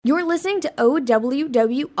You're listening to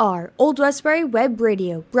OWWR, Old Westbury Web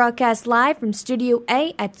Radio, broadcast live from Studio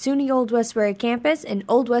A at SUNY Old Westbury campus in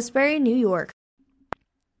Old Westbury, New York.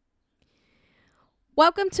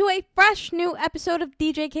 Welcome to a fresh new episode of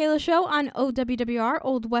DJ Keila Show on OWWR,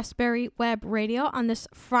 Old Westbury Web Radio, on this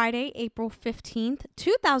Friday, April 15th,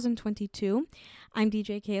 2022. I'm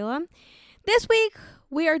DJ Keila. This week,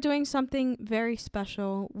 we are doing something very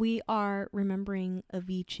special. We are remembering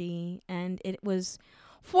Avicii, and it was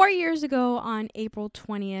 4 years ago on April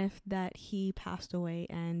 20th that he passed away,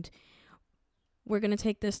 and we're going to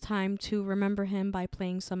take this time to remember him by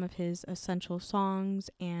playing some of his essential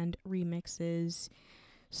songs and remixes.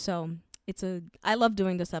 So I love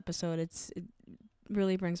doing this episode. It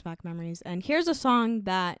really brings back memories. And here's a song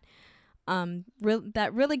that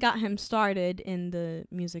really got him started in the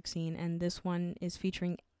music scene, and this one is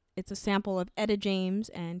it's a sample of Etta James,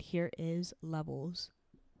 and here is Levels.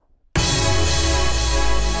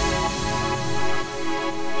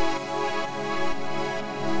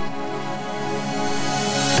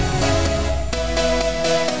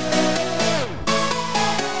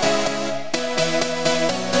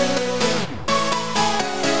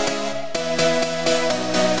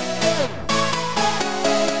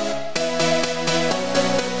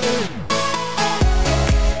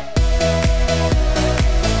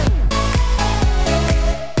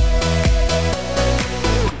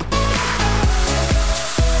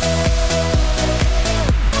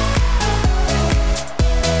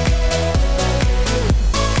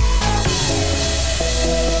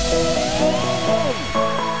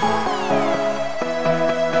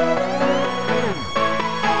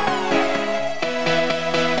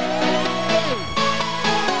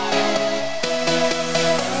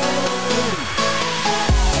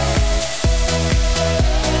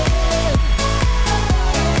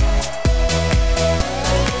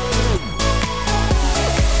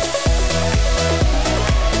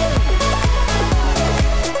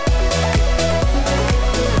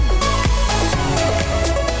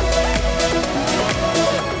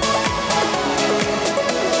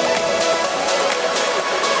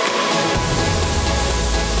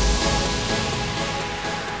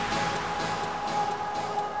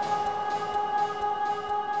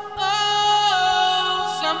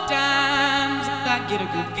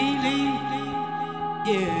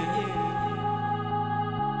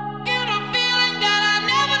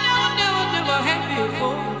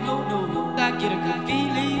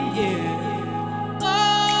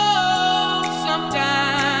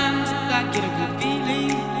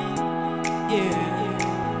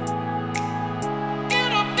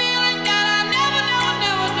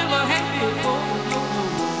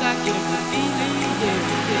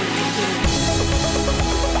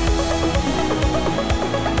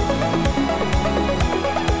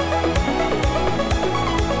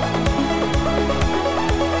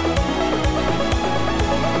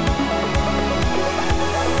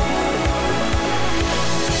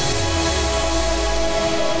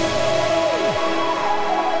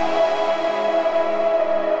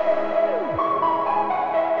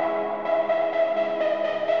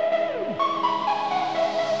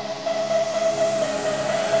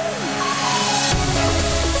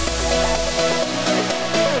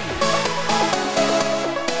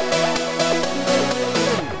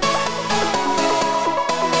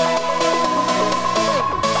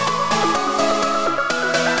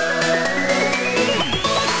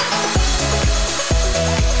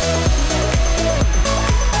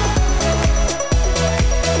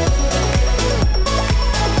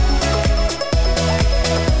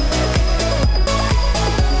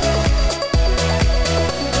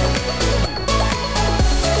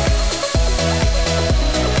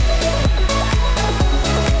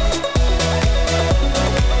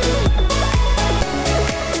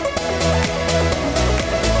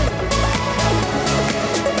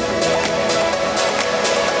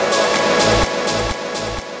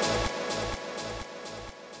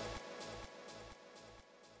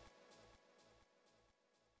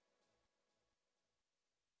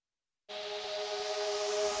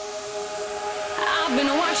 I've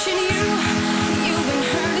been watching you, you've been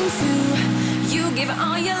hurting too. You give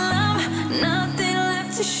all your love, nothing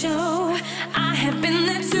left to show. I have been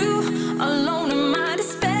there too, alone in my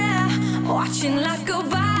despair, watching life go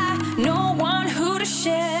by, no one who to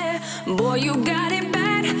share. Boy, you got it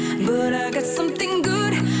bad, but I got something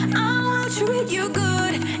good. I will treat you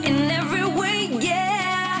good in every way,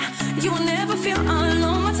 yeah. You will never feel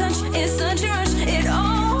alone, my touch is such a rush, it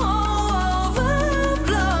all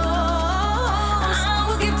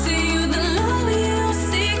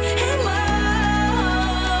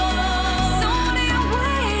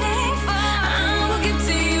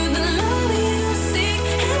to you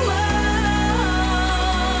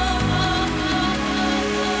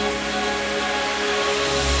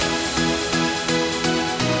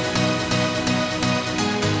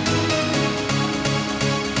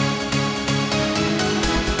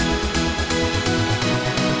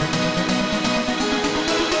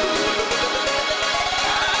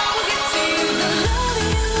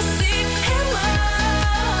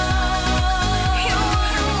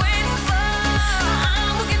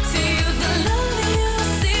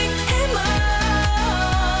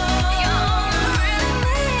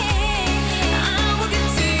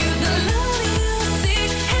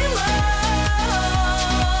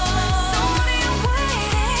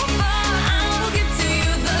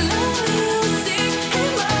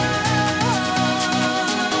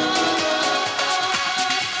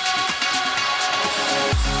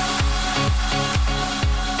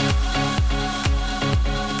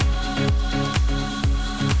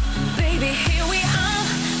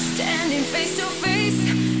face to face,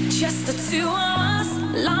 just the two of us,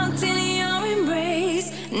 locked in your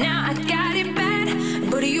embrace. Now I got it bad,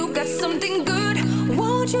 but you got something good.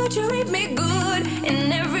 Won't you treat me good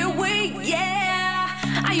in every way? Yeah.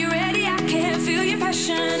 Are you ready? I can feel your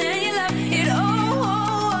passion and your love. It overflows.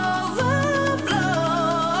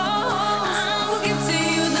 I will give to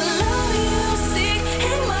you the love you seek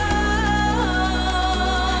and more.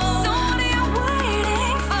 So what are you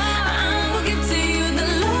waiting for? I will give to you the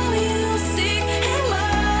love you seek and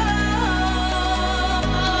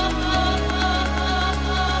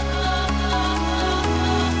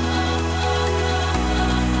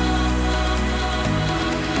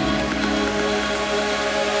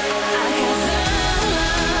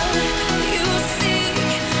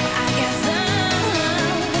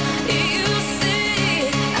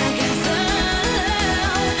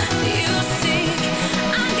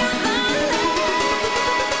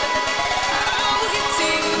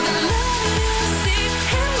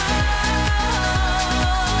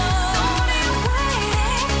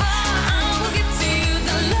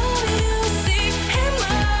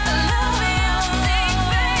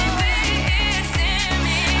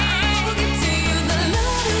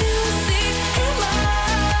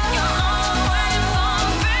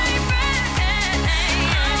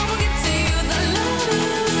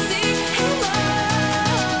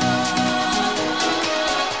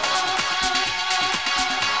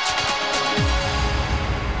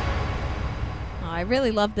I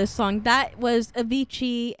really love this song. That was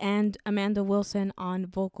Avicii and Amanda Wilson on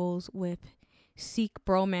vocals with Seek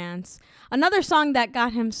Bromance. Another song that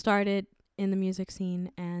got him started in the music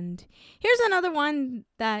scene. And here's another one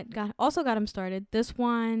that also got him started. This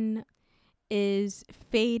one is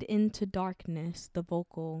Fade Into Darkness, the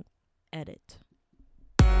vocal edit.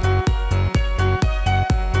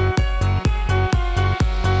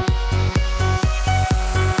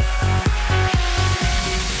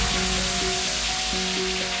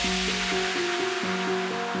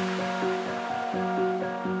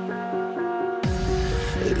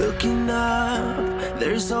 Looking up,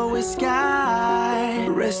 there's always sky.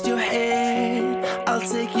 Rest your head, I'll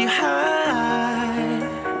take you high.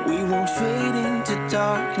 We won't fade into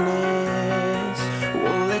darkness.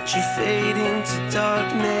 Won't let you fade into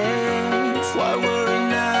darkness. Why worry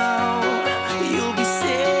now? You'll be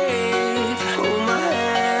safe. Hold my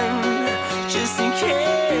hand, just in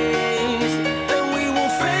case. And we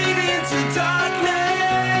won't fade into darkness.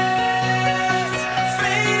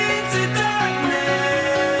 Fade into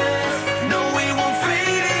darkness. No, we won't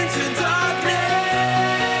fade into darkness.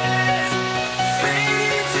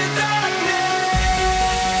 Fade into darkness.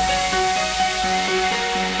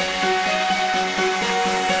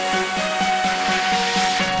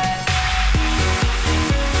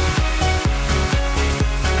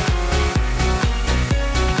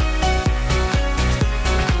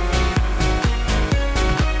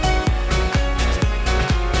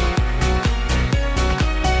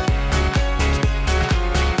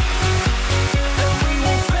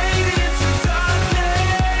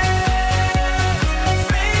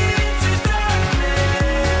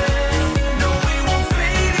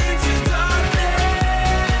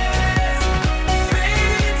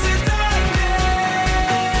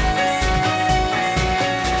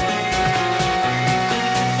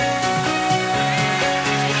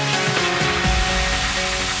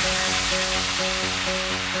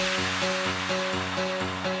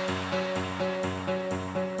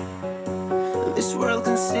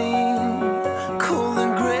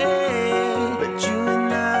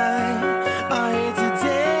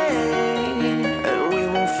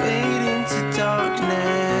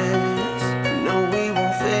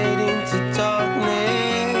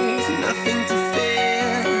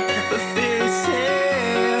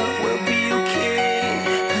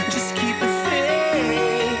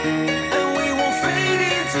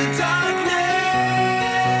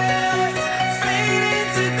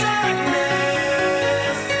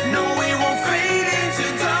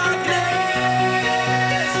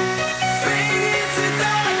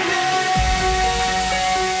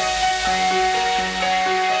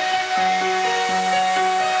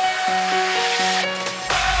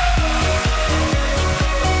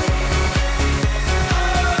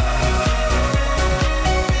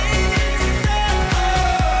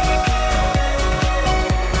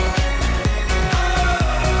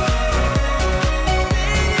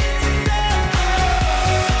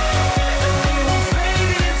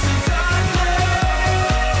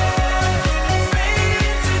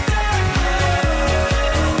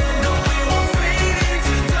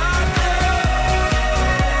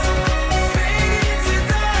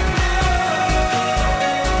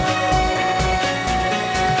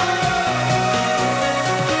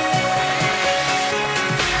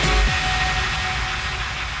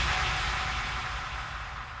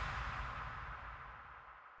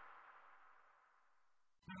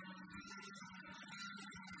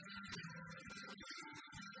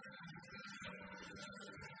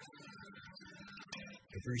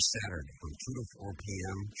 Every Saturday from 2 to 4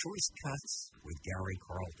 p.m., Choice Cuts with Gary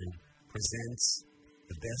Carlton presents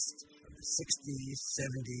the best of the 60s,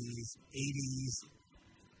 70s, 80s,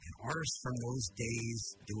 and artists from those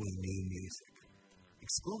days doing new music.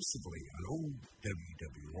 Exclusively on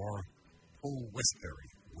OWWR, Old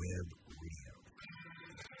Westbury Web Radio.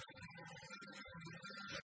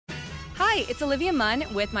 Hi, it's Olivia Munn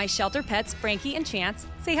with my shelter pets, Frankie and Chance.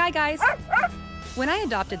 Say hi, guys. When I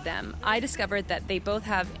adopted them, I discovered that they both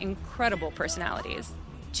have incredible personalities.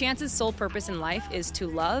 Chance's sole purpose in life is to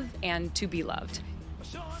love and to be loved.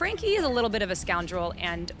 Frankie is a little bit of a scoundrel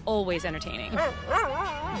and always entertaining.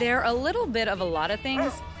 They're a little bit of a lot of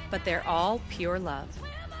things, but they're all pure love.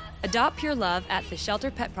 Adopt pure love at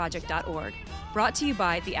theshelterpetproject.org. Brought to you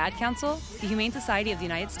by the Ad Council, the Humane Society of the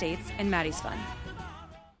United States, and Maddie's Fund.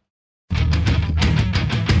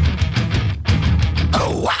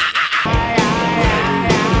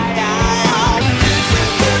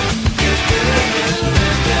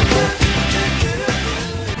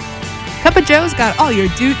 Cup of Joe's got all your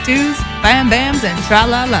doot-doos, bam-bams, and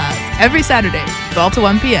tra-la-las every Saturday, 12 to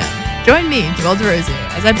 1 p.m. Join me, Joel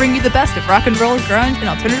DeRosier, as I bring you the best of rock and roll, grunge, and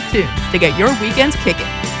alternative tunes to get your weekends kicking.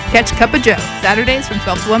 Catch Cup of Joe, Saturdays from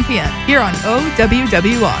 12 to 1 p.m. here on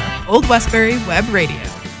OWWR, Old Westbury Web Radio.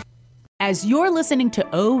 As you're listening to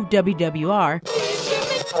OWWR,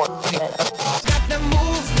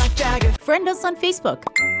 friend us on Facebook.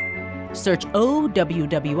 Search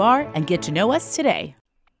OWWR and get to know us today.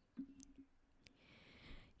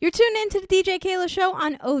 You're tuned in to the DJ Keila Show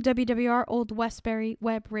on OWWR Old Westbury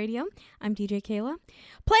Web Radio. I'm DJ Keila,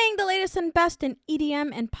 playing the latest and best in EDM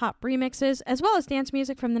and pop remixes, as well as dance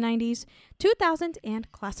music from the 90s, 2000s,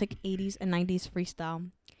 and classic 80s and 90s freestyle.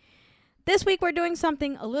 This week we're doing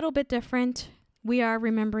something a little bit different. We are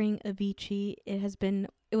remembering Avicii.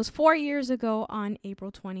 It was 4 years ago on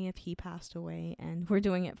April 20th he passed away, and we're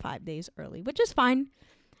doing it 5 days early, which is fine.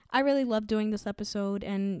 I really love doing this episode,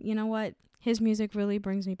 and you know what? His music really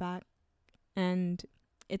brings me back, and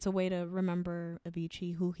it's a way to remember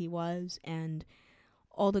Avicii, who he was, and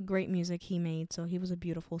all the great music he made. So he was a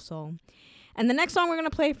beautiful soul. And the next song we're going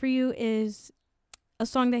to play for you is a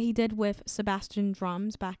song that he did with Sebastian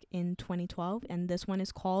Drums back in 2012, and this one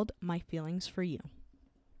is called My Feelings for You.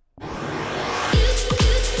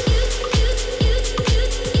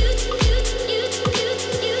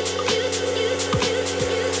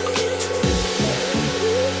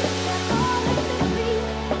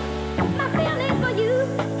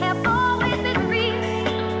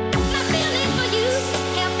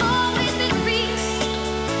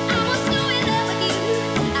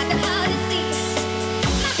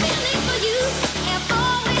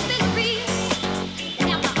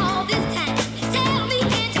 Tell me,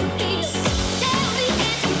 can't you feel? Tell me.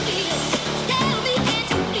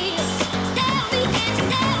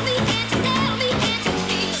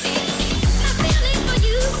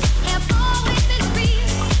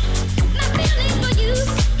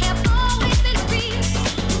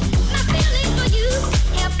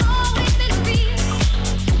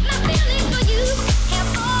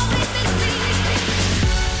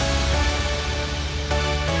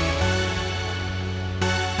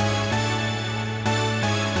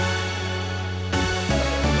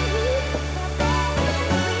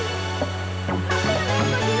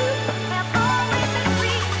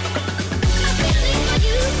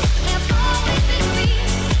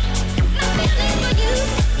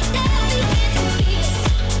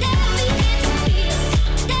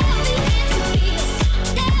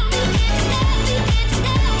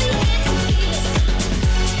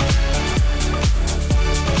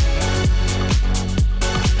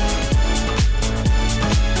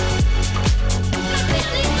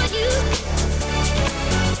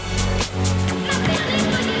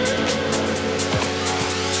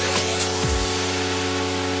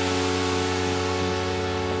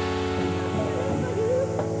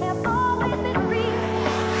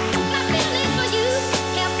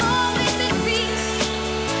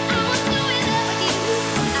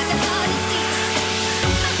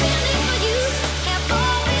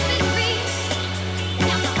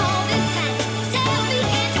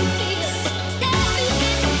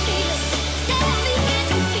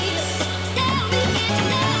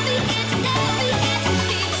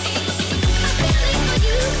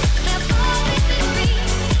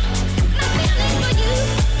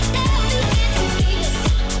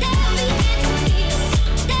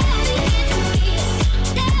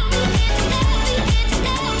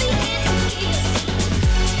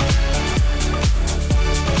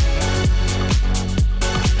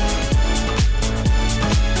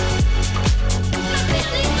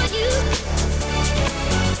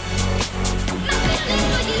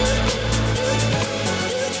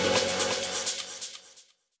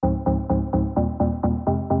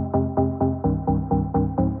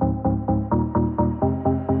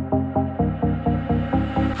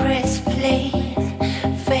 just playing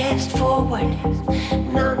fast forward,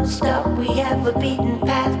 non-stop. We have a beaten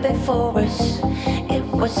path before us. It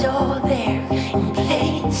was all there in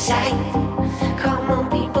plain sight. Come on,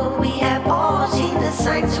 people, we have all seen the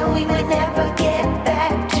signs, so we may never get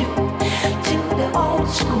back to the old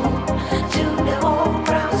school, to the old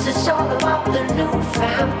grounds. It's all about the new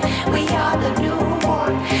found. We are the new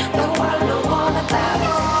one. The world know all about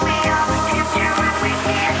us. We are the future and we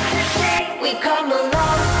here to stay. We come a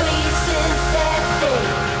long way since that day,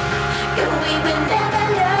 and we will never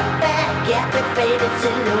look back at the faded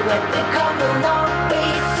silhouette. We come a long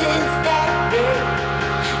way since that day,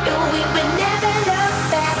 and we will never look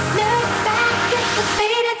back at the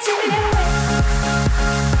faded silhouette.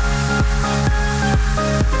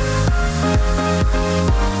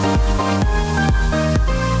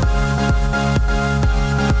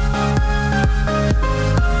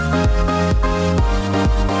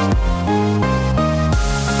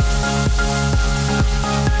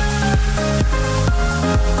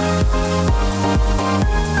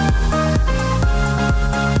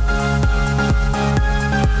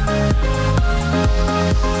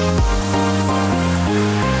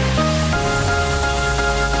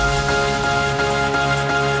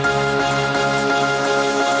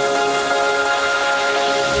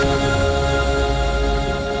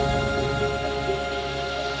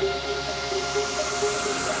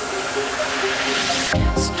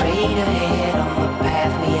 Straight ahead on the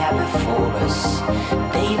path we have before us.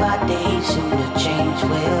 Day by day, soon a change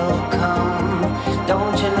will come.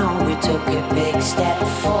 Don't you know we took a big step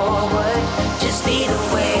forward? Just lead the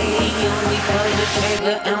way and we pull the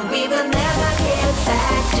trigger, and we will never get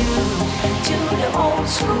back to the old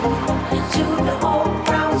school, to the old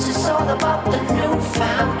grounds. It's all about the new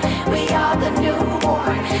found. We are the new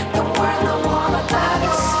one. The world know all about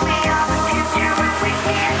us. We are the future and we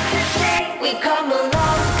here to stay. We come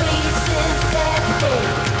along since that day,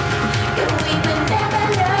 and we will never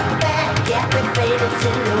look back at the faded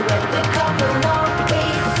silhouette. We come a long way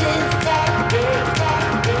since that day,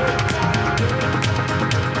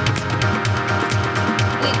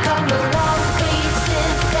 We come a long way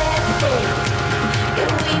since that day,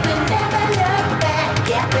 and we will never look back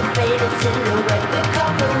at the faded silhouette. We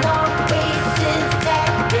come a long way since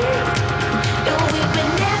that day, and we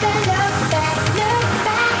will never look back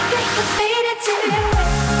at the faded silhouette.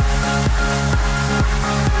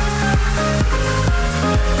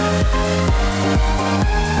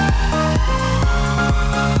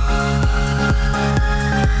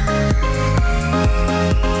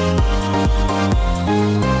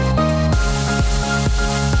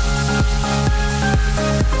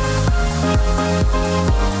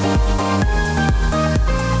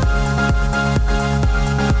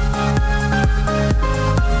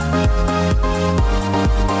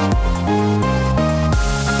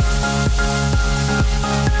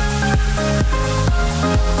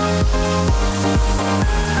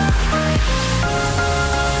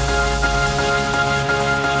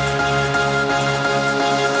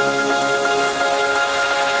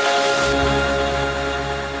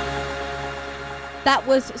 That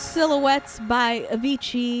was Silhouettes by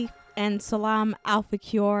Avicii and Salam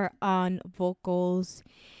Al-Fakir on vocals.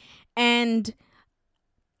 And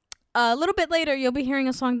a little bit later, you'll be hearing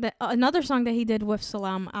another song that he did with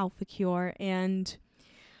Salam Al-Fakir, and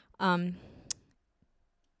that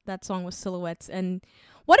song was Silhouettes. And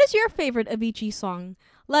what is your favorite Avicii song?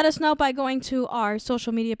 Let us know by going to our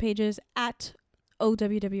social media pages at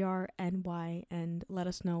OWWRNY, and let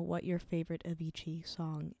us know what your favorite Avicii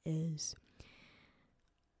song is.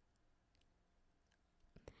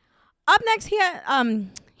 Up next,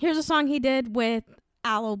 here's a song he did with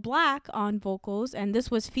Aloe Black on vocals, and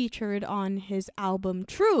this was featured on his album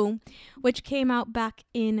True, which came out back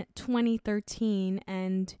in 2013.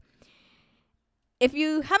 And if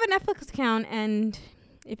you have a Netflix account and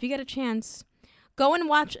if you get a chance, go and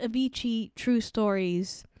watch Avicii True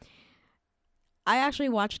Stories. I actually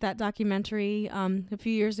watched that documentary a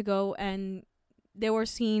few years ago, and there were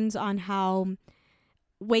scenes on how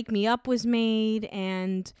Wake Me Up was made,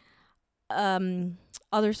 and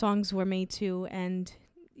other songs were made too, and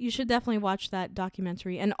you should definitely watch that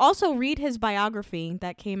documentary, and also read his biography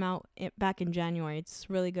that came out back in January. It's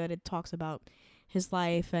really good. It talks about his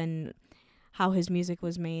life and how his music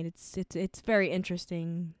was made. It's very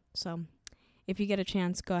interesting. So if you get a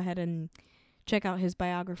chance, go ahead and check out his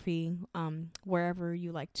biography wherever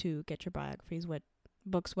you like to get your biographies with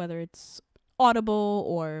books, whether it's Audible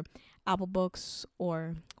or Apple Books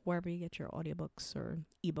or wherever you get your audiobooks or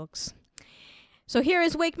ebooks. So here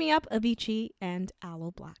is Wake Me Up, Avicii and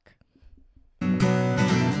Aloe Black.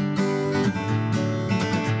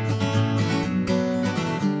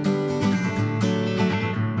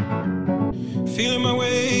 feeling my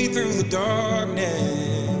way through the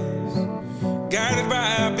darkness, guided by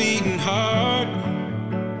a beating heart.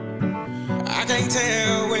 I can't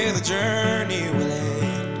tell where the journey will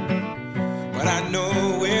end, but I know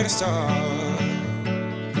where to start.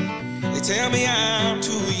 They tell me I'm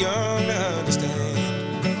too young to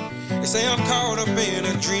understand. They say I'm caught up in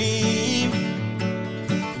a dream.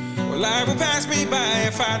 Well, life will pass me by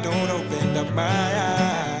if I don't open up my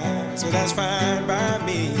eyes. So that's fine by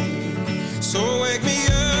me. So wake me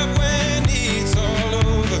up when it's all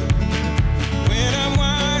over, when I'm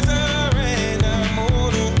wiser and I'm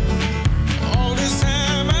older. All this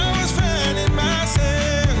time I was finding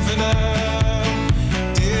myself and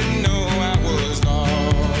I didn't know I was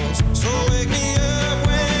lost. So wake me up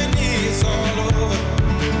when it's all over,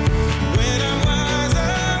 when I'm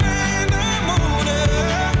wiser and I'm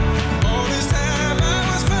older. All this time I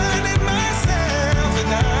was finding myself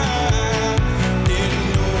and I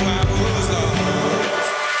didn't know I was lost.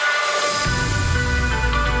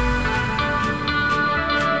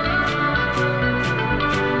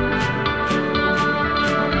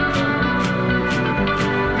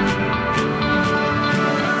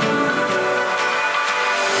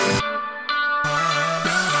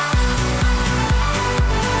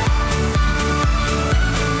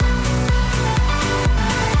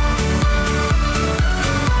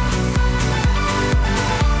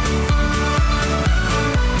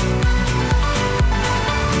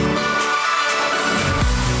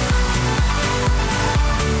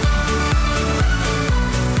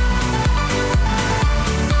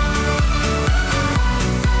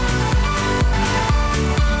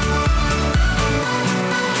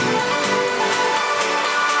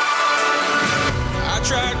 I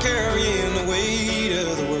tried carrying the weight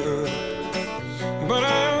of the world, but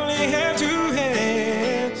I only have two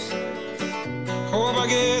hands. Hope I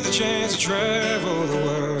get the chance to travel the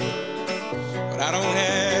world, but I don't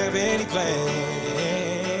have any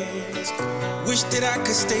plans. Wish that I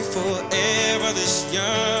could stay forever this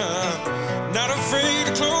young, not afraid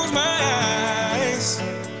to close my eyes.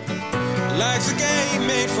 Life's a game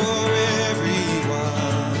made for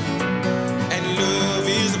everyone, and love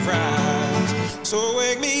is the prize. So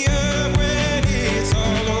wake me up when it's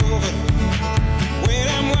all over, when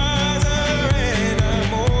I'm wiser and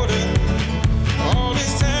I'm older. All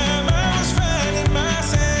this time I was finding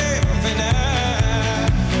myself and I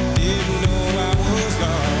didn't know I was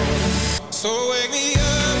lost. So wake me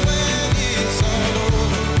up when it's all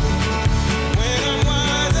over, when I'm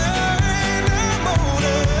wiser and I'm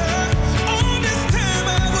older. All this time I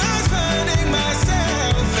was finding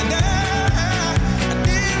myself and I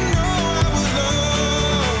didn't know I was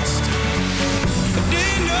lost. I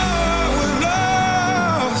didn't know I was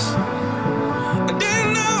lost. I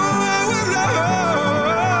didn't know I was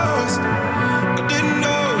lost. I didn't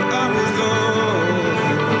know I was lost.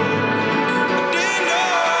 I didn't know.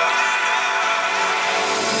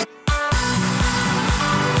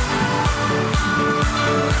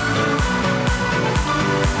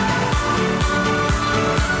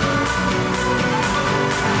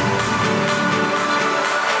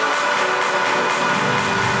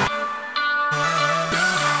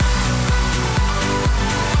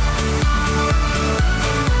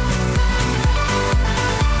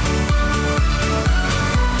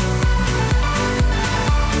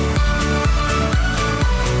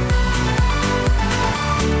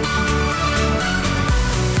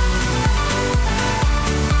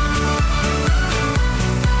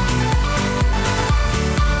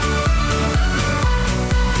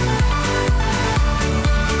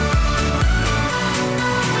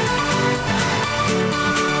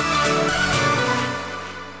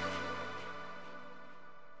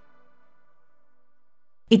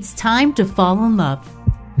 It's time to fall in love.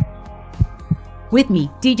 With me,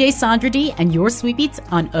 DJ Sandra D, and your Sweet Beats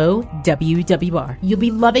on OWWR. You'll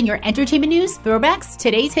be loving your entertainment news, throwbacks,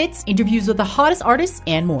 today's hits, interviews with the hottest artists,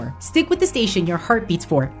 and more. Stick with the station your heart beats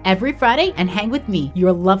for every Friday and hang with me,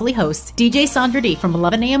 your lovely host, DJ Sandra D, from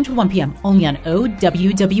 11 a.m. to 1 p.m. only on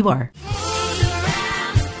OWWR.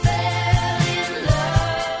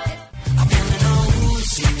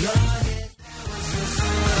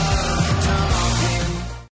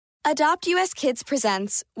 Adopt US Kids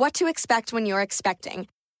presents What to Expect When You're Expecting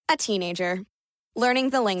a Teenager.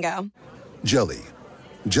 Learning the lingo. Jelly.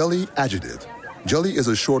 Jelly adjective. Jelly is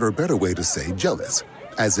a shorter, better way to say jealous.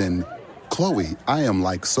 As in, Chloe, I am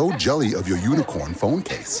like so jelly of your unicorn phone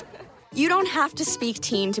case. You don't have to speak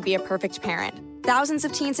teen to be a perfect parent. Thousands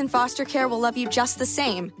of teens in foster care will love you just the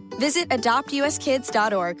same. Visit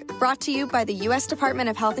adoptuskids.org, brought to you by the U.S. Department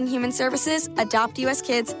of Health and Human Services, Adopt US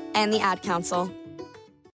Kids, and the Ad Council.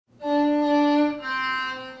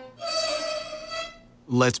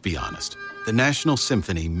 Let's be honest. The National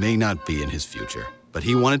Symphony may not be in his future, but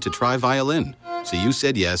he wanted to try violin. So you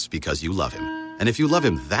said yes because you love him. And if you love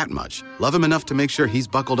him that much, love him enough to make sure he's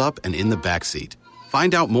buckled up and in the back seat.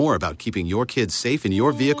 Find out more about keeping your kids safe in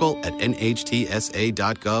your vehicle at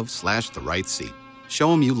nhtsa.gov/the-right-seat.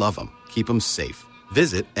 Show him you love him. Keep him safe.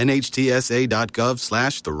 Visit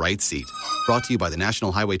nhtsa.gov/the-right-seat. Brought to you by the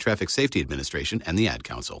National Highway Traffic Safety Administration and the Ad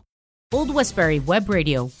Council. Old Westbury Web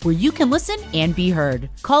Radio, where you can listen and be heard.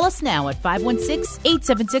 Call us now at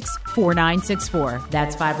 516-876-4964.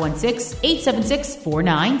 That's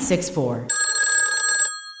 516-876-4964.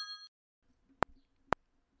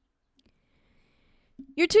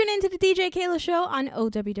 You're tuned into the DJ Keila Show on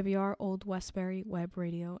OWWR, Old Westbury Web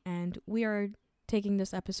Radio, and we are taking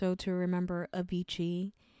this episode to remember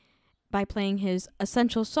Avicii by playing his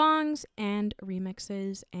essential songs and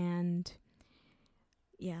remixes, and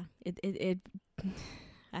yeah, it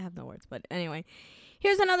I have no words, but anyway,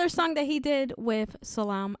 here's another song that he did with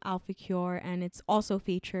Salam Al Fakir, and it's also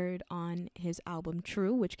featured on his album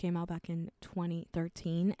True, which came out back in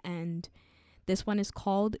 2013, and this one is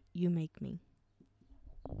called You Make Me.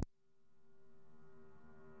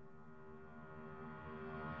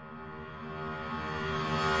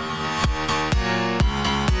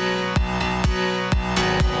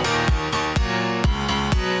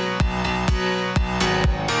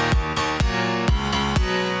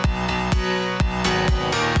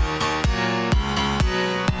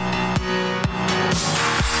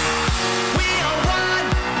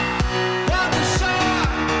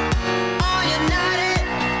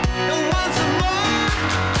 Once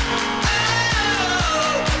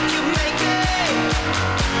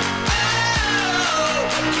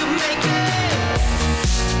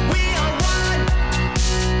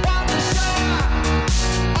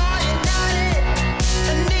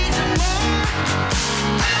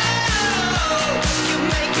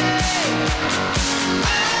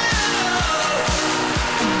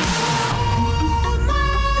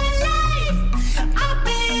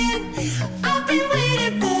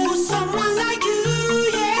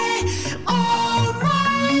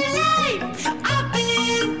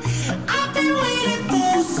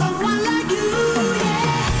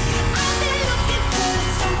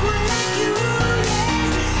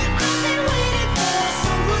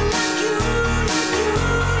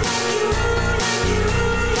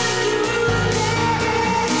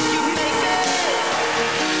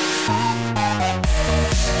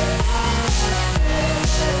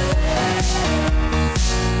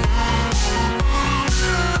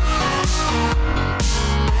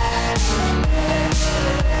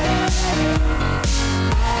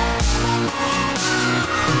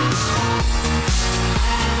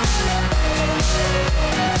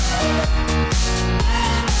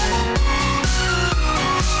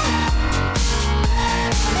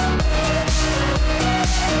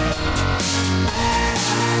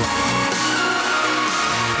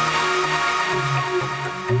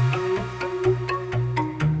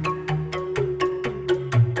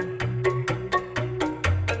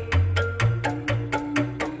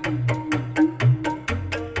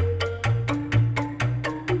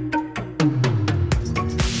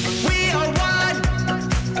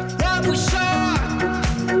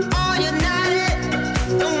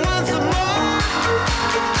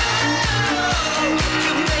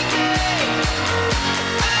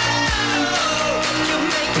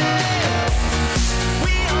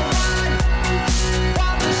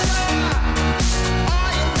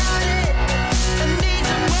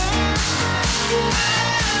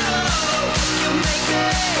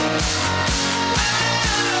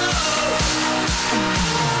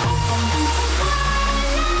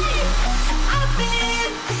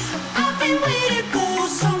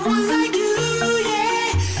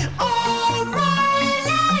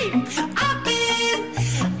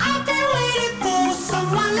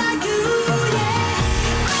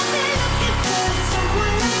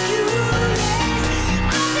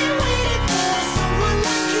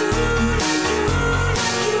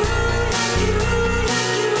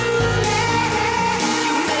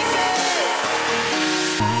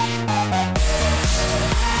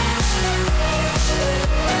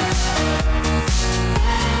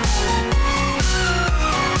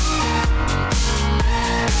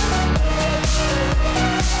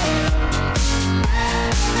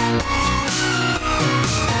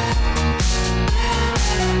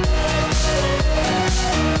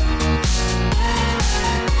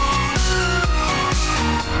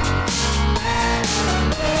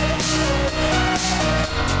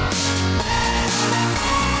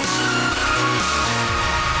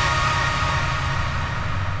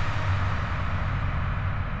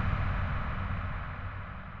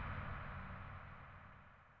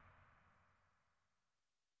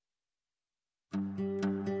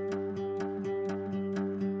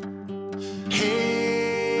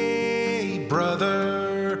Hey,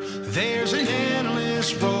 brother, there's an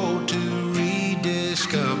endless road to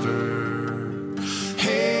rediscover.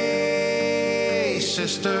 Hey,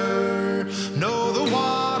 sister, know the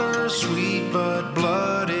water's sweet, but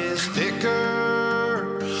blood is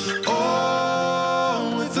thicker.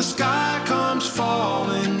 Oh, if the sky comes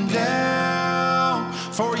falling down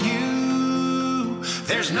for you,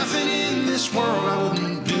 there's nothing in this world I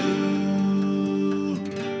wouldn't do.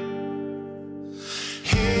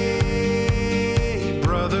 Hey,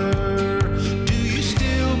 brother, do you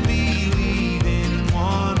still believe in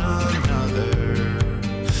one another?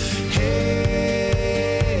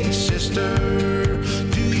 Hey, sister,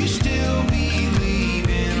 do you still believe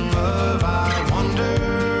in love? I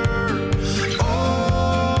wonder.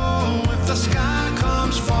 Oh, if the sky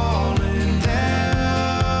comes falling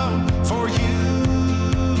down for you,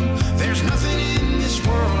 there's nothing in this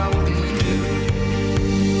world I wouldn't do.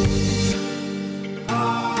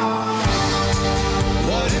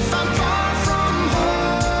 What if I'm far from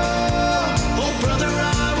home? Oh, brother,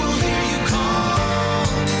 I will hear you call.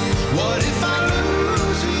 What if I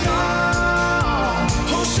lose it all?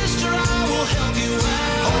 Oh, sister, I will help you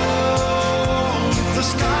out. Oh, if the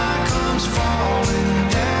sky comes falling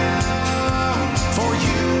down for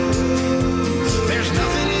you, there's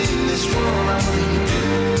nothing in this world I wouldn't do.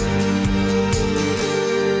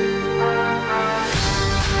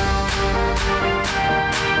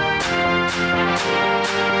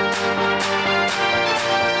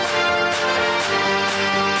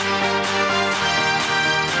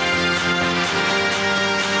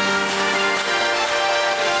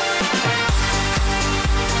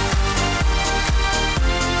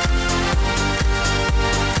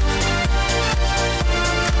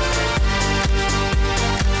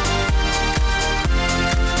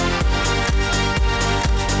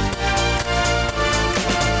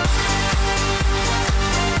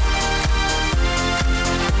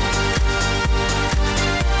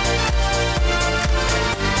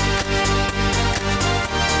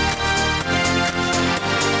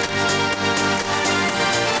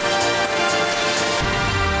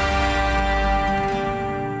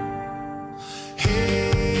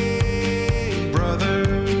 Hey, brother,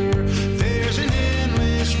 there's an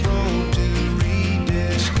endless road to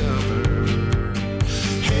rediscover.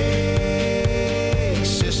 Hey,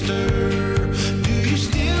 sister, do you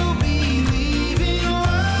still believe in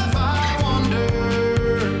love? I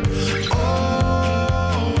wonder.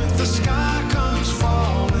 Oh, if the sky comes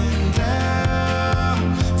falling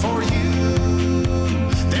down for you,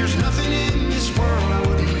 there's nothing in this world I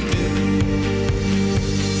wouldn't do.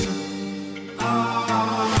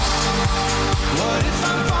 What if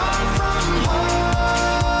I'm far from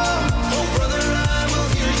home? Oh, brother, I will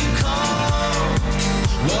hear you call.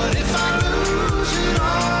 What if I lose it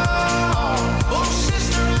all? Oh,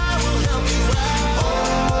 sister, I will help you out.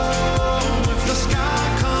 Oh, if the sky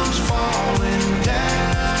comes falling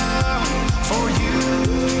down for you,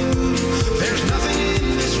 there's nothing in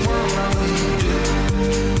this world I wouldn't do.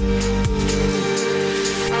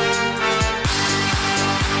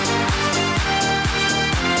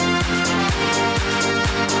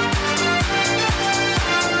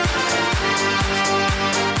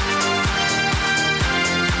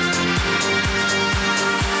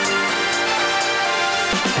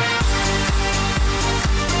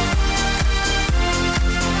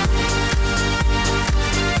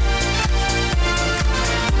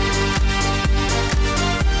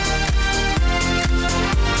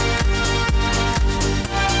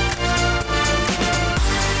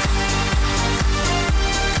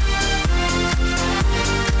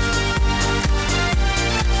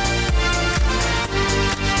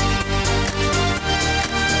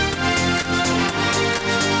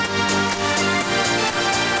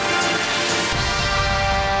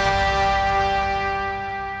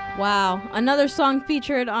 Wow. Another song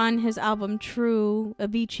featured on his album True,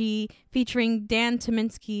 Avicii, featuring Dan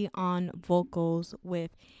Tyminski on vocals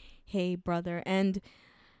with Hey Brother. And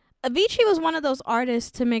Avicii was one of those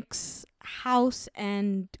artists to mix house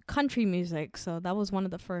and country music. So that was one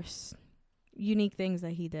of the first unique things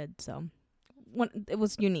that he did. So it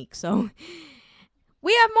was unique. So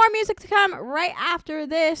we have more music to come right after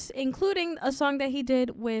this, including a song that he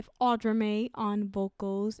did with Audra May on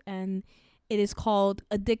vocals, and it is called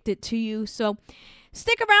Addicted to You. So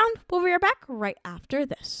stick around. We'll be right back right after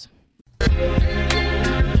this.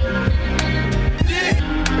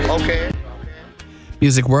 Okay.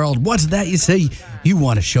 music world. What's that you say? You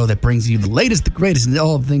want a show that brings you the latest, the greatest in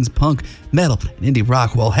all things punk, metal, and indie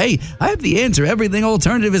rock? Well, hey, I have the answer. Everything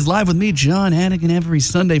Alternative is live with me, John Hannigan, every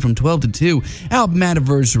Sunday from 12 to 2. Album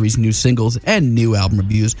anniversaries, new singles, and new album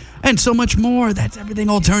reviews, and so much more. That's Everything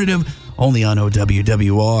Alternative, only on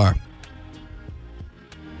OWWR.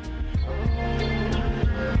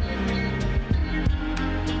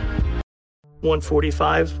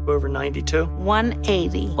 145 over 92.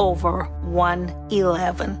 180 over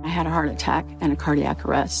 111. I had a heart attack and a cardiac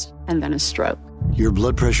arrest and then a stroke. Your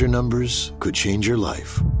blood pressure numbers could change your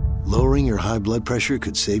life. Lowering your high blood pressure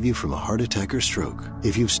could save you from a heart attack or stroke.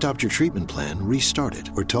 If you've stopped your treatment plan, restart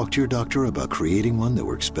it or talk to your doctor about creating one that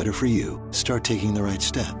works better for you. Start taking the right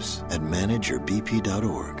steps at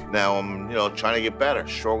manageyourbp.org. Now I'm, trying to get better,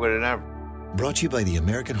 stronger than ever. Brought to you by the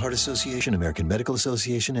American Heart Association, American Medical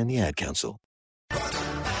Association, and the Ad Council.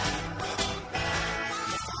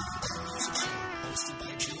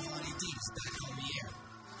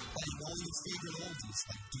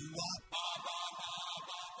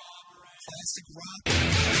 Classic rock.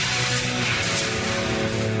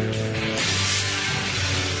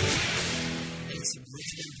 And some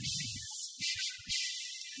rhythm and blues.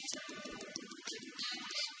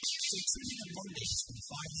 So tune in on Mondays from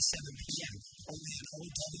 5 to 7 p.m. only on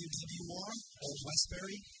OWWR or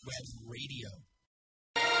Westbury Web Radio.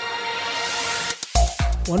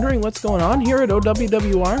 Wondering what's going on here at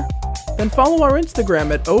OWWR? Then follow our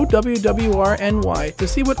Instagram at OWWRNY to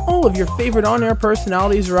see what all of your favorite on-air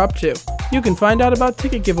personalities are up to. You can find out about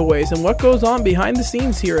ticket giveaways and what goes on behind the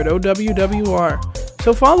scenes here at OWWR.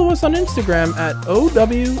 So follow us on Instagram at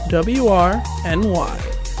OWWRNY.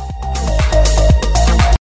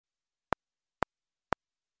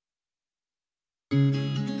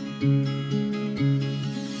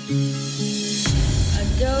 I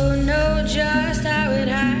don't know just how it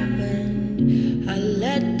happened. I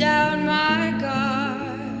let down my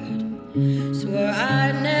guard. Swore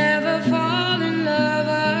I'd never fall in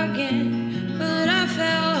love again, but I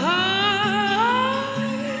fell hard.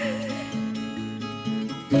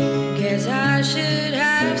 Guess I should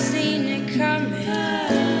have seen it coming.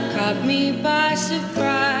 Caught me by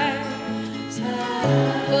surprise.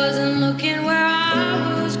 Wasn't looking where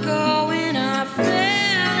I was going. I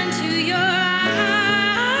fell into your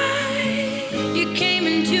eyes. You came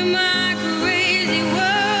into my crazy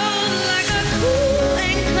world like a cool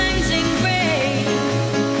and cleansing rain.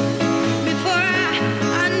 Before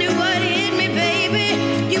I knew what hit me, baby,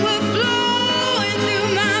 you were flowing through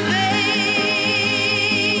my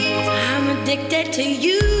veins. I'm addicted to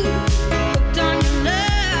you, hooked on your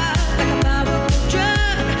love like a powerful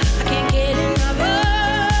drug. I can't get enough of.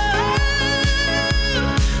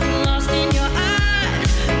 Lost in your eyes,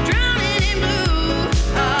 drowning in blue,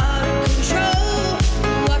 out of control.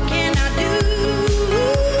 What can I do?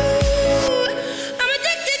 I'm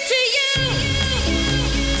addicted to you.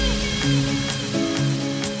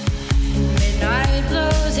 Midnight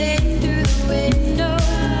blows in through the window,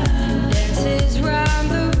 dances round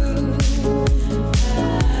the room.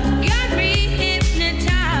 Got me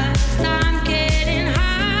hypnotized. I'm getting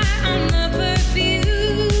high on the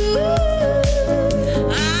perfume.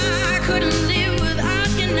 I couldn't live without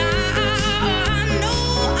you now. I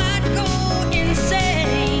know I'd go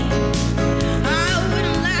insane. I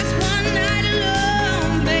wouldn't last one night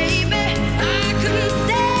alone, baby. I couldn't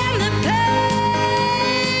stand the pain.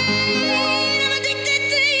 I'm addicted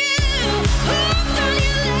to you, hooked on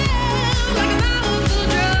your love like a powerful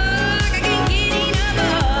drug. I can't get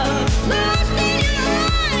enough of. Lost in your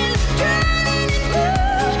eyes, drowning in blue,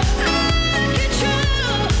 out of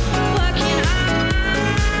control. What can I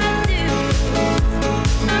do?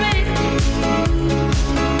 I'm addicted.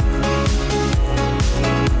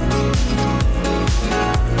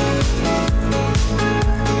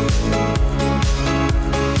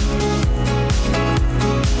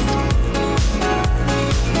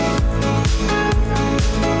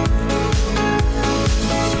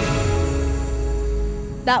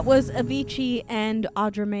 That was Avicii and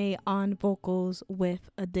Audra May on vocals with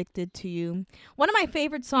Addicted to You. One of my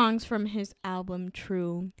favorite songs from his album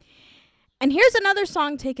True. And here's another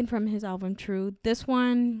song taken from his album True. This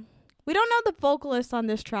one, we don't know the vocalist on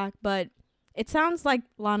this track, but it sounds like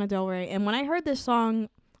Lana Del Rey. And when I heard this song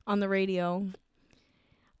on the radio,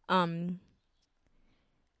 one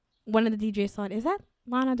of the DJs thought, is that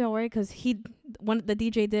Lana Del Rey? Because the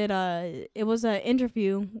DJ did, it was an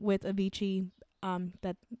interview with Avicii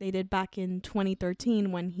that they did back in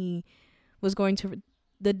 2013 when he was going to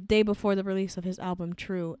the day before the release of his album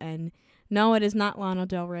True. And no, it is not Lana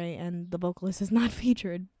Del Rey, and the vocalist is not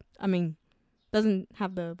featured. I mean, doesn't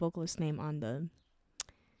have the vocalist name on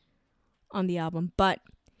on the album. But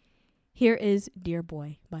here is Dear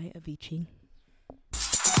Boy by Avicii.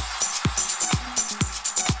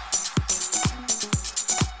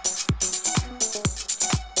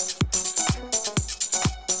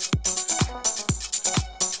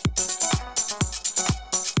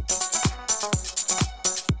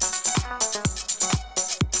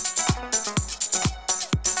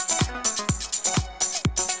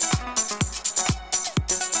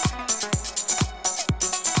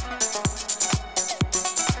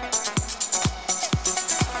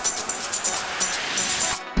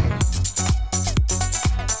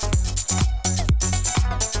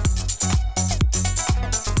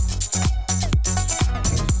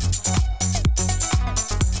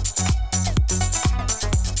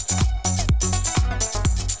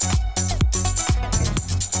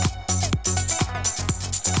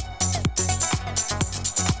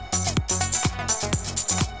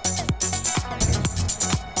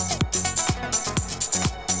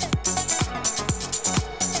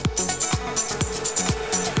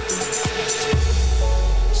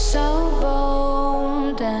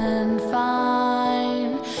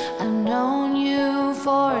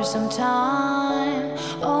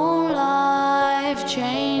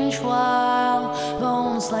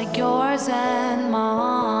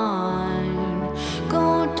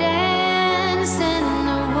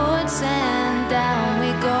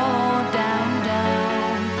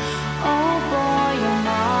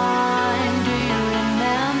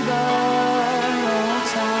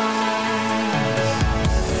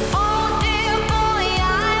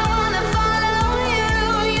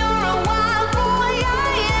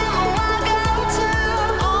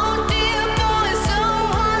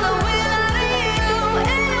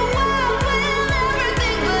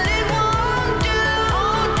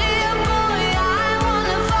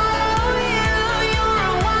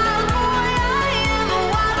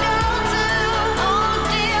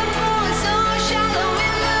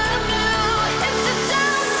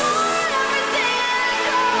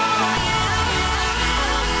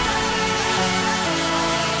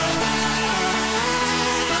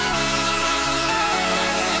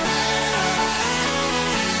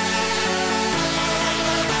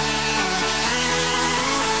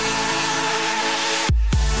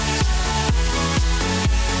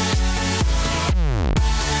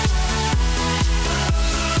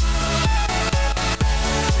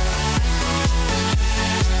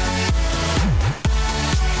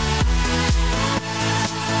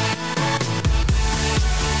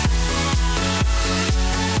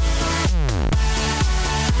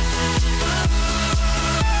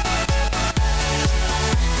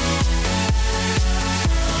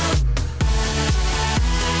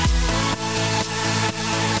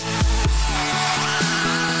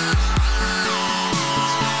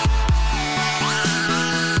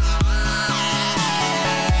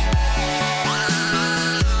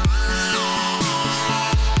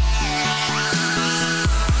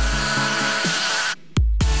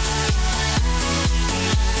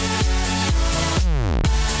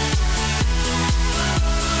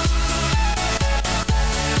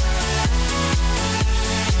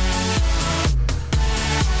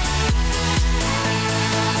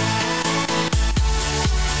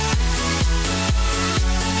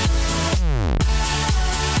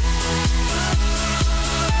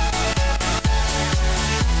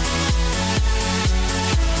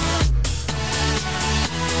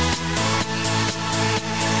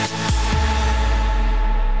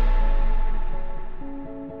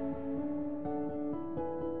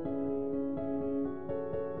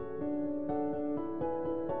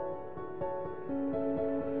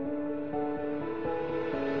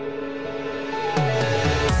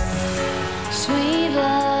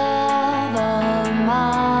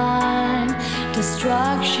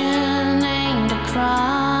 Destruction ain't a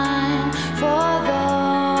crime for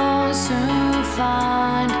those who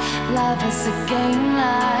find life is a game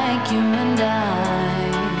like you and I.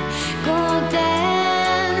 Go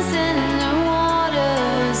dancing in the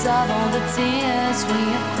waters of all the tears we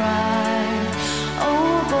have cried.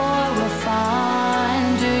 Oh boy, we're fine.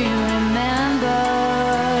 Do you remember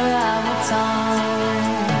our time?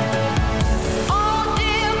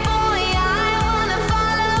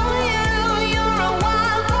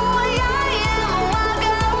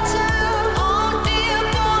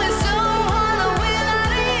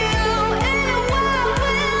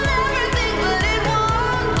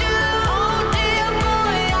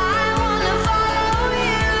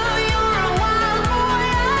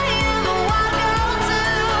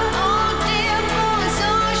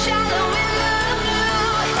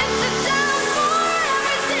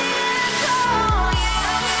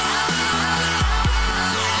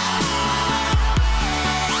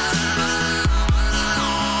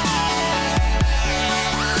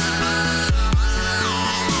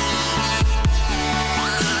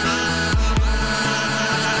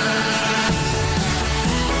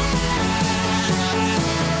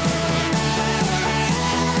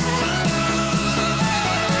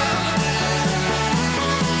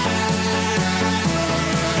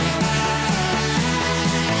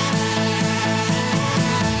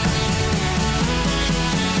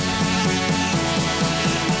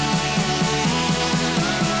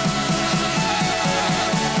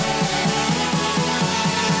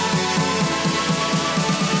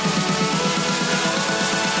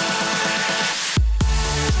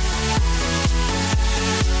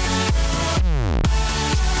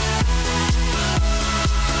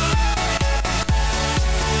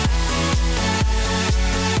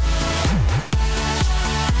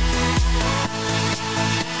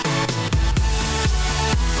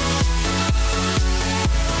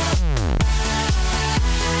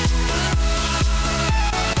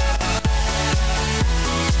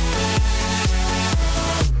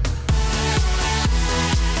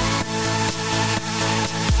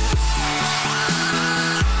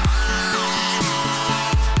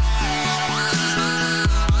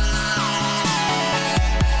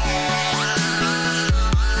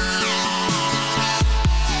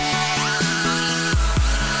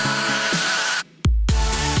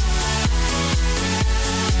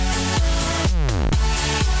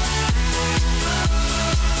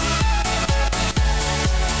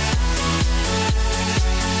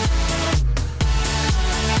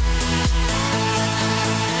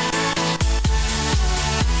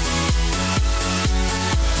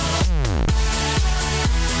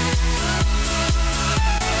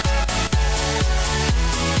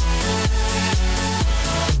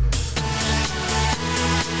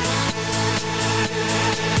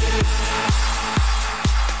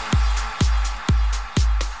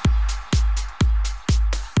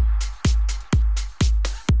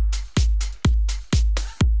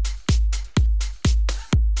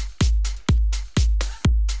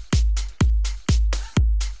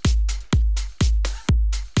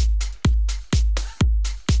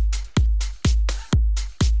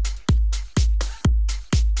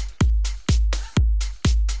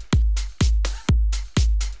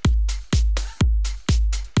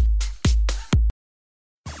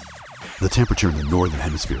 The temperature in the northern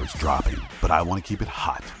hemisphere is dropping, but I want to keep it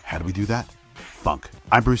hot. How do we do that? Funk.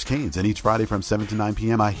 I'm Bruce Caines, and each Friday from 7 to 9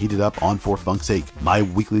 p.m. I heat it up on For Funk's Sake, my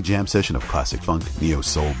weekly jam session of classic funk,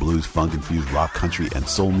 neo-soul, blues, funk-infused rock, country, and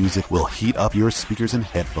soul music will heat up your speakers and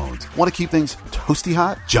headphones. Want to keep things toasty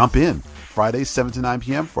hot? Jump in. Fridays 7 to 9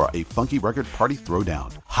 p.m. for a funky record party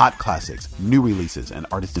throwdown. Hot classics, new releases, and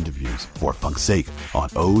artist interviews for Funk's Sake on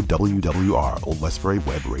OWWR, Old Westbury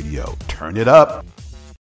Web Radio. Turn it up.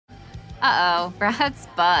 Uh-oh, Brad's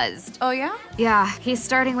buzzed. Oh, yeah? Yeah, he's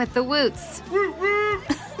starting with the woots.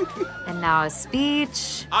 And now a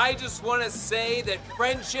speech. I just want to say that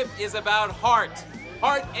friendship is about heart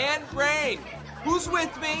and brain. Who's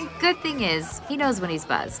with me? Good thing is, he knows when he's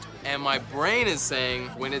buzzed. And my brain is saying,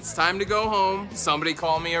 when it's time to go home, somebody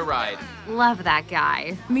call me a ride. Love that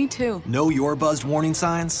guy. Me too. Know your buzzed warning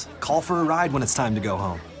signs? Call for a ride when it's time to go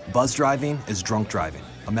home. Buzz driving is drunk driving.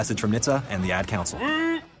 A message from NHTSA and the Ad Council.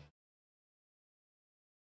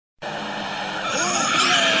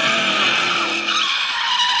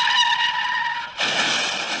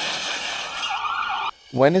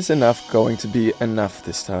 When is enough going to be enough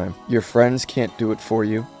this time? Your friends can't do it for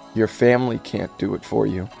you. Your family can't do it for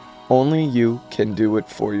you. Only you can do it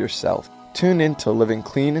for yourself. Tune in to Living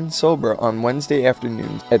Clean and Sober on Wednesday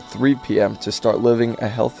afternoons at 3 p.m. to start living a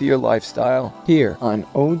healthier lifestyle here on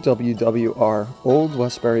OWWR Old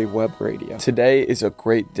Westbury Web Radio. Today is a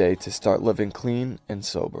great day to start living clean and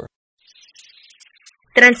sober.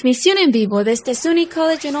 Transmisión en vivo desde SUNY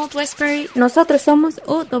College en Old Westbury. Nosotros somos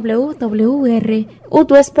OWWR,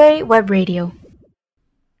 Old Westbury Web Radio.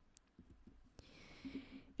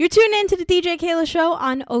 You're tuned in to the DJ Keila Show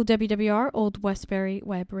on OWWR, Old Westbury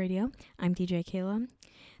Web Radio. I'm DJ Keila.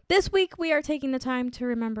 This week we are taking the time to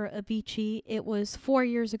remember Avicii. It was 4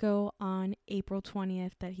 years ago on April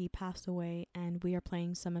 20th that he passed away, and we are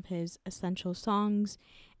playing some of his essential songs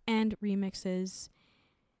and remixes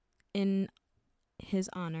in his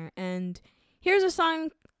honor. And here's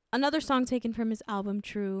another song taken from his album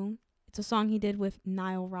True. It's a song he did with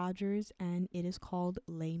Nile Rodgers, and it is called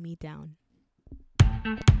Lay Me Down.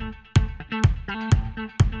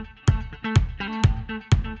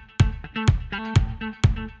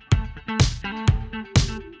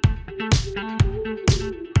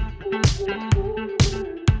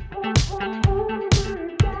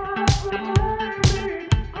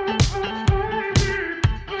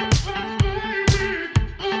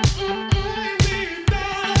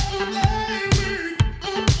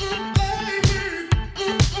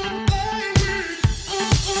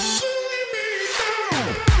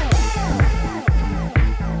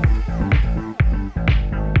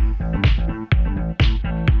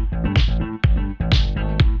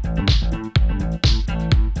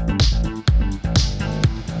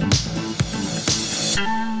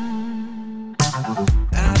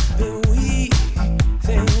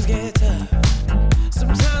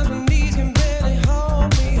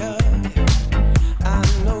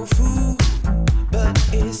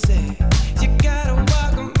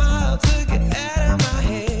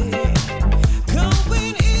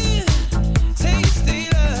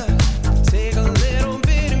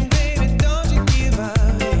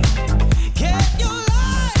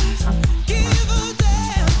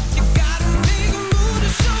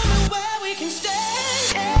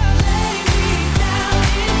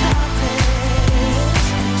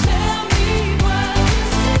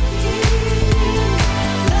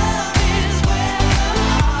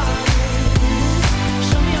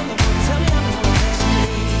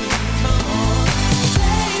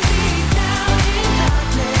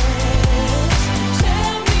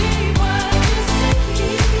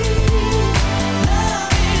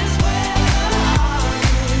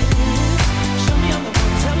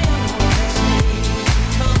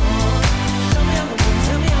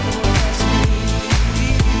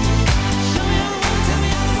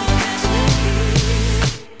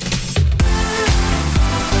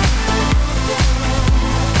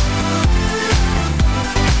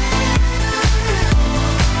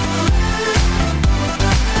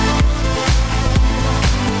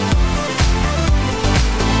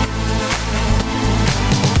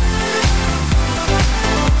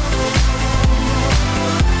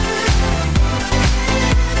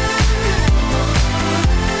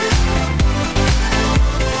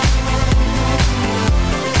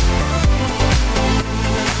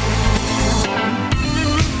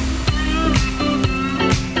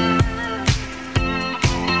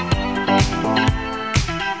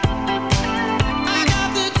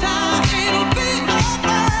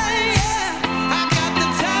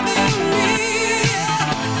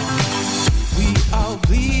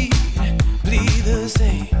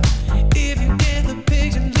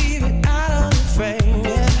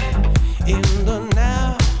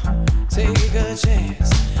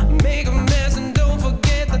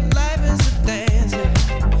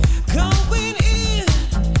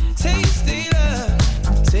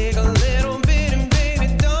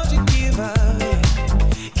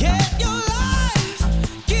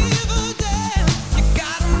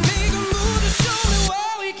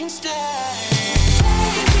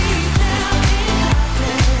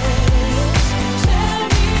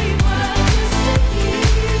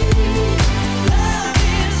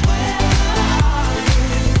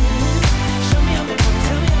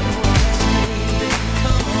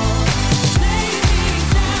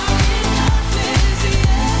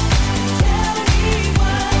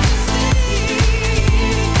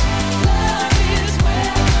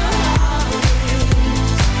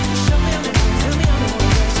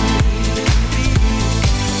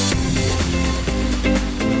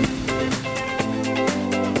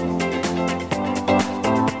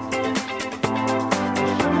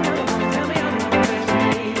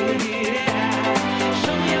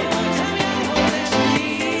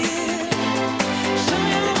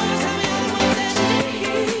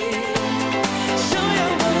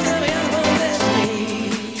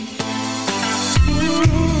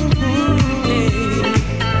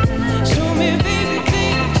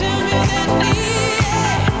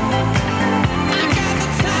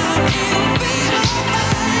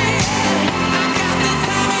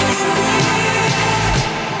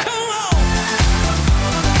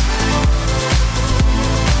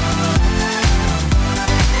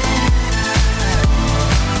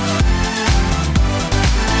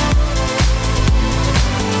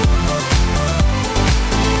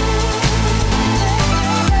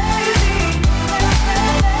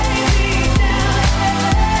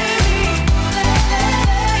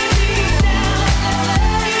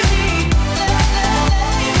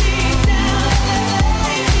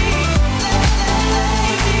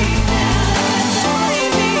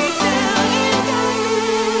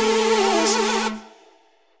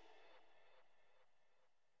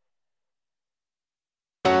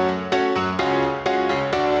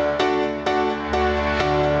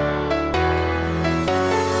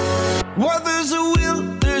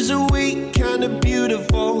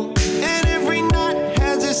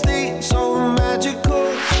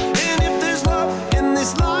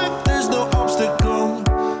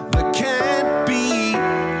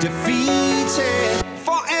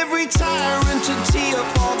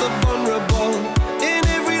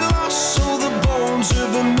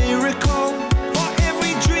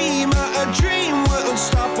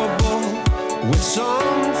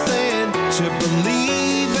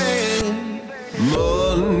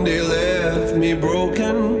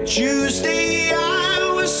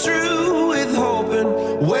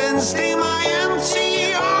 Wednesday, my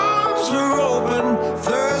empty arms were open.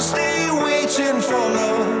 Thursday, waiting for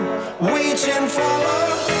love, waiting for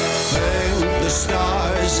love. Thank the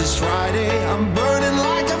stars, it's Friday. I'm burning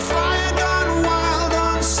like a fire gone wild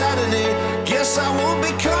on Saturday. Guess I won't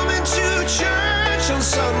be coming to church on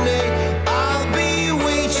Sunday. I'll be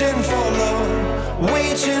waiting for love,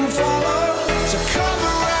 waiting for love to come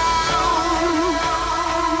around.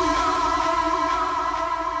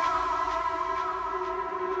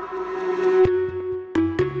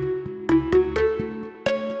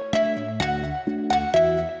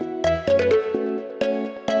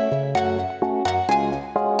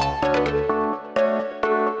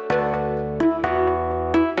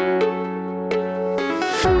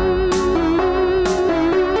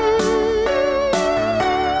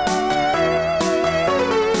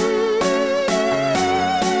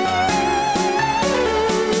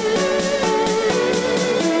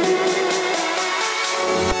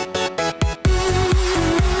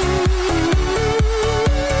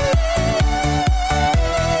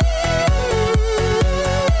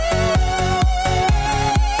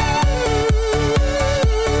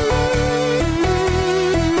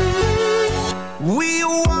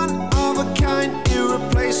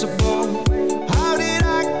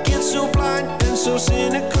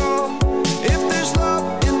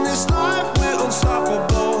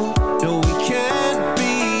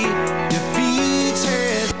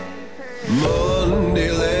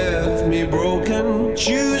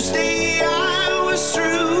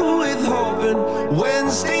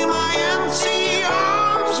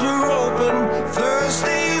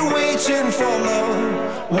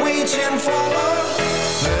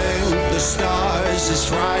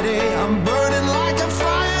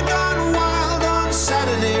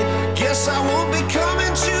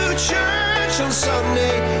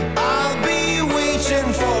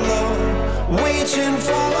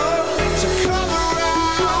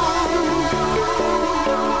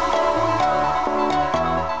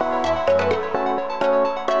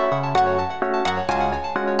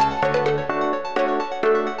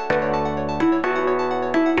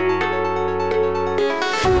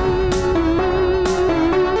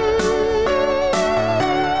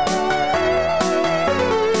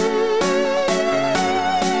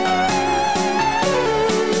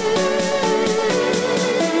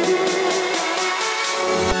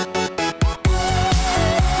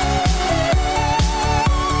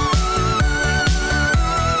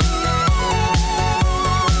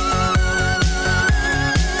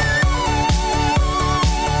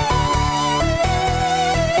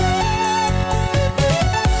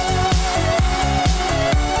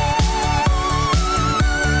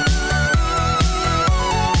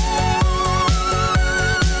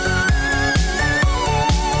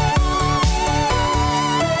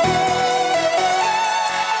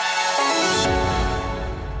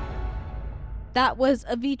 That was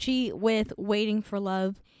Avicii with Waiting for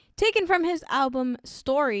Love, taken from his album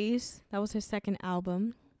Stories. That was his second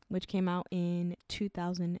album, which came out in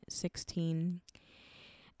 2016.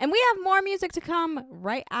 And we have more music to come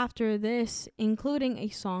right after this, including a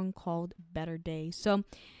song called Better Days. So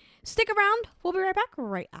stick around. We'll be right back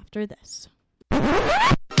right after this.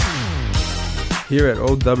 Here at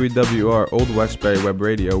OWWR Old Westbury Web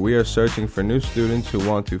Radio, we are searching for new students who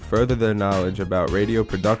want to further their knowledge about radio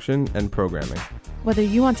production and programming. Whether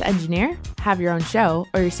you want to engineer, have your own show,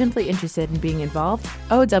 or you're simply interested in being involved,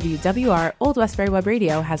 OWWR Old Westbury Web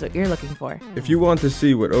Radio has what you're looking for. If you want to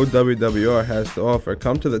see what OWWR has to offer,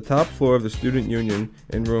 come to the top floor of the Student Union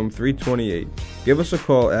in room 328. Give us a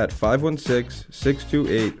call at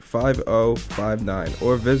 516-628-5059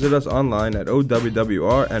 or visit us online at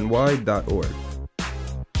owwrny.org.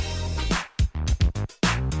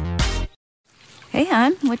 Hey,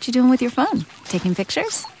 hon, what you doing with your phone? Taking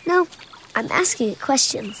pictures? No, I'm asking it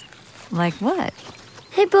questions. Like what?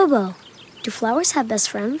 Hey, Bobo, do flowers have best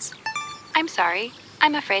friends? I'm sorry.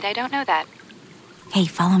 I'm afraid I don't know that. Hey,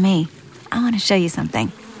 follow me. I want to show you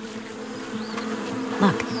something.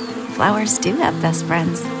 Look, flowers do have best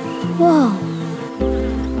friends. Whoa.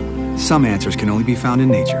 Some answers can only be found in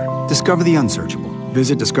nature. Discover the unsearchable.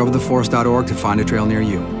 Visit discovertheforest.org to find a trail near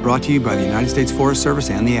you. Brought to you by the United States Forest Service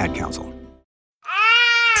and the Ad Council.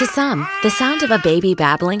 To some, the sound of a baby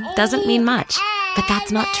babbling doesn't mean much, but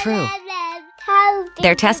that's not true.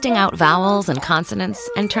 They're testing out vowels and consonants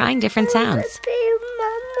and trying different sounds.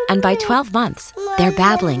 And by 12 months, their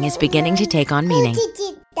babbling is beginning to take on meaning,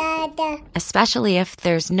 especially if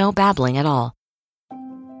there's no babbling at all.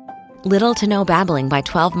 Little to no babbling by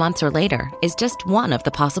 12 months or later is just one of the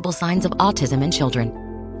possible signs of autism in children.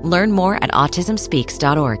 Learn more at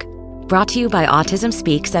autismspeaks.org. Brought to you by Autism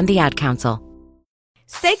Speaks and the Ad Council.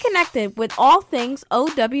 Stay connected with all things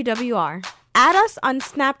OWWR. Add us on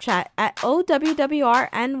Snapchat at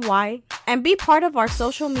OWWRNY and be part of our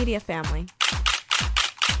social media family.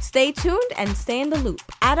 Stay tuned and stay in the loop.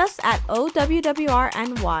 Add us at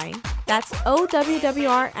OWWRNY. That's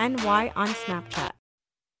OWWRNY on Snapchat.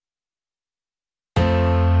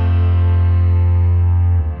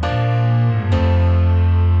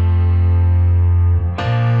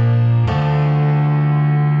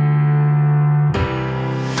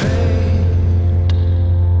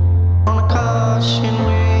 Caution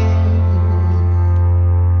wind,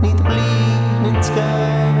 neath the bleeding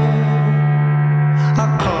sky,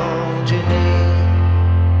 I called your name.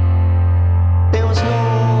 There was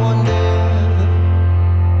no one there,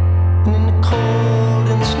 and in the cold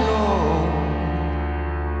and snow,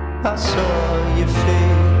 I saw your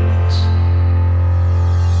face,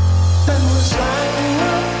 and was singing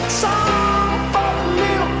a song for the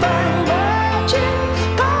little thing, magic,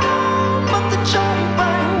 gone, but the joy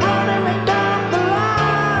rang, running me down.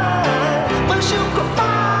 You could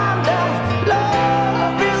find out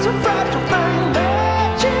love is a fragile thing,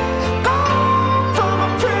 magic gone from a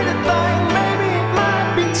pretty thing. Maybe it might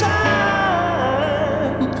be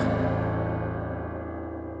time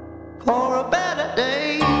for a better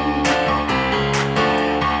day.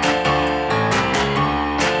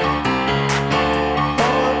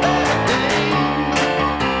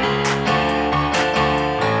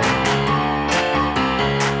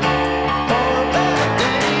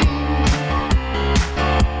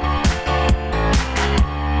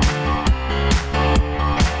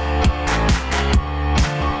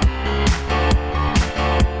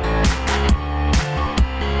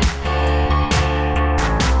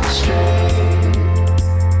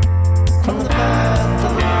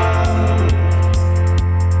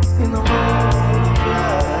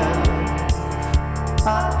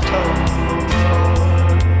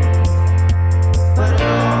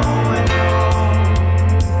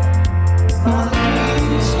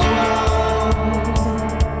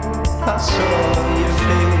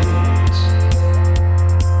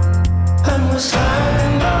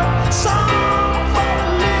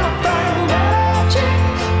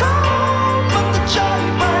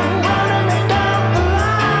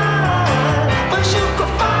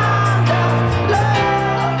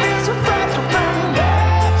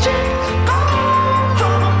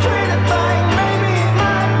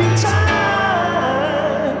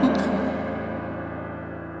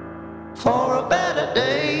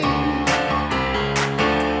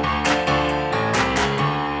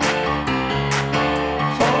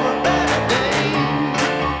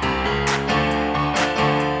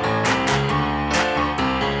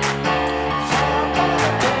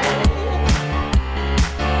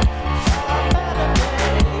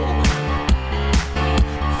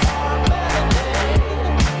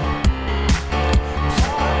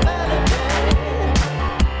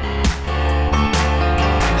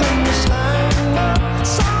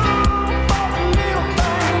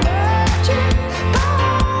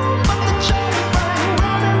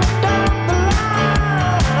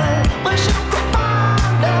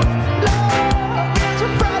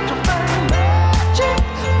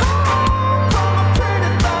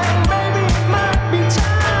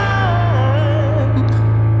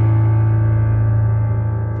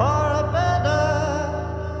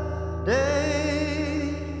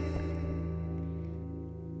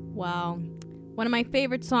 One of my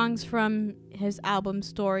favorite songs from his album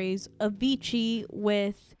Stories, Avicii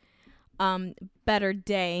with Better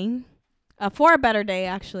Day. For a Better Day,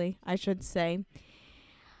 actually, I should say.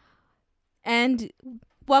 And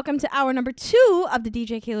welcome to hour number 2 of the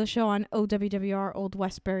DJ Keila Show on OWWR Old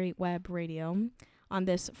Westbury Web Radio on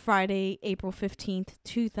this Friday, April 15th,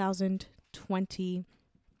 2022.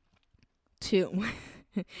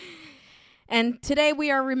 And today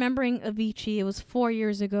we are remembering Avicii. It was 4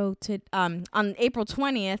 years ago on April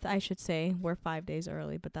 20th, I should say. We're 5 days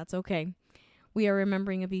early, but that's okay. We are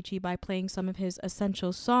remembering Avicii by playing some of his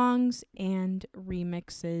essential songs and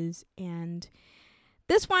remixes. And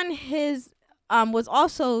this one was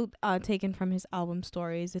also taken from his album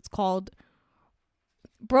Stories. It's called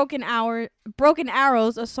Broken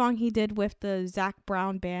Arrows, a song he did with the Zac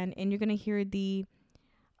Brown Band. And you're going to hear the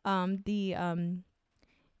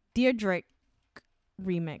Deirdre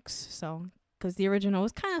remix, so because the original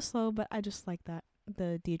was kind of slow, but I just like that,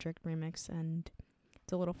 the Deirdre remix, and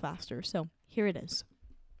it's a little faster, so here it is.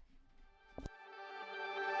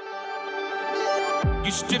 You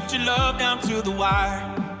stripped your love down to the wire,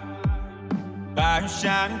 fire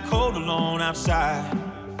shining cold alone outside.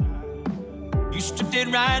 You stripped it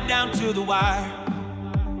right down to the wire,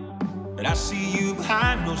 but I see you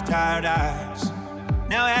behind those tired eyes.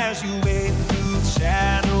 Now as you wade through the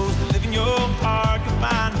shadows that live in your heart, you'll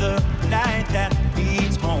find the light that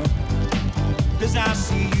leads home. 'Cause I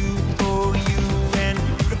see you for you and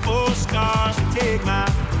beautiful scars. Take my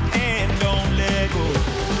hand, don't let go.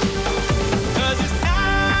 'Cause it's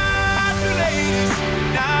not too late, it's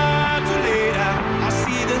not too late. I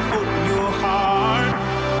see the hope in your heart.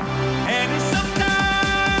 And it's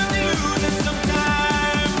sometimes you lose and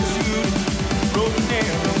sometimes you broken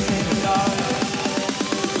arrows in the dark.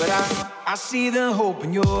 But I see the hope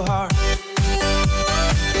in your heart.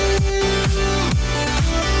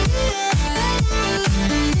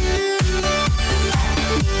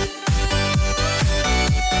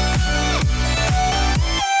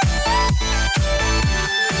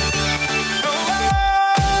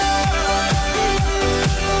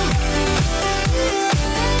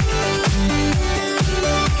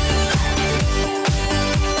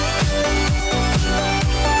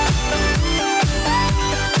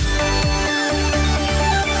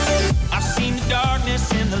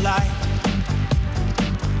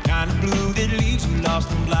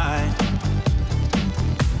 Lost and blind.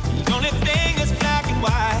 The only thing that's black and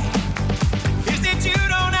white is that you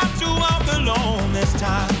don't have to walk alone this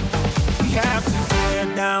time. We have to tear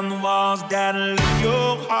down the walls that leave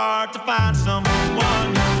your heart to find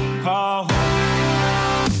someone to call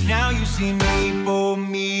home. Now you see me for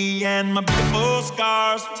me and my beautiful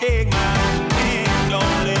scars. Take my hand,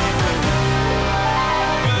 don't let it go.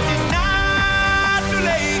 'Cause it's not too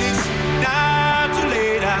late, it's not too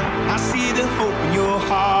late. I see the hope in your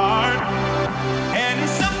heart. And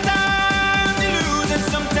sometimes you lose and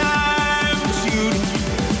sometimes you shoot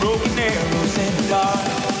broken arrows in the dark.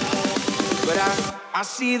 But I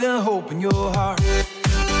see the hope in your heart.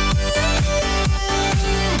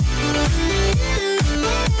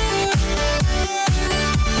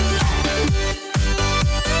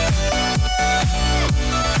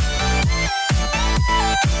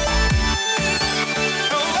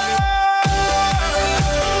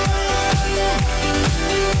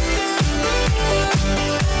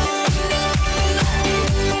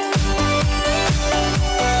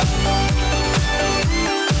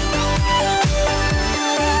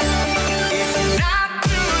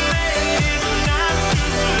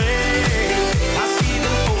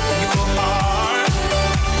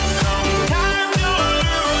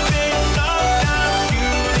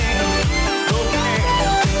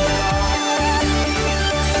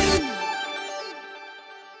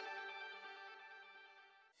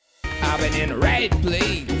 In the right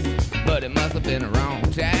place, but it must have been the wrong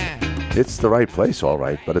time. It's the right place, all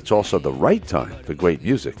right, but it's also the right time for great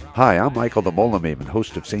music. Hi, I'm Michael the Mola Maimon,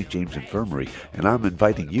 host of St. James Infirmary, and I'm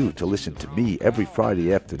inviting you to listen to me every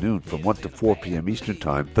Friday afternoon from 1 to 4 p.m. Eastern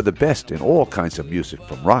Time for the best in all kinds of music,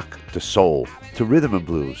 from rock to soul, to rhythm and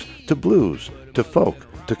blues, to folk,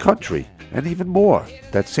 to country, and even more.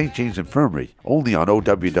 That's St. James Infirmary, only on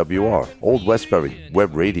OWWR, Old Westbury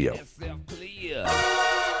Web Radio.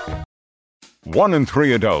 1 in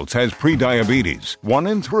 3 adults has prediabetes. 1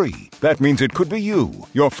 in 3. That means it could be you,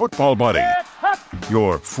 your football buddy,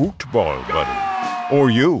 your football buddy,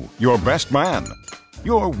 or you, your best man,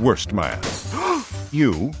 your worst man,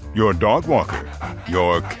 you, your dog walker,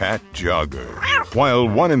 your cat jogger. While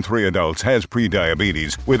 1 in 3 adults has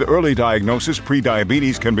prediabetes, with early diagnosis,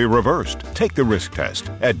 prediabetes can be reversed. Take the risk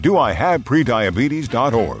test at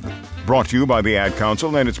doihaveprediabetes.org. Brought to you by the Ad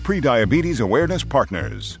Council and its Prediabetes Awareness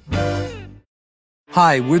Partners.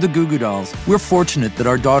 Hi, we're the Goo Goo Dolls. We're fortunate that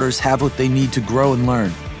our daughters have what they need to grow and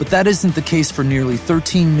learn. But that isn't the case for nearly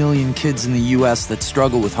 13 million kids in the U.S. that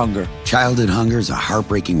struggle with hunger. Childhood hunger is a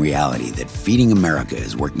heartbreaking reality that Feeding America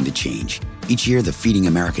is working to change. Each year, the Feeding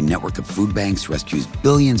America network of food banks rescues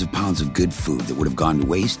billions of pounds of good food that would have gone to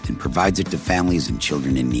waste and provides it to families and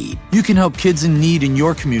children in need. You can help kids in need in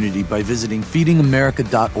your community by visiting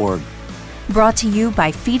feedingamerica.org. Brought to you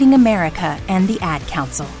by Feeding America and the Ad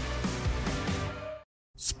Council.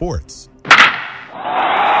 Sports.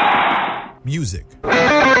 Music.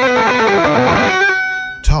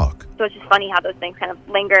 Talk. So it's just funny how those things kind of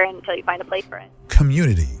linger until you find a place for it.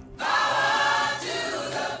 Community.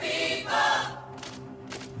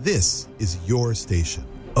 This is your station.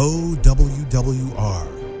 OWWR.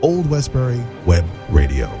 Old Westbury Web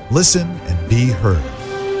Radio. Listen and be heard.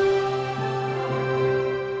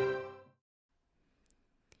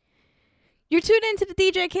 You're tuned into the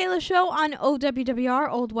DJ Keila Show on OWWR,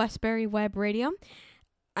 Old Westbury Web Radio.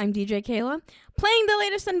 I'm DJ Keila, playing the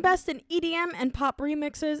latest and best in EDM and pop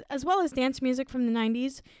remixes, as well as dance music from the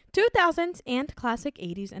 90s, 2000s, and classic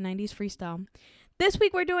 80s and 90s freestyle. This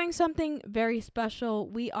week we're doing something very special.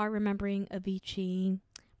 We are remembering Avicii.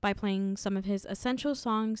 by playing some of his essential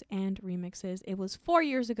songs and remixes. It was 4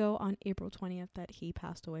 years ago on April 20th that he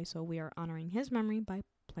passed away, so we are honoring his memory by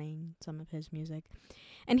playing some of his music.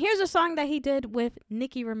 And here's a song that he did with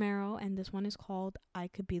Nicky Romero, and this one is called I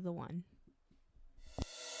Could Be the One.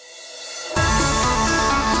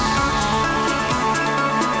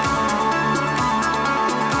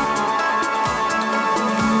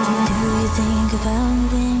 Think about me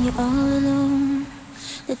when you're all alone.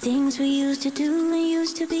 The things we used to do and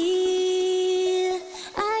used to be.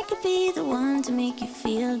 I could be the one to make you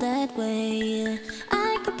feel that way.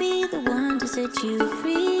 I could be the one to set you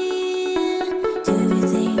free. Do you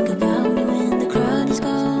think about me when the crowd is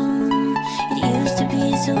gone? It used to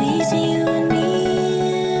be so easy, you and me.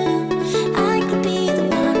 I could be the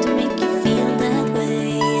one to make you feel that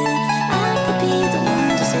way. I could be the one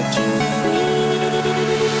to set you free.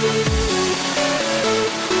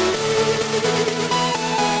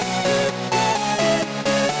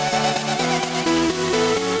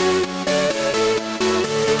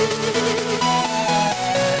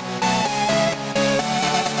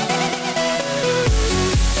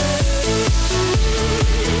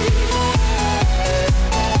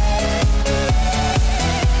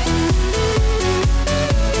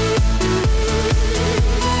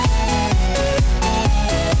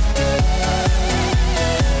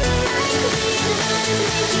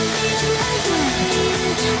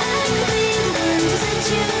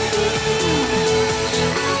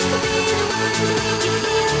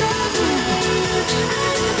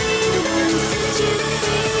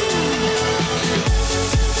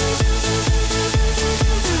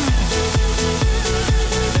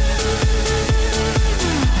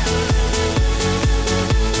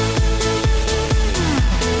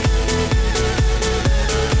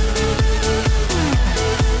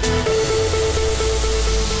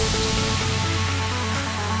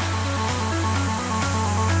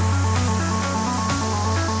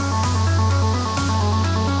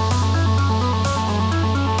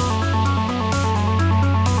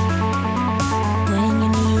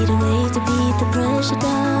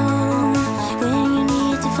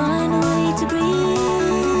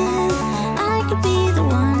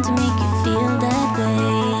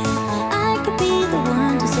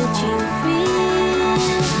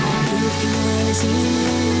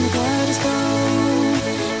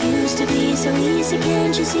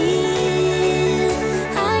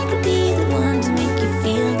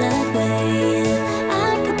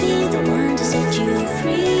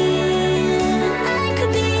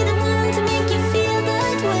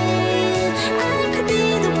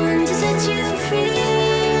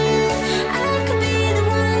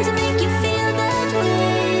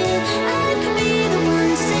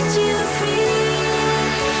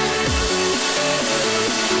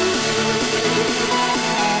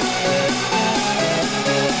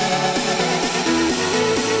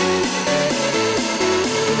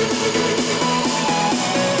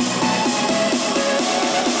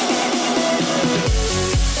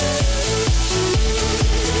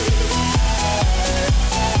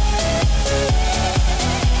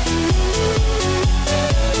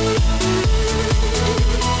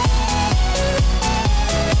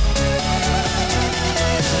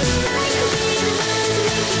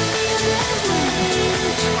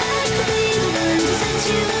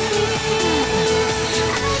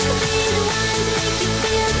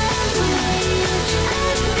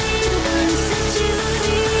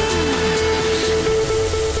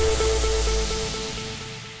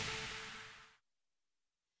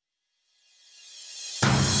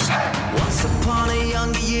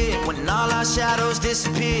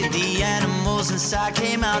 Disappeared, the animals inside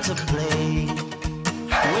came out to play.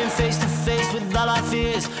 Went face to face with all our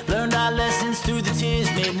fears, learned our lessons through the tears,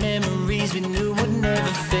 made memories we knew would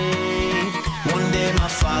never fade. One day my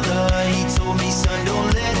father, he told me, son,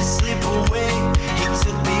 don't let it slip away. He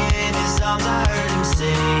took me in his arms, I heard him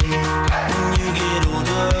say, when you get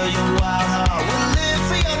older, your wild heart will live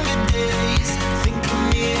for younger days. Think of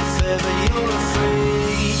me if ever you're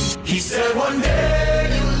afraid. He said one day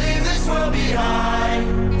you'll leave this world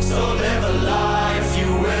behind, so live a life you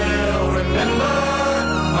will remember.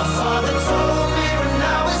 My father told me when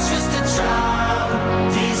I was just a child,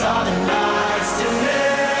 these are the nights to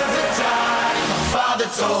never die. My father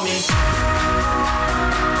told me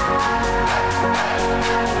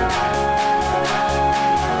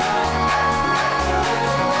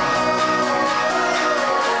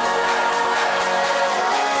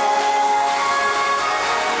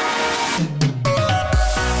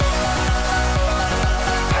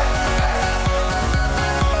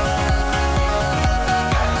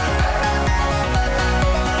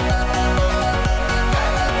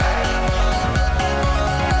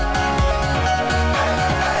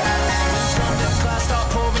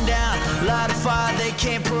they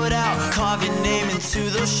can't put out. Carve your name into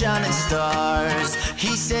those shining stars.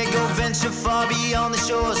 He said go venture far beyond the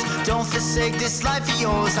shores. Don't forsake this life of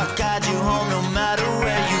yours. I'll guide you home no matter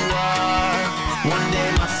where you are. One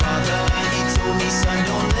day my father, he told me, son,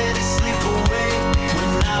 don't let it slip away.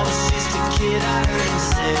 When I was just a kid, I heard him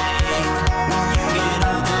say, when you get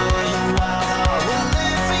older, your wild heart will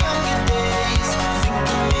live for younger days. Think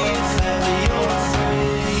of me if ever you're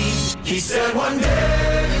afraid. He said one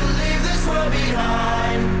day you'll leave this world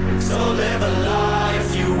behind, so live a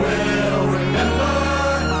life you will remember.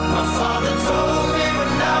 My father told me when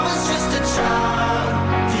I was just a child,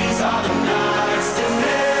 these are the nights that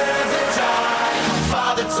never die. My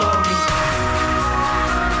father told me.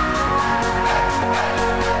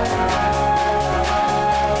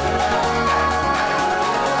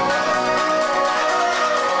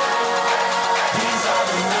 These are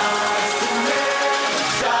the nights that never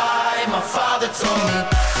die. My father told me.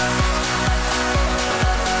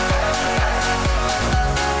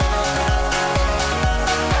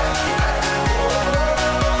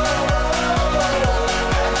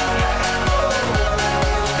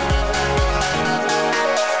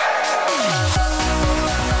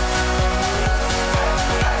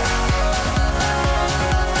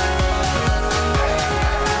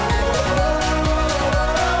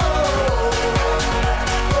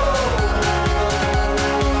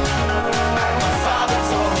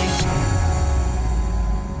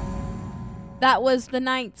 That was The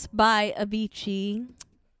Nights by Avicii,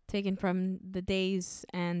 taken from the Days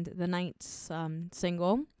and the Nights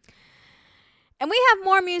single. And we have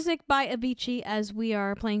more music by Avicii as we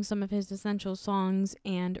are playing some of his essential songs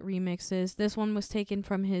and remixes. This one was taken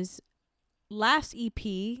from his last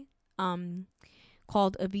EP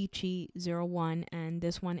called Avicii 01, and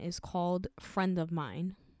this one is called Friend of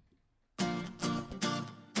Mine.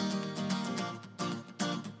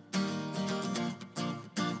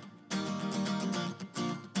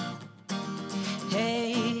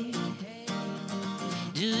 Hey,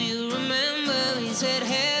 do you remember we said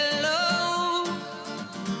hello?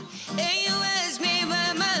 And you asked me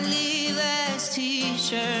about my Levi's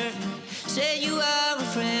t-shirt. Said you are a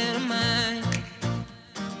friend of mine.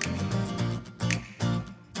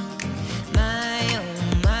 My, oh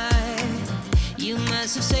my, you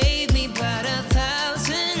must have saved me about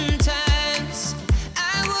 1,000 times.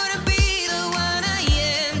 I wouldn't be the one I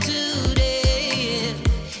am today if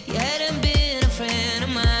you hadn't been a friend of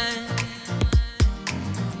mine.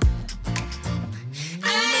 I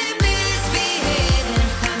ain't misbehaving,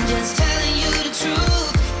 I'm just telling you the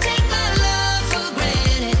truth. Take my love for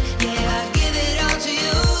granted, yeah, I give it all to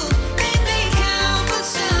you. Make me count for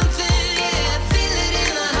something, yeah, I feel it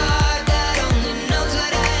in my heart. God only knows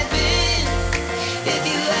what I've been if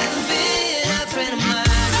you haven't been a friend of mine.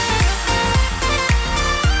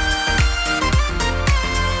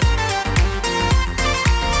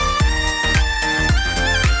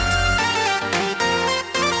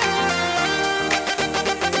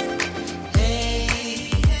 Hey,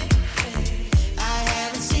 I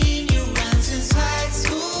haven't seen you around since high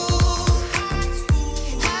school.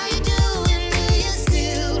 How you doing? Do you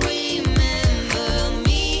still remember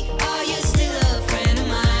me? Are you still a friend of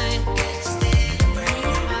mine?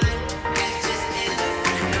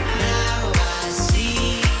 Now I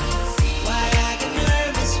see why I get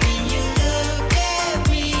nervous when you look at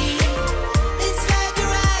me. It's like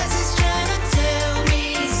your eyes is trying to tell me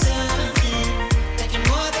something, that you're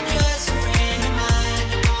more than just a friend of mine.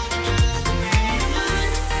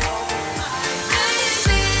 I ain't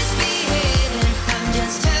misbehaving, I'm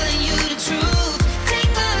just telling you the truth.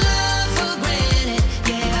 Take my love for granted,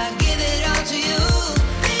 yeah, I give it all to you.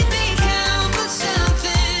 Make me count for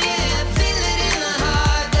something, yeah, I feel it in my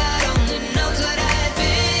heart. God only knows what I've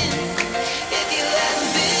been if you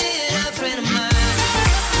haven't been a friend of mine.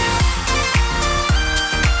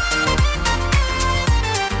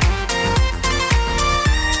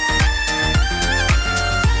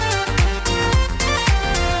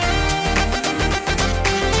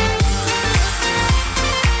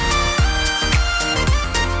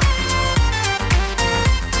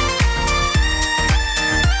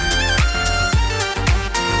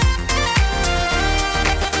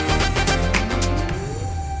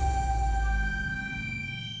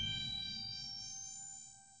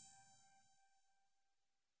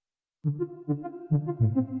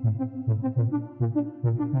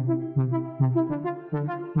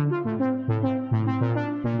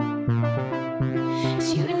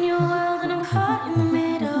 It's you and your world and I'm caught in the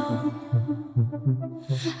middle.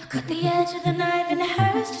 I cut the edge of the knife and it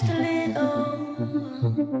hurts just a little.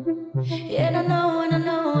 And I know, and I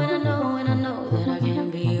know, and I know, and I know that I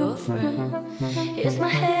can't be your friend. It's my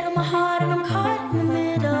head on my heart and I'm caught in the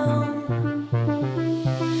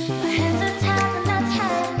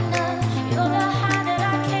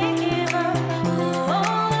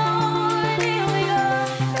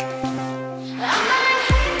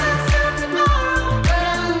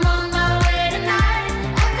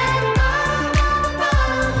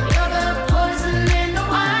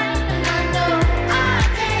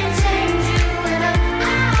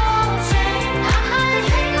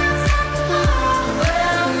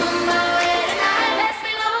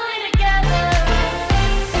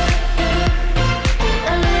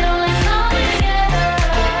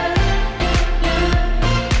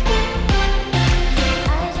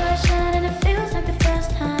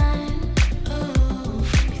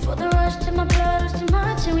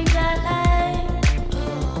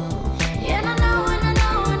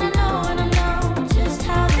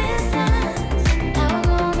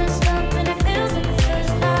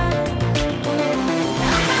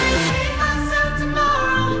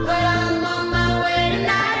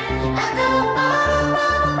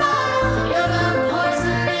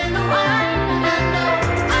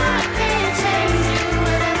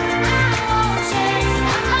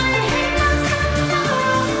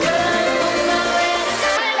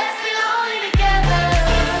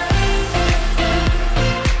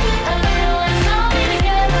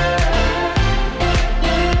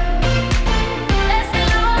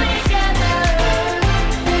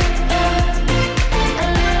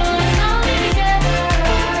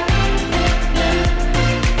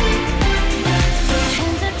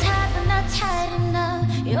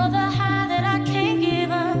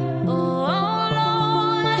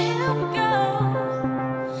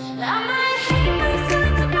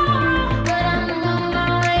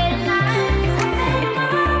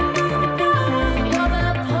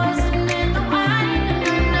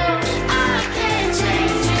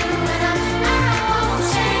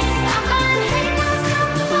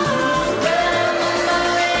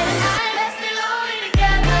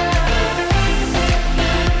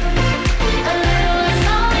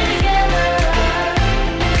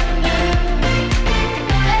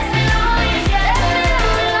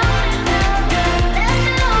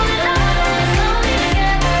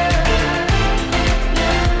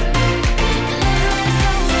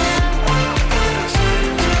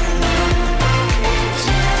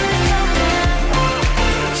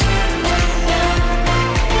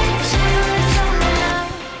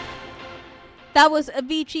That was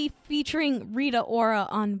Avicii featuring Rita Ora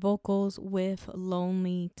on vocals with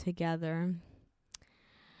Lonely Together.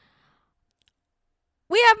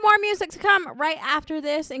 We have more music to come right after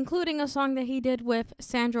this, including a song that he did with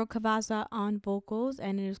Sandro Cavazza on vocals,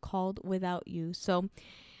 and it is called Without You. So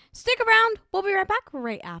stick around. We'll be right back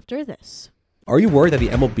right after this. Are you worried that the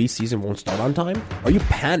MLB season won't start on time? Are you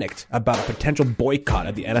panicked about a potential boycott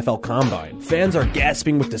at the NFL Combine? Fans are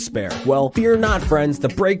gasping with despair. Well, fear not, friends. The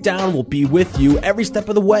Breakdown will be with you every step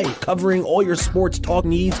of the way, covering all your sports talk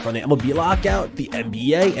needs from the MLB lockout, the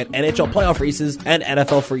NBA and NHL playoff races, and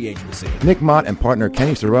NFL free agency. Nick Mott and partner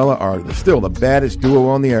Kenny Sorella are still the baddest duo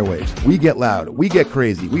on the airwaves. We get loud, we get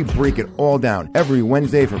crazy, we break it all down every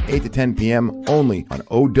Wednesday from 8 to 10 p.m. only on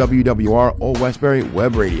OWWR Old Westbury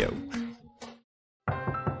Web Radio.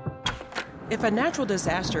 If a natural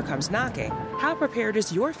disaster comes knocking, how prepared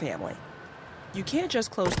is your family? You can't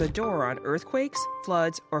just close the door on earthquakes,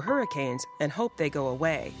 floods, or hurricanes and hope they go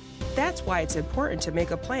away. That's why it's important to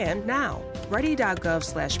make a plan now.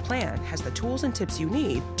 Ready.gov/plan has the tools and tips you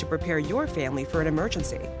need to prepare your family for an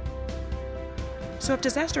emergency. So if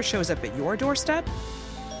disaster shows up at your doorstep,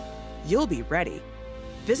 you'll be ready.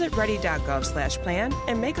 Visit ready.gov/plan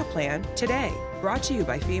and make a plan today. Brought to you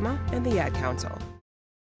by FEMA and the Ad Council.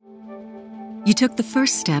 You took the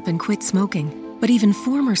first step and quit smoking, but even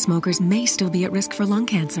former smokers may still be at risk for lung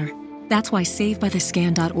cancer. That's why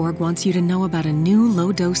SaveByTheScan.org wants you to know about a new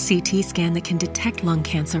low-dose CT scan that can detect lung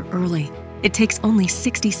cancer early. It takes only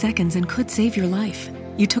 60 seconds and could save your life.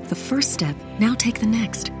 You took the first step, now take the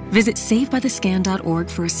next. Visit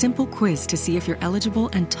SaveByTheScan.org for a simple quiz to see if you're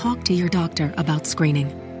eligible and talk to your doctor about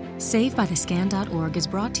screening. SaveByTheScan.org is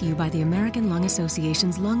brought to you by the American Lung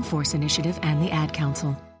Association's Lung Force Initiative and the Ad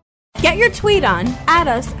Council. Get your tweet on, add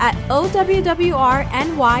us at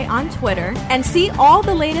OWWRNY on Twitter, and see all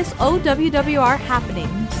the latest OWWR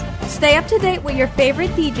happenings. Stay up to date with your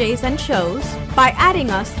favorite DJs and shows by adding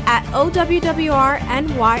us at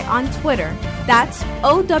OWWRNY on Twitter. That's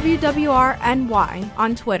OWWRNY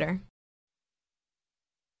on Twitter.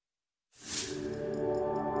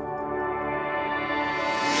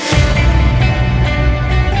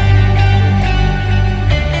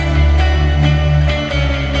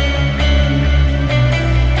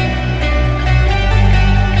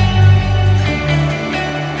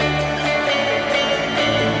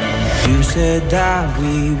 You said that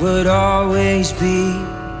we would always be.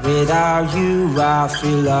 Without you I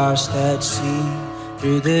feel lost at sea.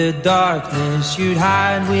 Through the darkness you'd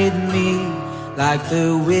hide with me. Like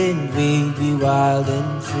the wind we'd be wild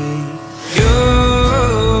and free. You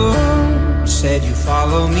said you'd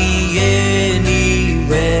follow me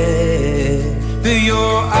anywhere. But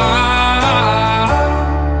your eyes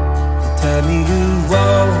tell me you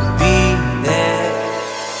won't be there.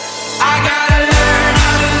 I gotta learn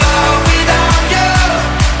how to love without you.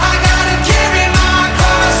 I gotta carry my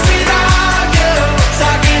cross without you.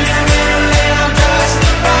 Stuck in the middle and I'm just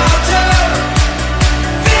about to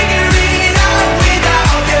figure it out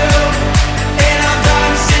without you. And I'm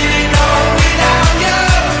done sitting home without you.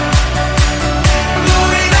 I'm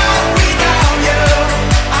going out without you.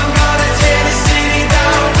 I'm gonna tear the city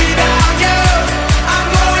down without you. I'm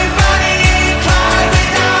going Bonnie and Clyde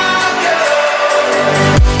without you.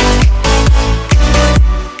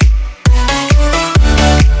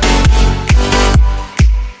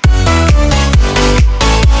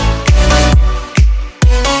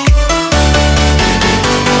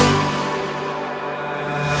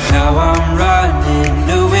 Now I'm running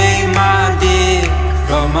away, my dear,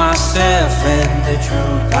 from myself and the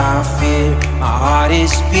truth I fear. My heart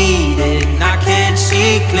is beating, I can't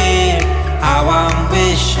see clear. How I'm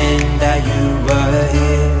wishing that you were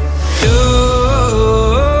here. You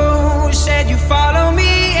said you follow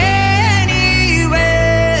me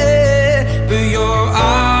anywhere, but your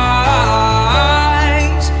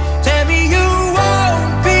eyes tell me you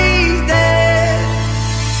won't be there.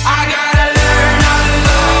 I gotta learn how to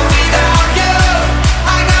love without you.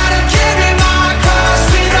 I gotta carry my cross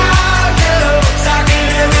without you. Stuck in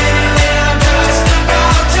the middle and I'm just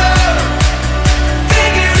about to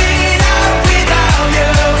figure it out without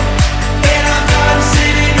you. And I'm done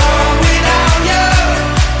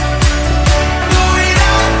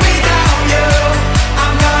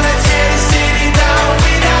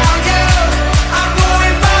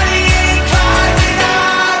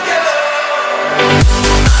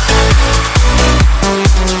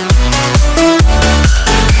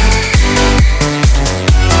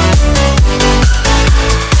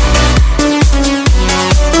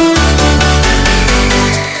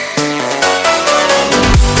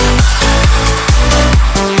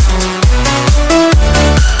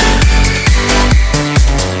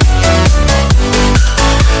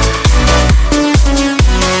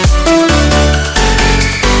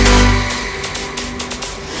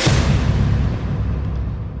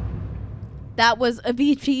That was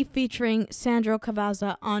Avicii featuring Sandro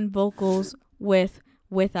Cavazza on vocals with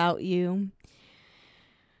Without You.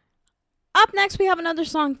 Up next, we have another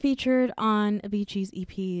song featured on Avicii's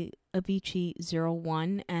EP, Avicii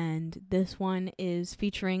 01, and this one is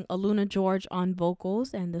featuring Aluna George on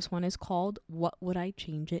vocals, and this one is called What Would I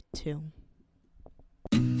Change It To?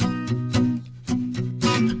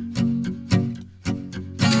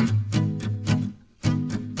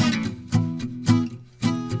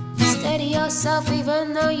 Steady yourself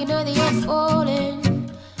even though you know that you're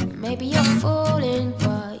falling. Maybe you're falling,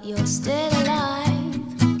 but you're still alive.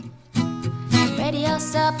 Ready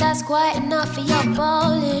yourself, that's quite enough for your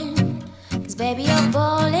balling. Cause baby you're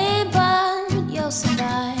balling, but you'll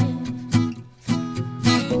survive.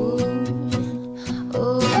 Ooh, ooh,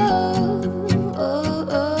 ooh, ooh,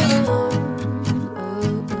 ooh.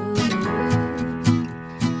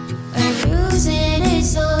 Losing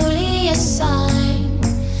is only a sign.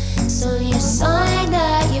 It's only a sign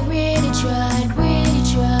that you really tried, really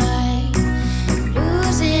tried.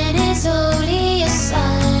 Losing is only a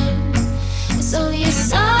sign. It's only a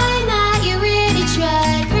sign that you really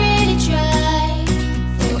tried, really tried.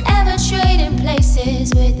 Forever trading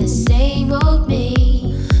places with the same old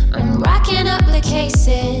me. I'm racking up the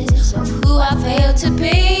cases of who I failed to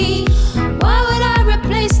be. Why would I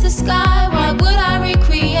replace the sky? Why would I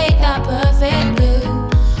recreate that perfect blue?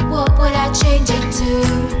 What would I change it to?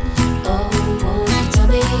 Oh, won't you tell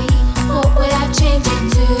me? What would I change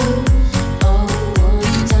it to? Oh, won't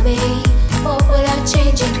you tell me? What would I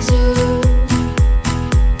change it to?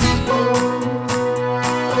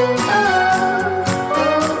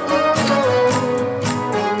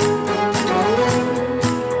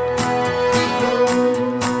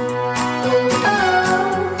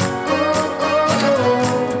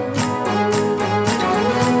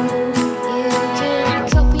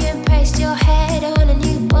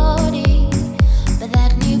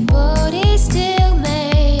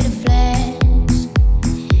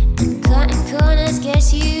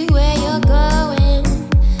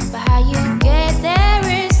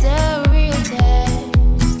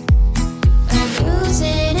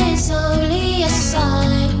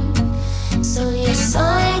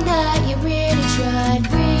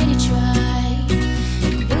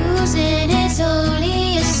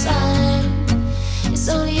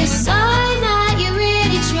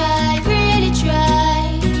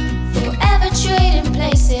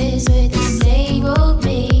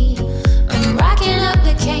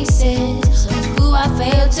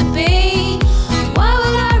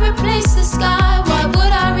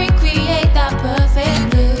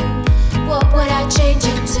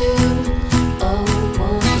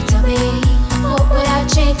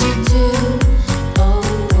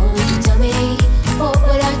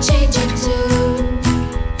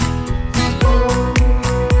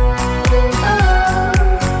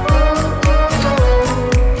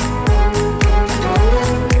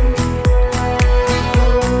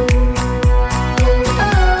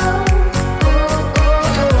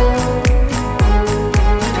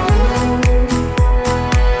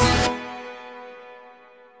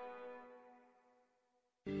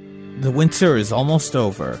 The winter is almost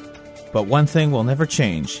over, but one thing will never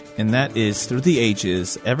change, and that is Through the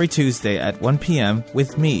Ages, every Tuesday at 1 p.m.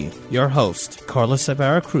 with me, your host, Carlos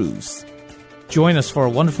Ibarra Cruz. Join us for a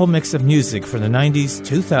wonderful mix of music from the 90s,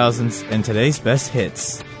 2000s, and today's best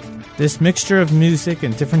hits. This mixture of music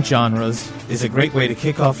and different genres is a great way to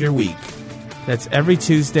kick off your week. That's every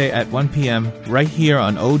Tuesday at 1 p.m. right here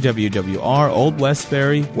on OWWR Old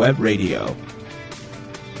Westbury Web Radio.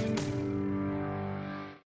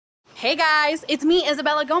 Hey guys, it's me,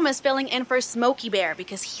 Isabella Gomez, filling in for Smokey Bear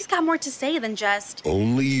because he's got more to say than just...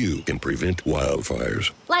 Only you can prevent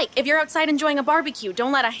wildfires. Like, if you're outside enjoying a barbecue,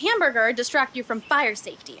 don't let a hamburger distract you from fire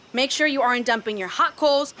safety. Make sure you aren't dumping your hot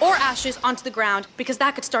coals or ashes onto the ground because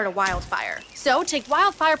that could start a wildfire. So take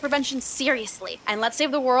wildfire prevention seriously and let's save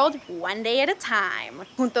the world one day at a time.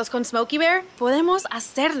 Juntos con Smokey Bear, podemos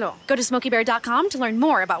hacerlo. Go to smokeybear.com to learn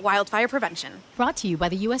more about wildfire prevention. Brought to you by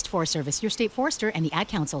the U.S. Forest Service, your state forester, and the Ad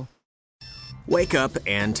Council. Wake up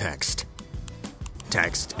and text.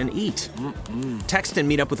 Text and eat. Text and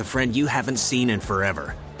meet up with a friend you haven't seen in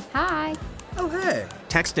forever. Hi. Oh, hey.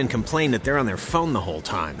 Text and complain that they're on their phone the whole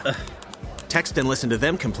time. Text and listen to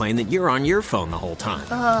them complain that you're on your phone the whole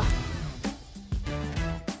time.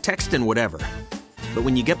 Text and whatever. But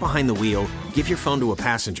when you get behind the wheel, give your phone to a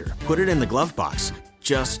passenger. Put it in the glove box.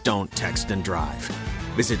 Just don't text and drive.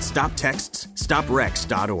 Visit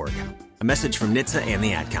StopTextsStopWrecks.org. A message from NHTSA and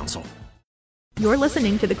the Ad Council. You're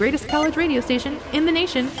listening to the greatest college radio station in the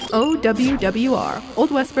nation, OWWR, Old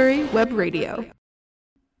Westbury Web Radio.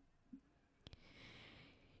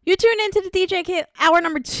 You tune into the hour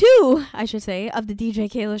number 2, I should say, of the DJ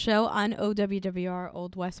Keila Show on OWWR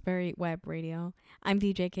Old Westbury Web Radio. I'm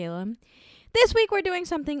DJ Keila. This week we're doing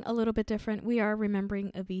something a little bit different. We are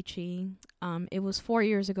remembering Avicii. It was 4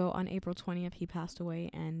 years ago on April 20th he passed away,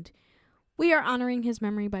 and we are honoring his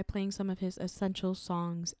memory by playing some of his essential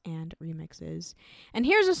songs and remixes. And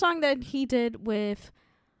here's a song that he did with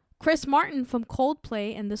Chris Martin from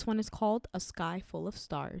Coldplay, and this one is called A Sky Full of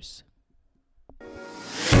Stars.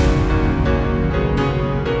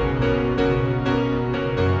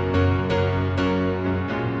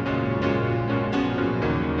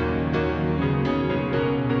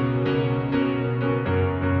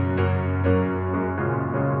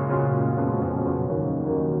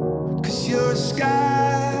 You're a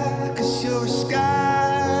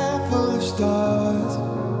sky full of stars.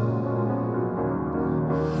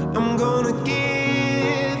 I'm gonna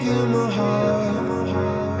give you my heart.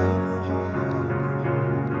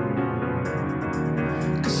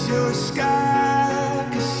 'Cause you're a sky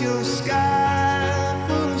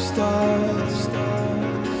full of stars.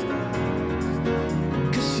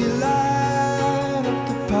 'Cause you light up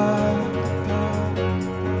the park.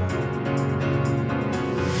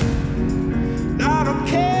 I don't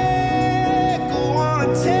care, go on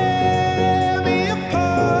and tear me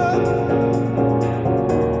apart.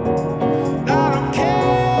 I don't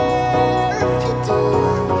care if you do.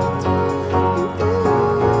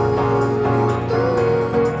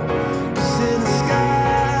 'Cause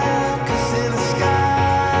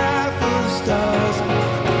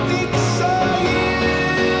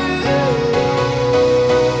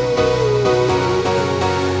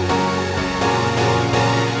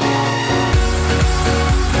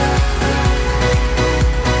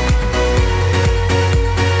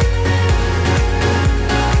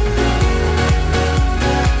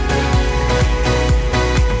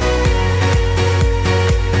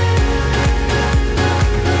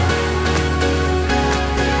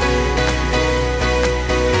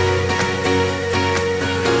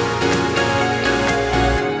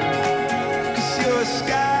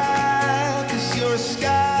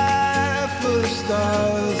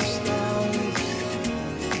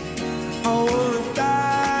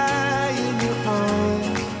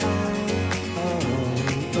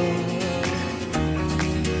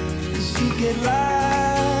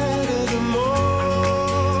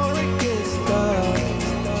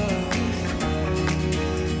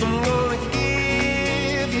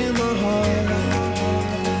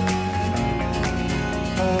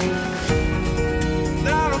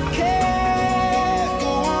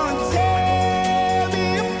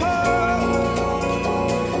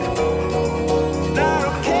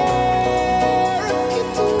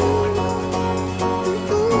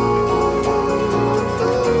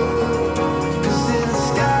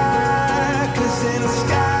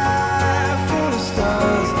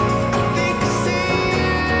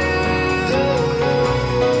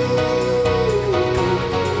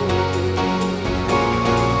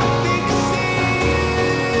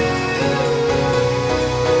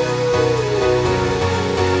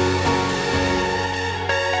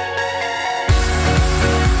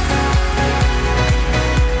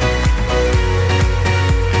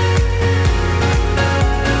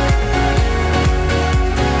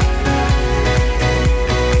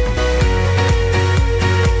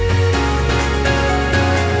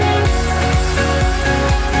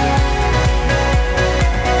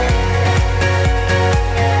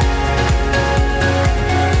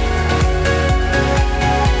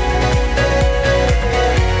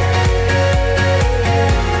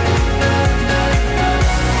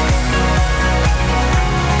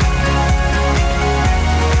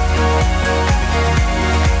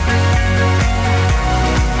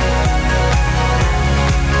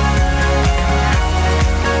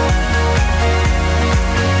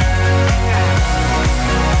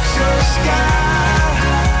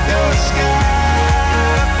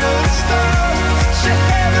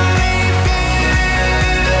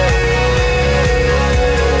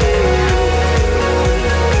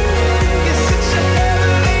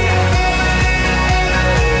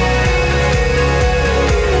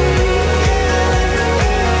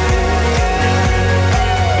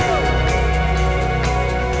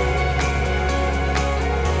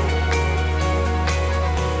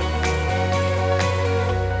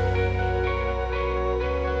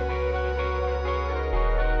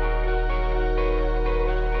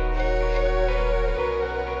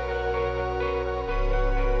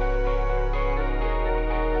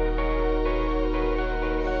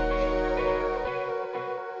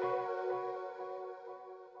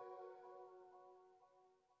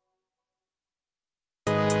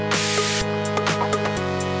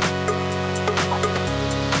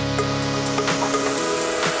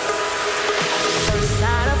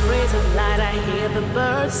the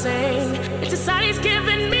birds sing. It's a sign he's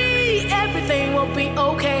giving me, everything will be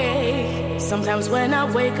okay. Sometimes when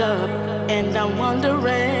I wake up and I'm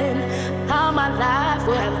wondering how my life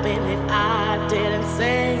would have been if I didn't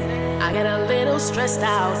sing, I get a little stressed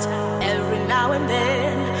out every now and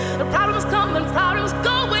then. The problems come and problems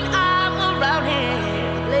go when I'm around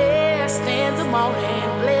him. Blessed in the morning,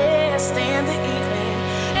 blessed in the evening,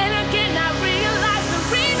 and again I realize the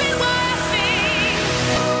reason why I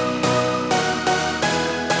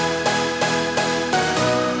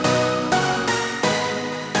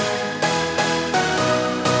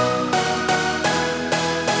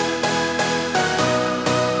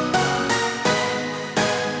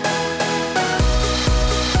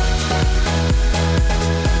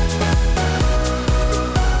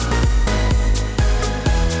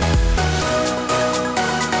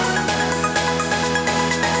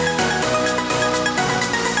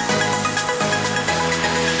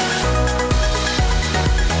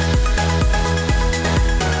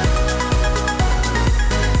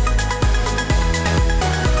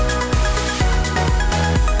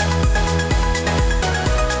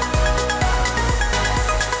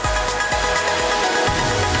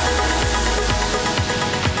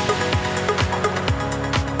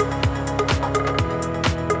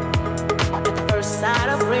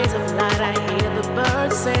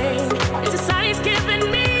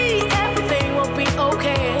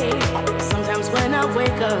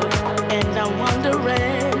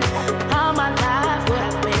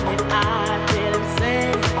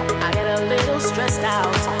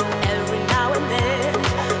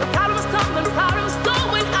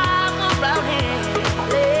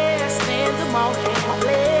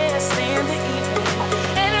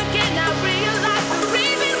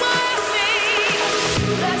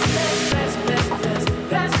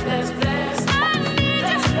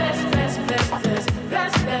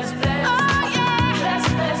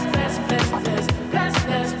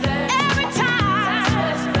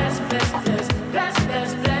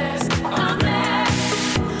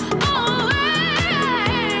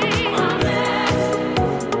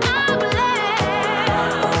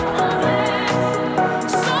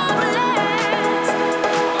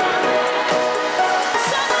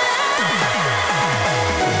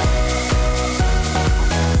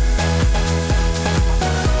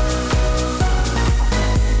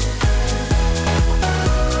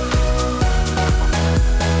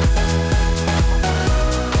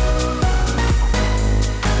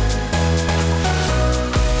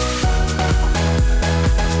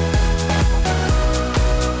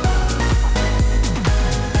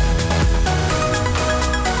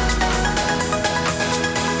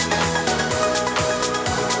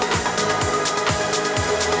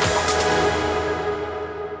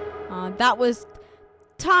That was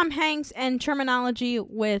Tom Hanks and Terminology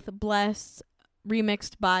with Blessed,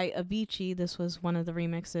 remixed by Avicii. This was one of the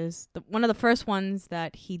remixes, one of the first ones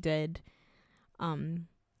that he did.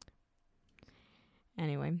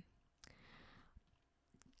 Anyway.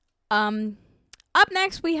 Up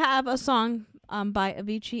next, we have a song by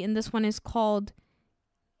Avicii, and this one is called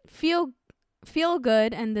Feel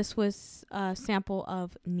Good, and this was a sample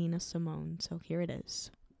of Nina Simone. So here it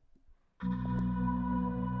is.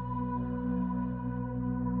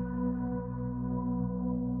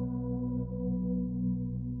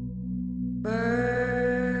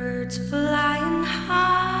 Birds flying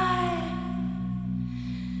high,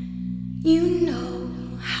 you know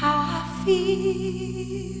how I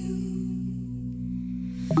feel.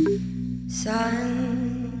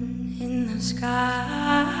 Sun in the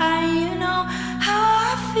sky, you know how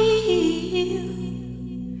I feel.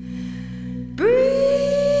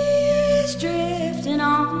 Breeze drifting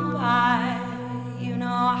on by, you know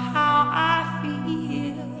how I feel.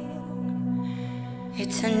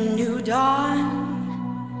 It's a new dawn,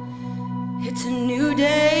 it's a new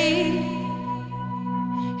day,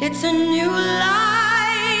 it's a new life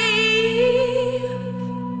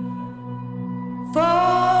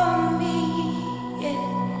for me, yeah.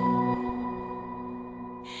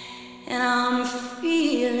 And I'm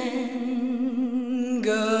feeling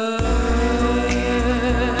good.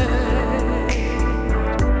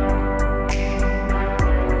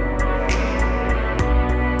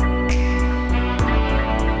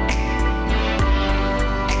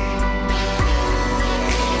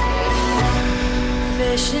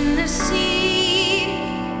 Fish in the sea,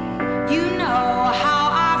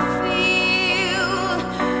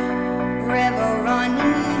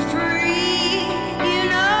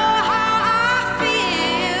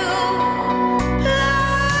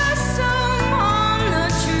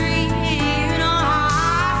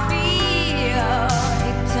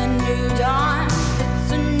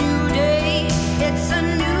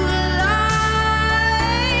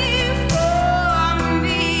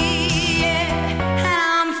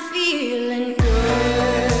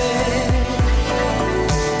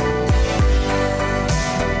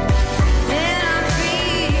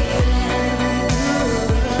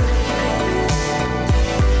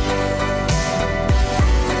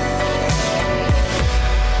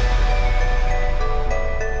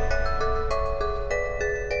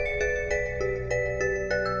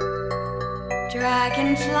 I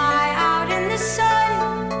can fly out in the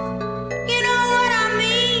sun. You know what I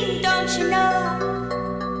mean, don't you know?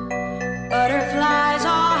 Butterflies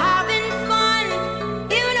all having fun.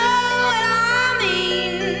 You know what I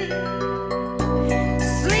mean.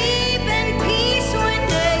 Sleep in peace when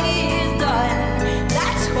day is done.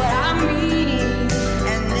 That's what I mean.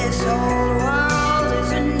 And this old world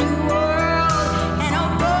is a new world and a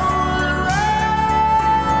bold world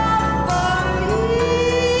for me.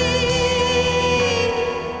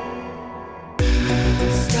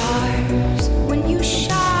 Stars, when you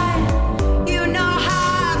shine, you know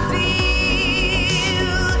how I feel.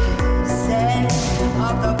 Scent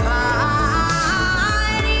of the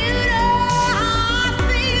pine, you know how I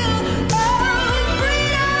feel. Oh,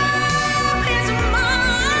 freedom is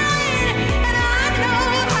mine, and I know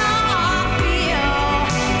how I feel.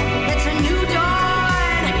 It's a new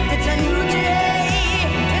dawn, it's a new day,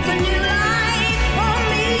 it's a new life for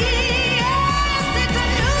me. Yes, it's a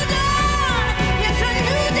new dawn, it's a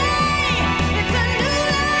new day, it's a new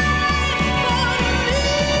life for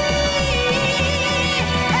me.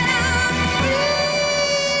 And I'm feeling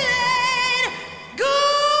good.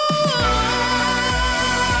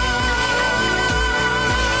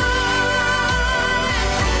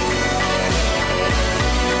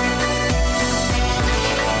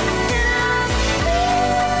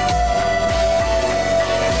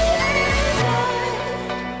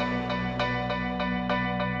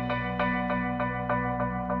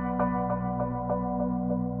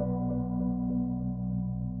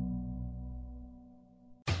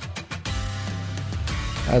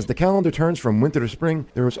 As the calendar turns from winter to spring,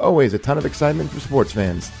 there is always a ton of excitement for sports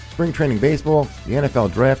fans. Spring training baseball, the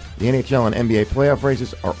NFL draft, the NHL and NBA playoff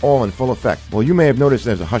races are all in full effect. Well, you may have noticed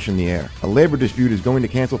there's a hush in the air. A labor dispute is going to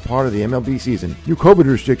cancel part of the MLB season. New COVID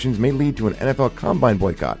restrictions may lead to an NFL combine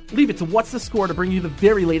boycott. Leave it to What's the Score to bring you the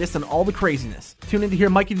very latest on all the craziness. Tune in to hear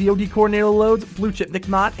Mikey the OD coordinator loads, Blue Chip Nick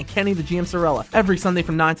Mott, and Kenny the GM Sorella every Sunday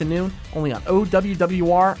from 9 to noon, only on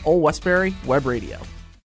OWWR, Old Westbury Web Radio.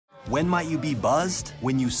 When might you be buzzed?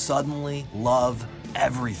 When you suddenly love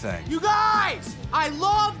everything. You guys! I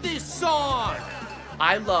love this song!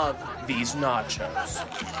 I love these nachos.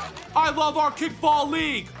 I love our kickball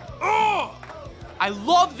league! Ugh! I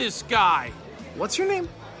love this guy! What's your name?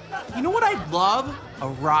 You know what I'd love? A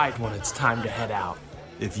ride when it's time to head out.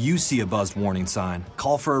 If you see a buzzed warning sign,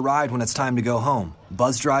 call for a ride when it's time to go home.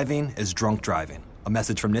 Buzz driving is drunk driving. A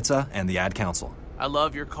message from NHTSA and the Ad Council. I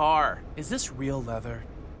love your car. Is this real leather?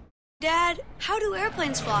 Dad, how do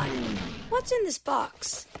airplanes fly? What's in this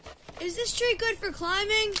box? Is this tree good for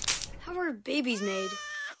climbing? How are babies made?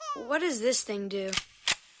 What does this thing do?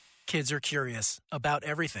 Kids are curious about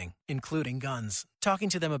everything, including guns. Talking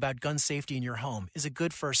to them about gun safety in your home is a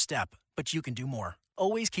good first step, but you can do more.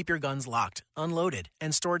 Always keep your guns locked, unloaded,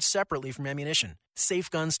 and stored separately from ammunition. Safe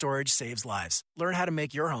gun storage saves lives. Learn how to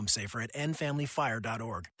make your home safer at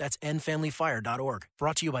endfamilyfire.org. That's endfamilyfire.org.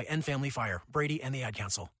 Brought to you by End Family Fire, Brady, and the Ad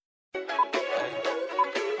Council.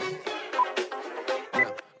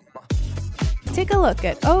 Take a look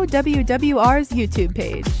at OWWR's YouTube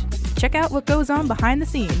page. Check out what goes on behind the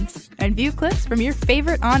scenes and view clips from your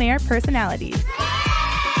favorite on-air personalities.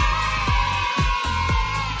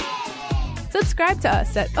 Subscribe to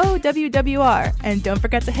us at OWWR and don't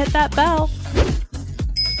forget to hit that bell.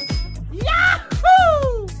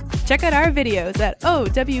 Yahoo! Check out our videos at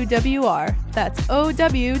OWWR. That's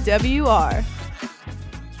OWWR.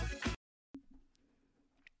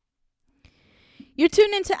 You're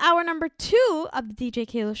tuned into hour number 2 of the DJ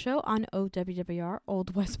Keila Show on OWWR,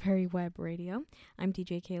 Old Westbury Web Radio. I'm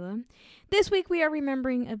DJ Keila. This week we are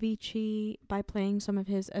remembering Avicii by playing some of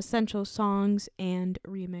his essential songs and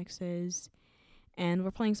remixes. And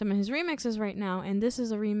we're playing some of his remixes right now, and this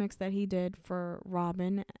is a remix that he did for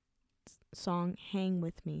Robin's song Hang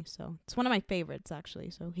With Me. So it's one of my favorites,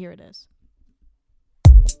 actually, so here it is.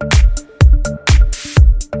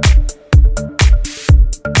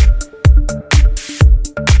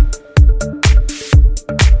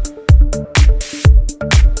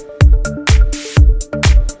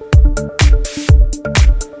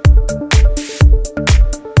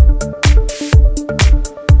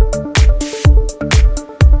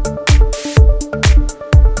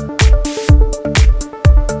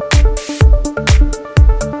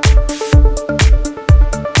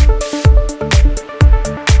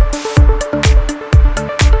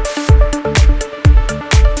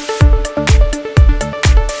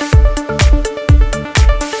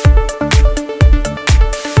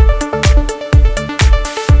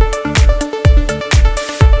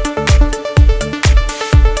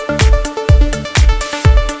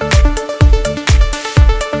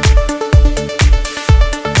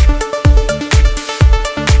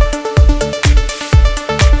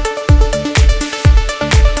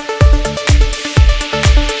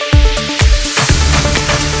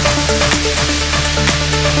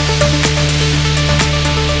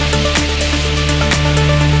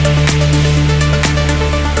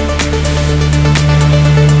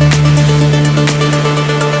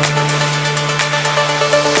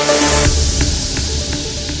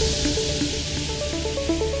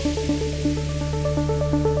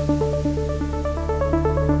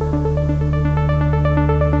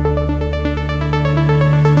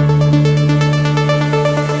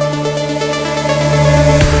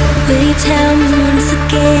 Will you tell me once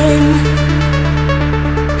again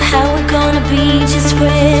how we're gonna be just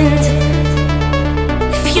friends?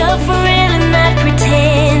 If you're for real and not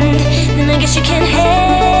pretend, then I guess you can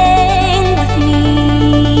hang with me.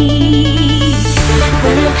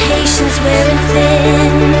 When my patience wearing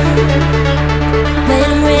thin, when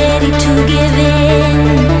I'm ready to give in,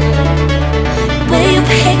 will you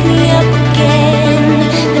pick me up again?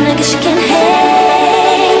 Then I guess you can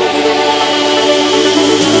hang with me.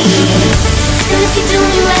 And if you do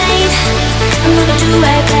me right, I'm gonna do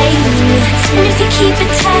right by you. And if you keep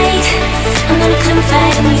it tight, I'm gonna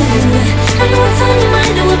confide in you. I know what's on your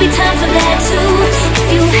mind, there will be time for that too. If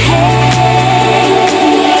you hang with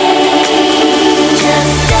me,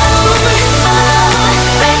 just don't fall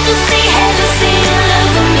recklessly, headlessly in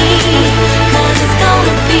love with me. 'Cause it's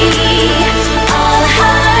gonna be all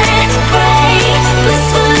heartbreak,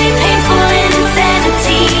 blissfully painful and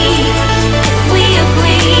insanity. If we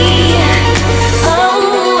agree, oh,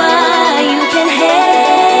 you can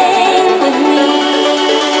hang with me.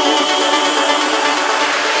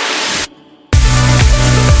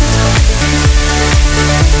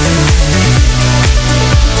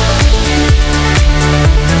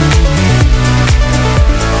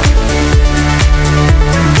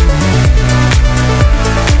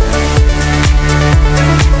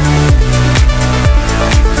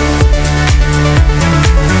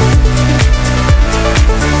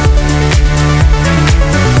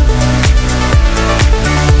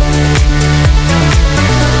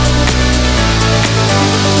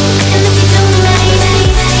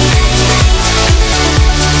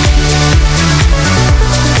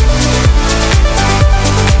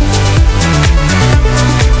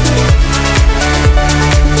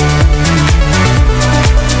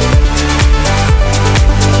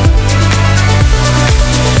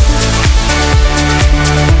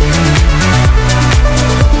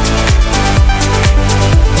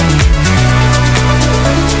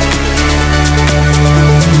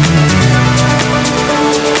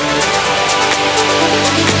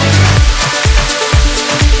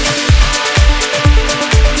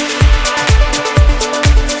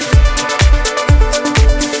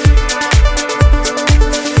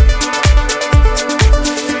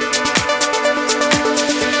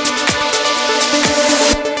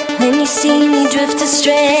 When you see me drift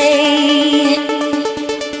astray,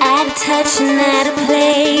 out of touch and out of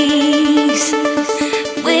place,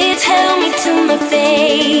 will you tell me to my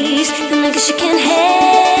face? Then I guess you can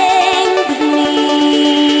hang with me.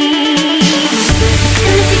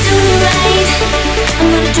 And if you do me right, I'm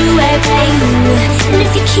gonna do right by you. And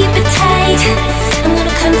if you keep it tight, I'm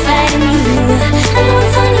gonna confide in you. I know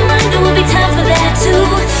what's on your mind, there will be time for that too.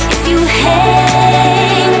 If you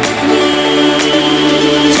hang with me,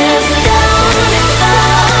 just don't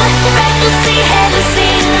fall recklessly, headlessly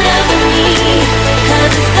in love with me.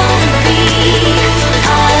 'Cause it's gonna be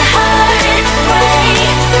all heartbreak,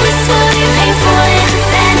 blissfully painful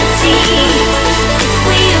insanity. If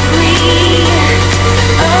we agree,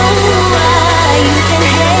 oh, you can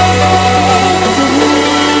hang.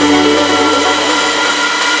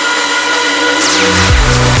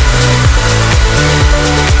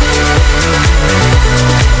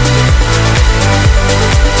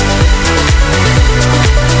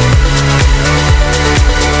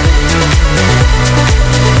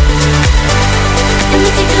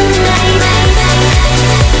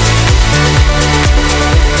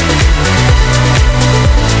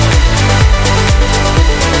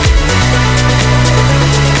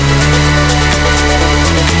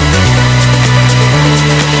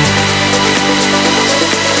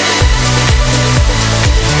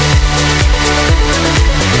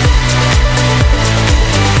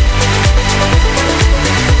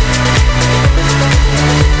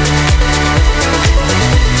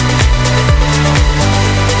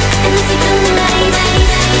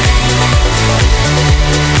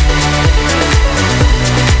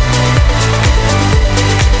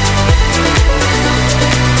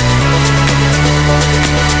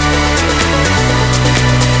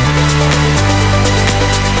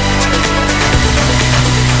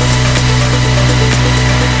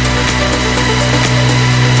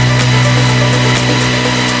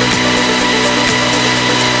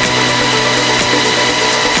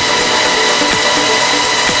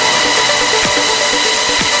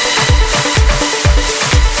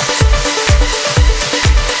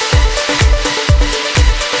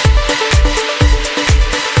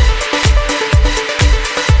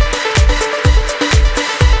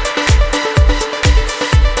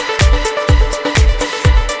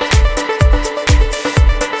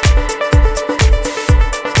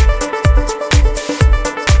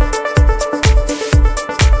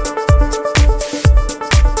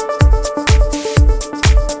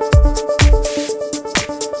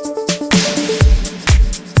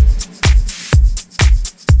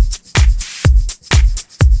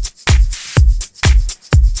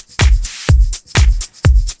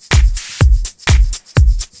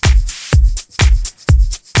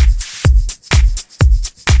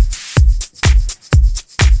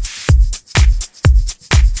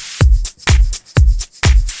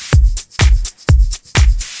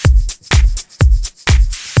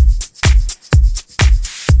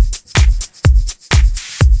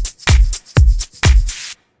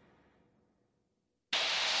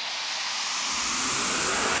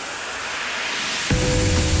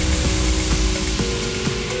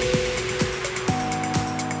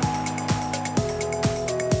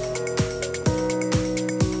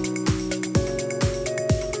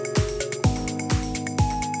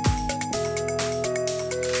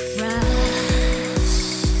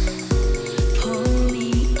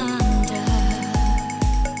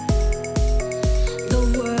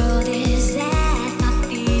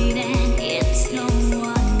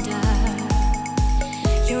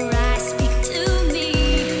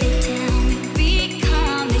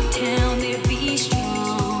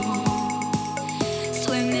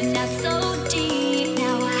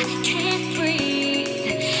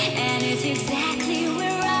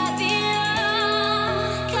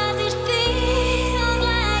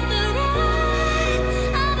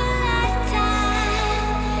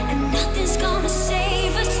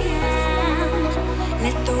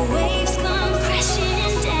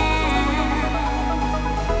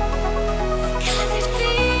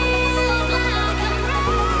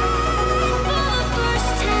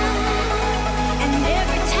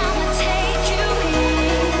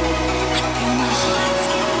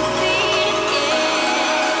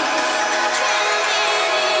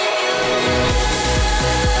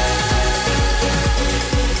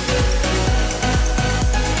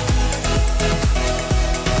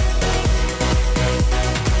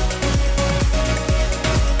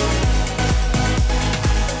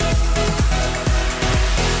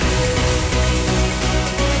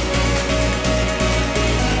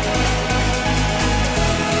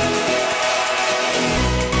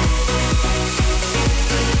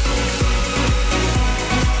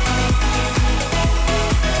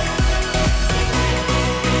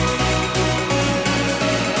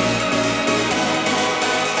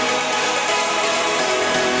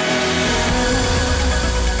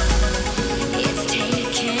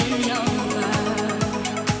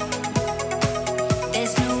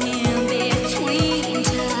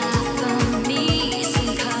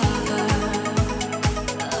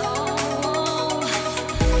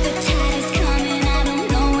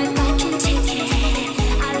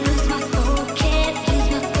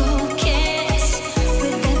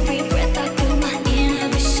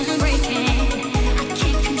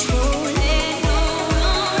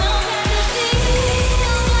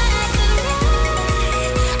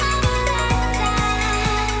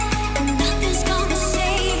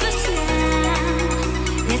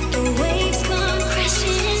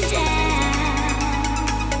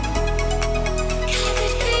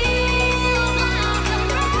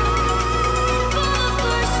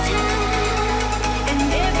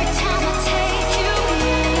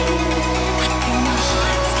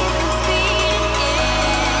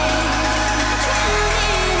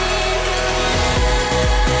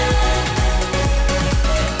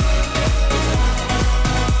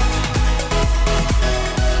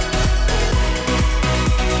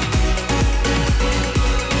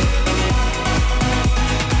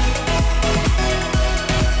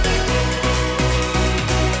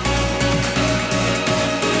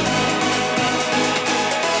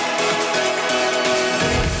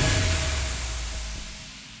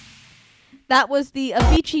 That was the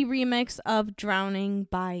Avicii remix of Drowning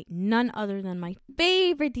by none other than my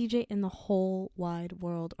favorite DJ in the whole wide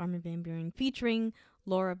world, Armin van Buuren, featuring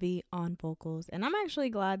Laura B on vocals. And I'm actually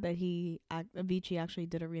glad that Avicii actually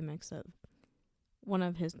did a remix of one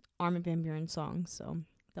of his Armin van Buuren songs. So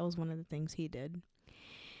that was one of the things he did.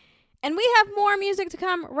 And we have more music to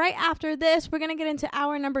come right after this. We're going to get into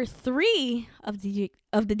hour number 3 of the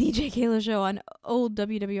DJ Keila Show on old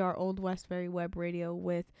WWR, Old Westbury Web Radio,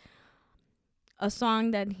 with a song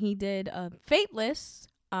that he did, Fateless,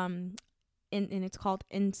 and it's called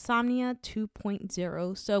Insomnia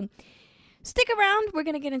 2.0. So stick around. We're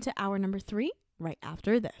going to get into hour number 3 right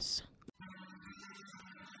after this.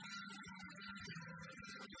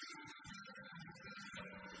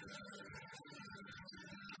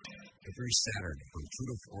 Every Saturday from 2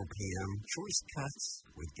 to 4 p.m., Choice Cuts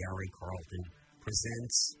with Gary Carlton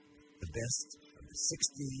presents the best of the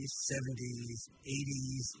 60s, 70s,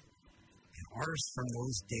 80s, and artists from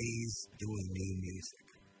those days doing new music.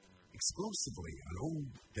 Exclusively on old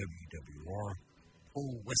WWR,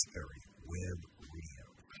 Old Westbury Web Radio.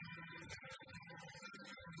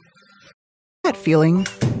 That feeling,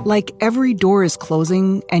 like every door is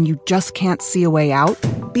closing and you just can't see a way out?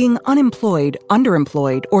 Being unemployed,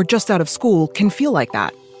 underemployed, or just out of school can feel like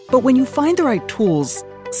that. But when you find the right tools,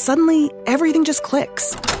 suddenly everything just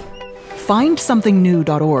clicks.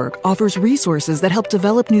 FindSomethingNew.org offers resources that help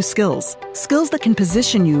develop new skills that can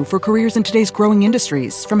position you for careers in today's growing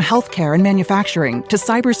industries, from healthcare and manufacturing to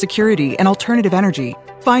cybersecurity and alternative energy.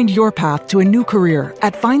 Find your path to a new career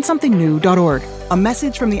at FindSomethingNew.org. A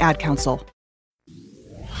message from the Ad Council.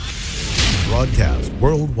 Broadcast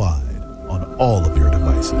worldwide on all of your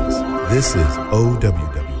devices. This is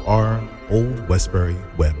OWWR, Old Westbury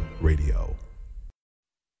Web Radio.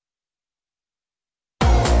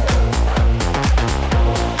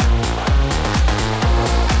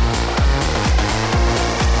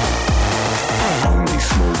 Only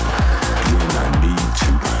smoke when I need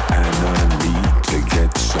to, and I need to get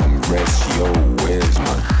some rest. Yo, where's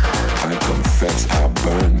mine? I confess I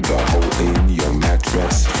burned the hole in your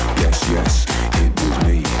mattress. Yes, it was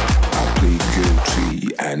me. I plead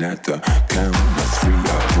guilty, and at the count of 3,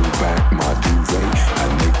 I pull back my duvet. I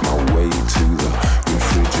make my way to the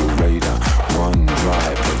refrigerator. One dry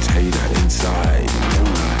potato inside, no,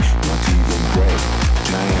 not even bread.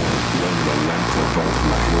 Jam, when the lamp above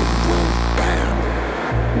my head went bam.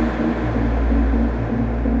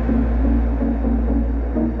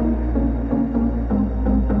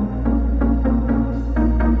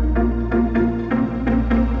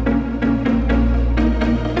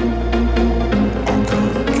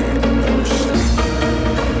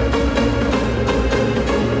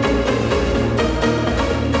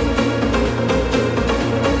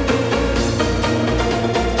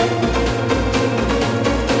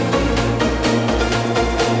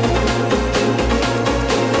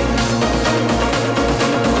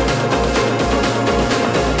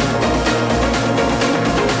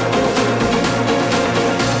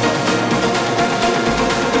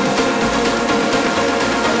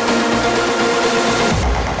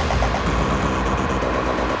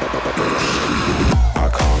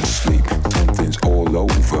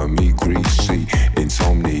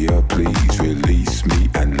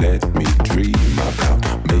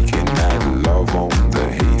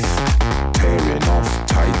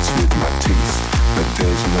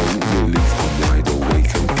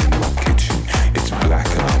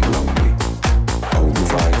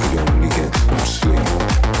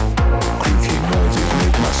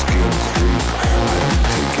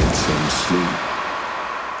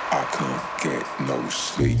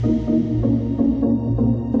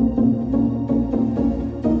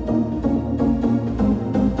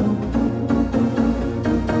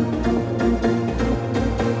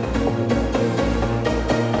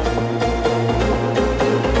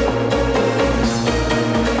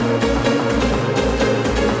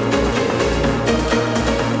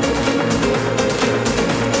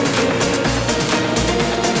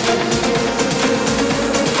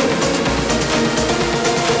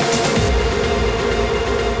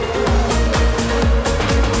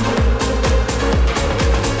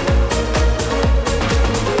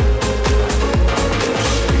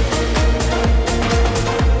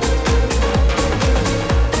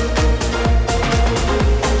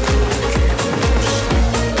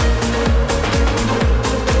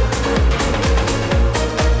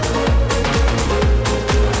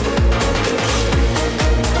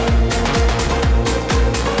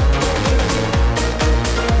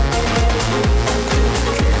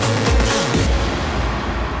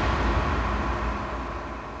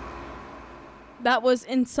 That was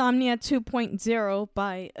Insomnia 2.0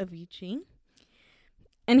 by Avicii.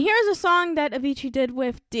 And here's a song that Avicii did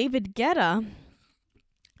with David Guetta.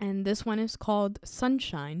 And this one is called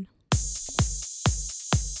Sunshine.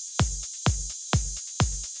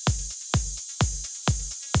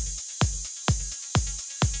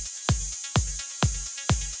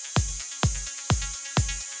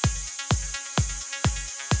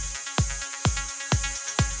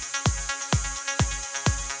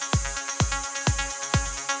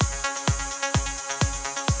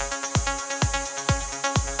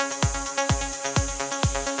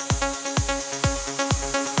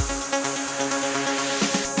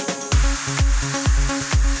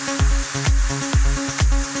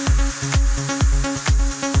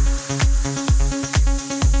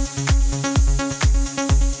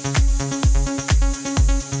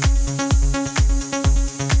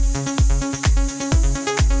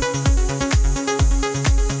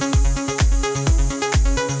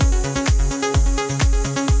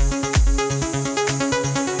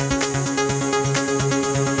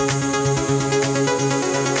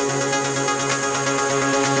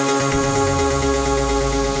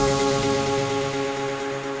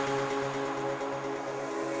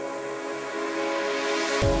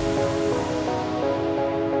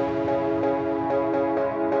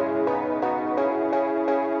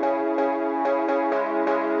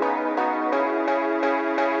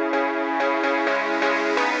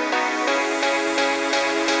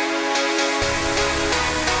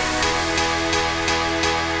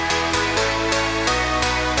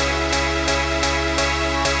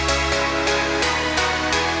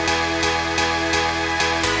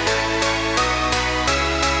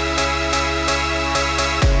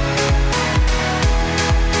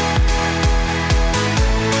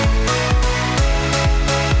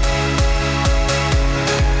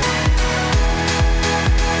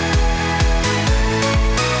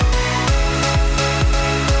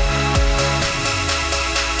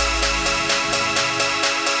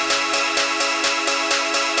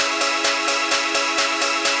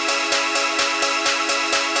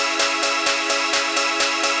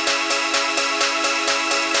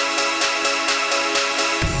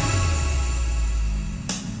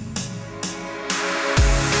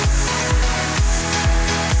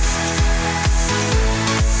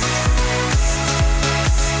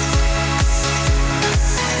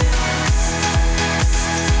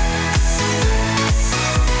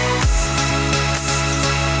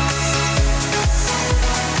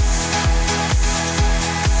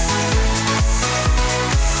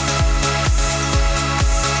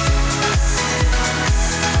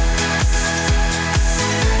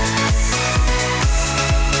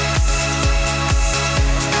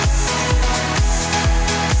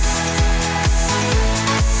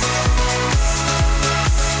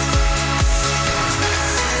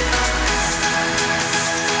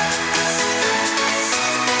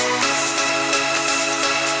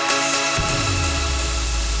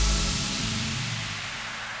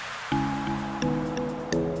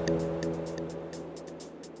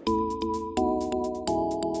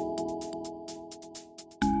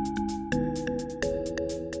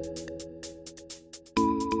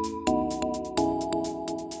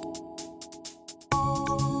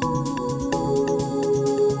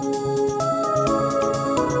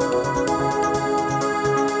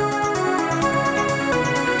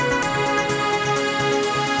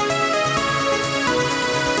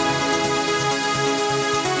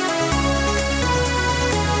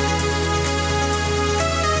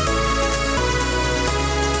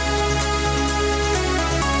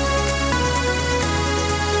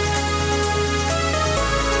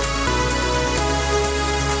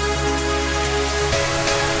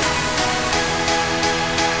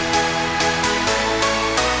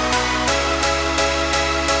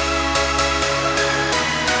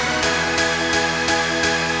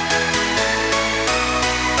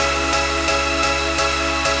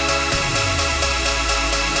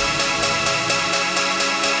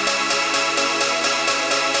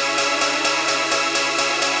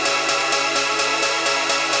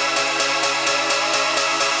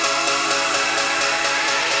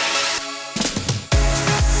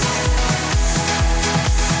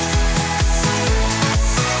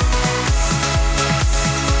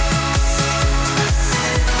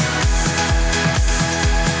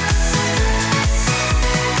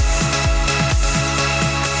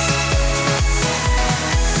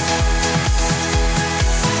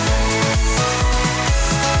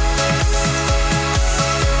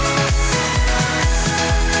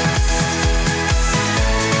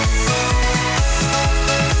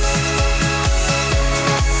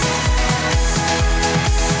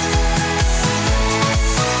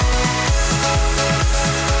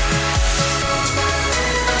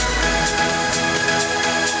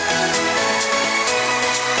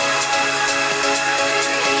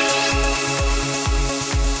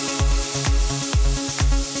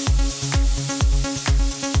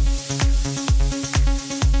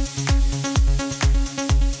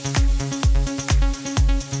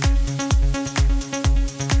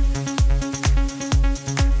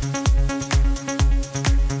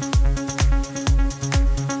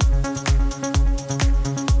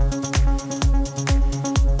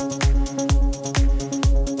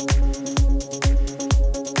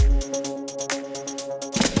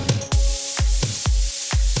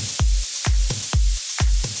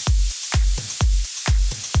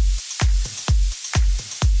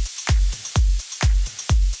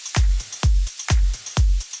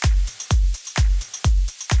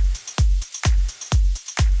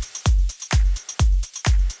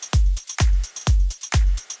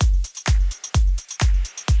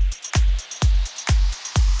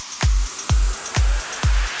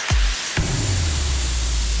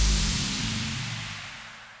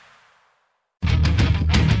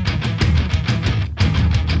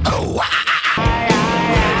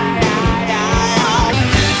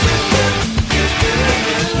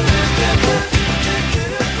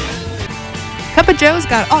 Joe's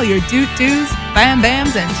got all your doot-doos,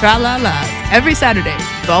 bam-bams, and tra-la-las every Saturday,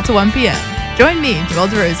 12 to 1 p.m. Join me, Joel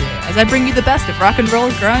DeRosier, as I bring you the best of rock and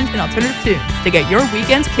roll, grunge, and alternative tunes to get your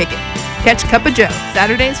weekends kicking. Catch Cup of Joe,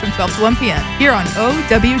 Saturdays from 12 to 1 p.m. here on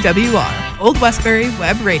OWWR, Old Westbury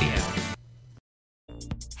Web Radio.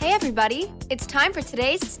 Hey everybody, it's time for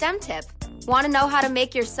today's STEM tip. Want to know how to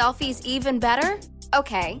make your selfies even better?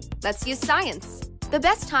 Okay, let's use science. The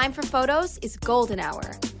best time for photos is golden hour.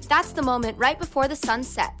 That's the moment right before the sun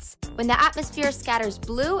sets, when the atmosphere scatters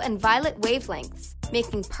blue and violet wavelengths,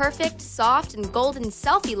 making perfect, soft, and golden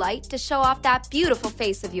selfie light to show off that beautiful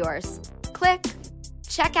face of yours. Click.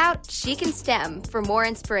 Check out Chic and STEM for more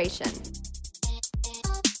inspiration.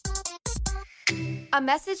 A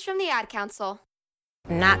message from the Ad Council.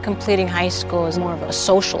 Not completing high school is more of a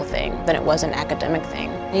social thing than it was an academic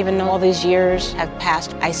thing. Even though all these years have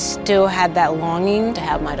passed, I still had that longing to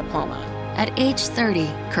have my diploma. At age 30,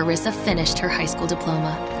 Carissa finished her high school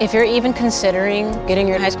diploma. If you're even considering getting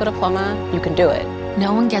your high school diploma, you can do it.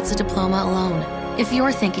 No one gets a diploma alone. If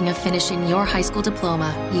you're thinking of finishing your high school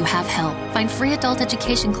diploma, you have help. Find free adult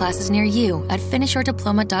education classes near you at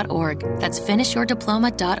finishyourdiploma.org. That's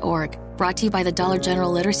finishyourdiploma.org. Brought to you by the Dollar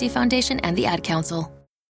General Literacy Foundation and the Ad Council.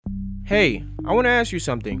 Hey, I want to ask you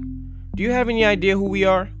something. Do you have any idea who we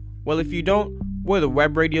are? Well, if you don't, we're the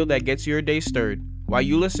web radio that gets your day stirred while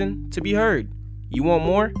you listen to be heard. You want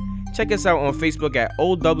more? Check us out on Facebook at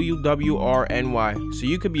OWWRNY so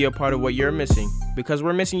you could be a part of what you're missing, because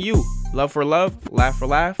we're missing you. Love for love, laugh for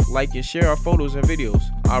laugh, like and share our photos and videos.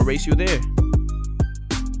 I'll race you there.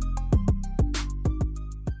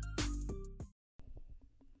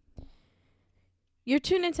 You're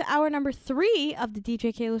tuned into hour number 3 of the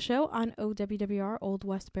DJ Keila Show on OWWR, Old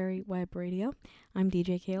Westbury Web Radio. I'm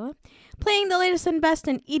DJ Keila, playing the latest and best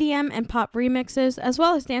in EDM and pop remixes, as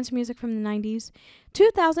well as dance music from the 90s,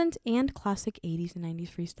 2000s, and classic 80s and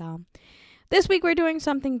 90s freestyle. This week we're doing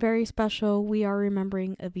something very special. We are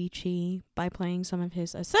remembering Avicii by playing some of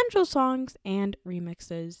his essential songs and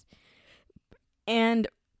remixes. And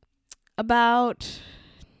about,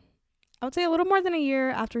 I would say, a little more than a year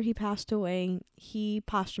after he passed away, he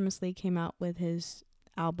posthumously came out with his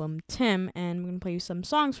album Tim, and I'm going to play you some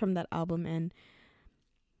songs from that album. And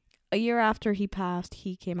a year after he passed,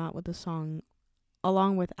 he came out with a song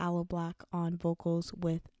along with Aloe Black on vocals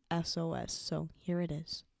with SOS. So here it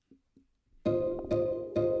is.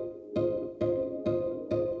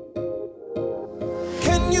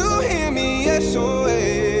 Can you hear me? SOS.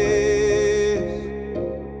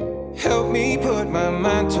 Help me put my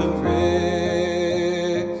mind to rest.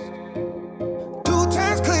 2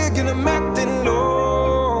 times click and I'm acting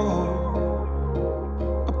low.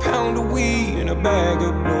 A pound of weed and a bag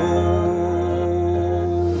of blow.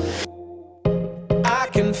 I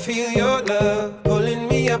can feel your love pulling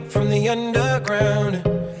me up from the underground.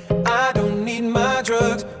 I don't need my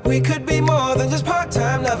drugs. We could be more than just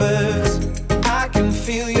part-time lovers. I can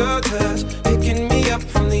feel your touch picking me up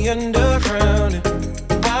from the underground.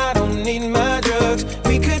 I don't need my drugs.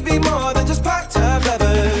 We could be more than just part-time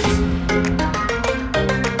lovers.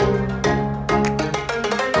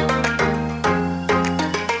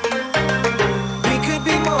 We could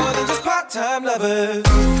be more than just part-time lovers.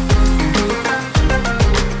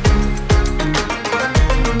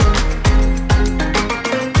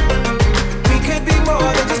 We could be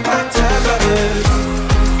more than just part-time lovers.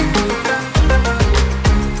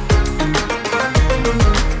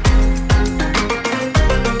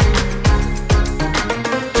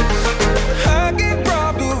 I get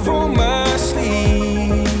robbed of all my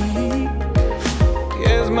sleep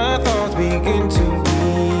as my thoughts begin to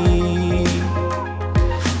weep.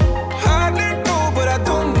 I let go, but I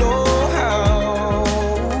don't know how.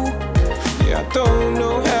 Yeah, I don't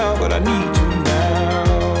know how, but I need to now.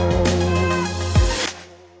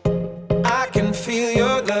 I can feel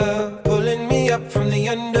your love pulling me up from the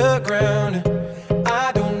underground.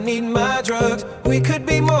 I don't need my drugs. We could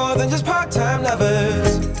be more than just part-time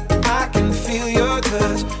lovers. I can feel your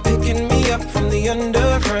touch picking me up from the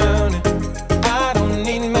underground. I don't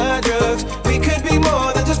need my drugs. We could be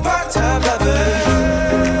more than just part-time lovers.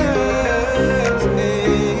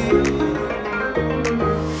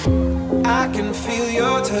 I can feel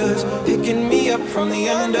your touch picking me up from the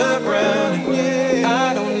underground.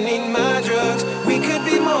 I don't need my drugs. We could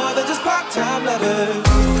be more than just part-time lovers.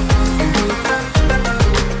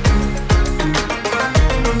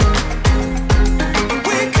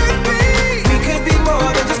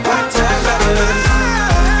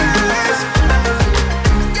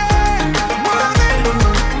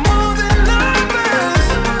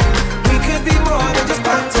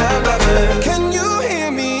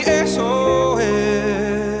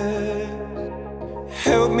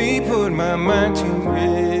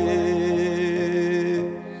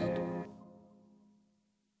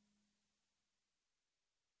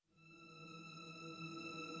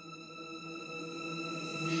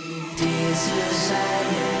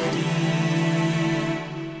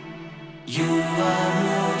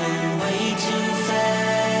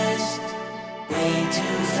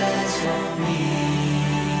 too fast for me.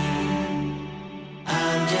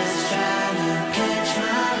 I'm just trying to catch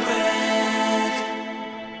my breath.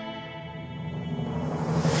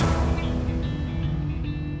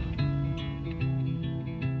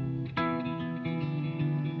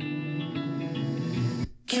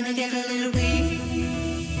 Can I get a little peace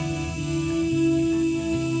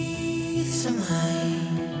of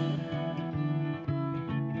mind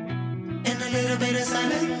and a little bit of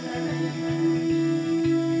silence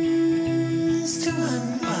to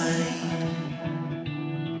unwind?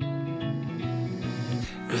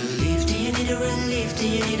 Relief, do you need a relief? Do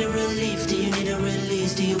you need a relief? Do you need a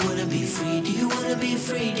release? Do you wanna be free? Do you wanna be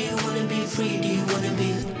free? Do you wanna be free? Do you wanna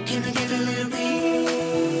be? Can I get a little peace?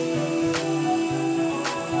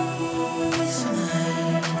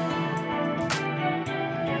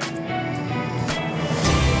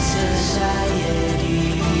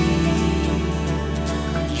 Society,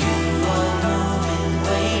 you are moving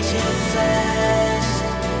way too fast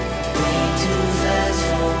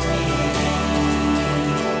for me.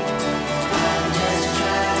 I'm just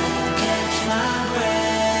trying to catch my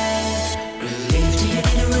breath. Relief, do you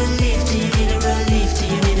need a relief? Do you need a relief? Do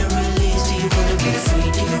you need a release? Do you wanna be free?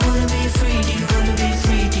 Do you wanna be free? Do you wanna be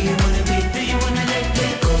free? Do you wanna be? Do you wanna let go?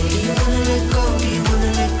 Do you wanna let go? Do you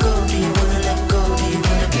wanna let go? Do you wanna let go? Do you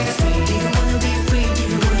wanna be free? Do you wanna be free? Do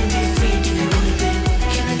you wanna be free? Do you wanna be?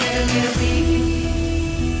 Can I get a little peace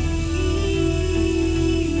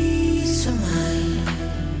of mind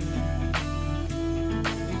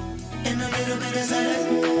and a little bit of silence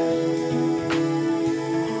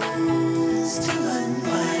to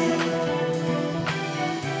unwind?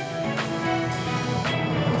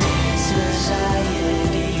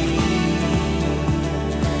 Society,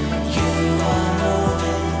 you are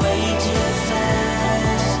moving way too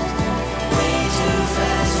fast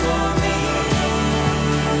for me.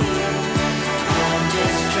 I'm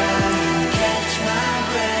just trying to catch my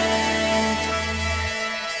breath.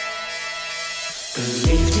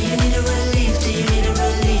 Relief, do you need a relief? Do you need a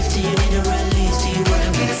relief? Do you need a release? Do you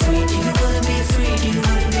wanna be free? Do you wanna be free? Do you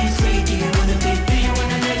wanna be free? Do you wanna be? Do you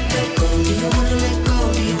wanna let go? Do you wanna let go?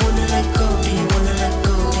 Do you wanna let go? Do you wanna let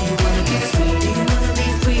go? Do you wanna be free? Do you wanna be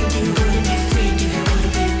free? Do you wanna be free? Do you wanna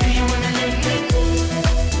be? Do you wanna let go?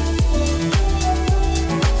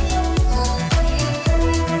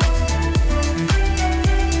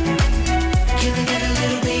 Can I get a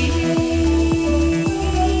little peace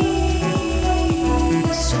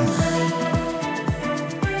of mind?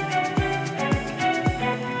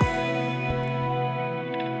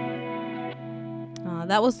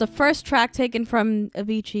 That was the first track taken from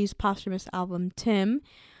Avicii's posthumous album Tim,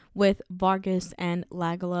 with Vargas and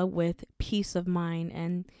Lagala with Peace of Mind.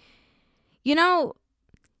 And you know,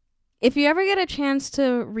 if you ever get a chance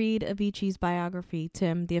to read Avicii's biography,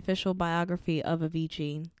 Tim, the official biography of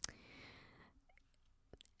Avicii,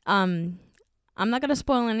 I'm not going to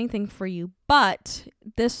spoil anything for you, but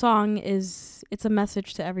this song it's a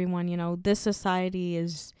message to everyone. You know, this society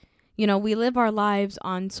is, you know, we live our lives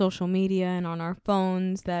on social media and on our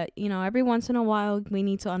phones that, you know, every once in a while we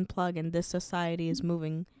need to unplug, and this society is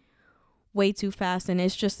moving way too fast. And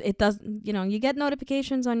it's just, it does, you know, you get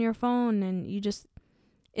notifications on your phone and you just,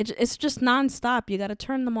 it's just nonstop. You got to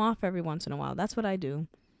turn them off every once in a while. That's what I do.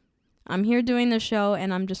 I'm here doing the show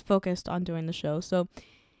and I'm just focused on doing the show. So,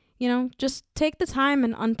 you know, just take the time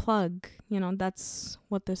and unplug. You know, that's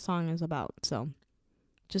what this song is about. So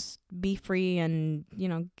just be free and, you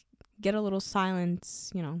know, get a little silence,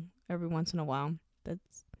 you know, every once in a while.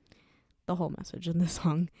 That's the whole message in this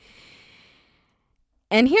song.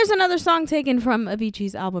 And here's another song taken from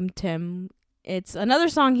Avicii's album Tim. It's another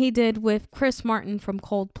song he did with Chris Martin from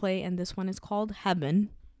Coldplay, and this one is called Heaven.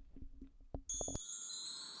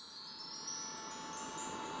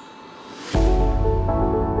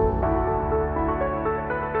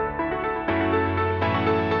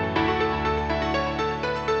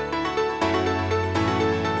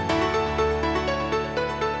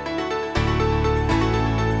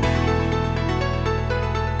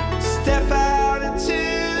 Step out into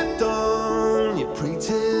the dawn. You pray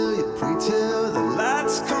till the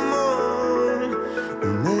lights come on,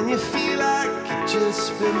 and then you feel like you've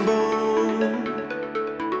just been born.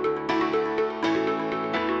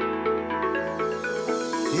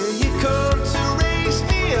 Yeah, you come to raise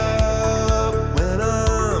me up when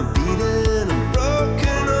I'm beaten and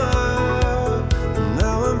broken up, and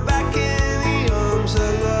now I'm back in the arms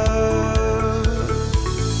of love.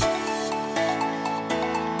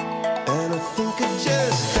 And I think I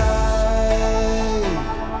just died.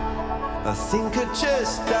 I think I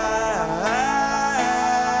just died.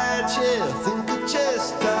 Yeah, I think I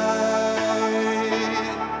just died.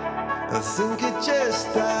 I think think it just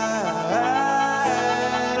died.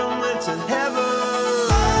 I went to heaven.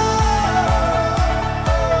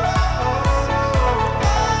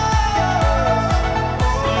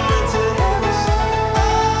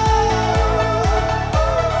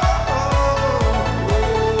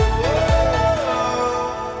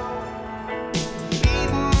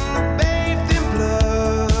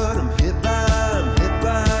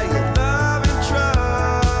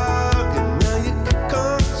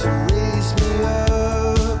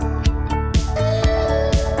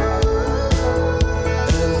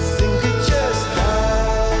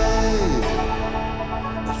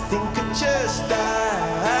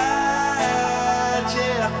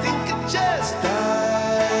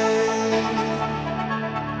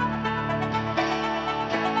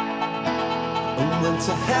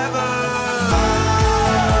 To heaven.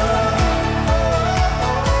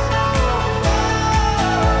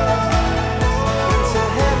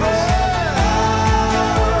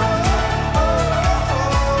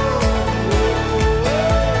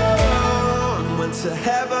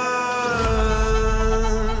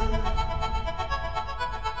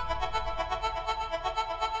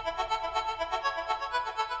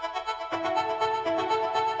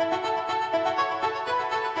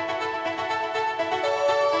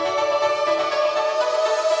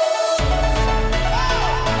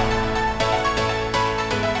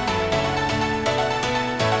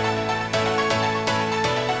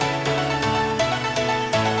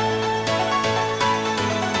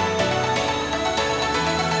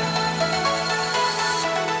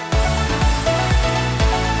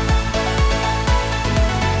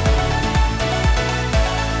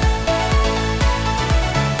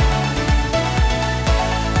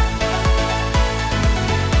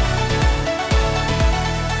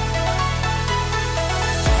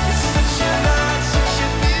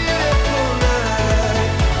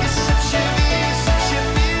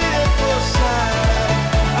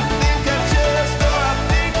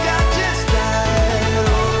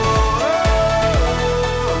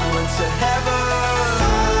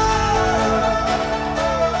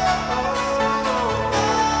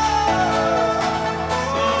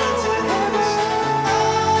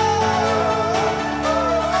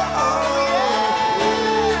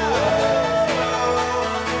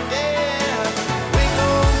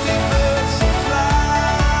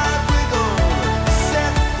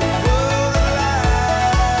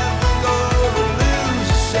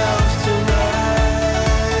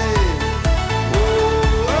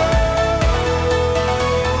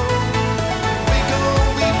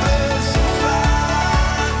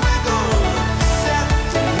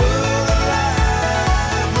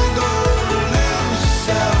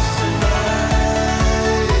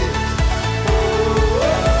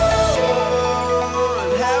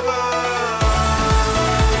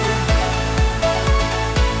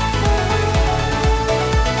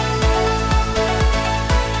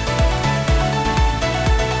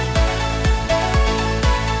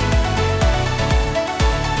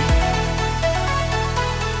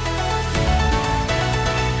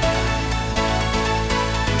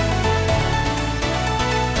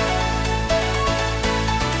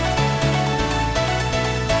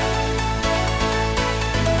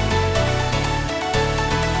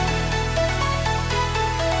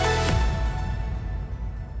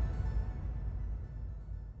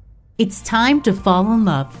 It's time to fall in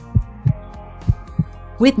love.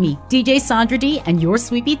 With me, DJ Sandra D, and your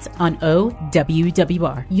Sweet Beats on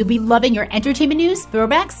OWWR. You'll be loving your entertainment news,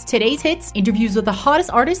 throwbacks, today's hits, interviews with the hottest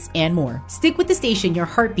artists, and more. Stick with the station your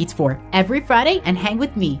heart beats for every Friday and hang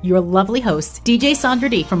with me, your lovely host, DJ Sandra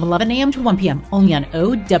D, from 11 a.m. to 1 p.m. only on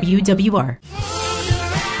OWWR.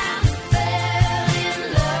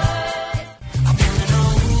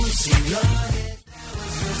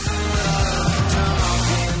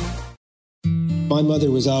 My mother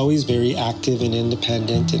was always very active and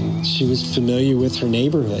independent, and she was familiar with her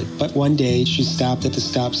neighborhood. But one day, she stopped at the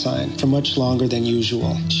stop sign for much longer than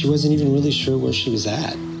usual. She wasn't even really sure where she was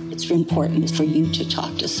at. It's important for you to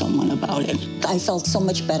talk to someone about it. I felt so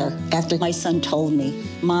much better after my son told me,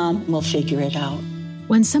 Mom, we'll figure it out.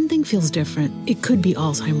 When something feels different, it could be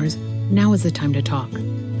Alzheimer's. Now is the time to talk.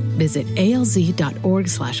 Visit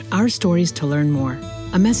alz.org/ourstories to learn more.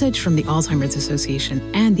 A message from the Alzheimer's Association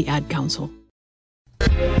and the Ad Council.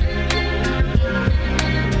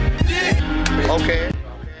 Okay.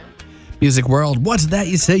 Music world, what's that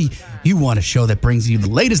you say? You want a show that brings you the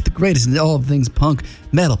latest, the greatest in all things punk,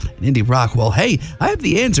 metal, and indie rock? Well, hey, I have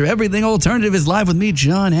the answer. Everything Alternative is live with me,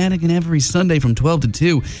 John Hannigan, every Sunday from 12 to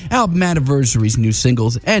 2. Album anniversaries, new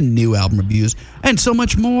singles, and new album reviews, and so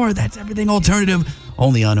much more. That's Everything Alternative,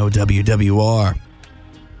 only on OWWR.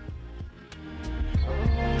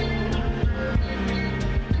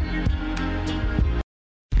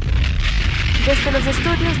 Desde los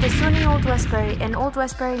estudios de SUNY Old Westbury en Old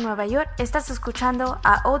Westbury, Nueva York, estás escuchando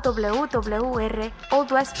a OWWR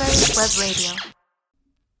Old Westbury Web Radio.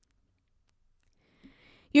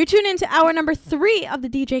 You're tuned into hour number 3 of the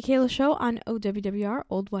DJ Keila Show on OWWR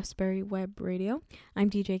Old Westbury Web Radio. I'm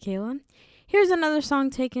DJ Keila. Here's another song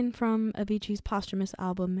taken from Avicii's posthumous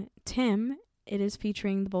album, Tim. It is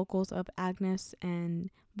featuring the vocals of Agnes and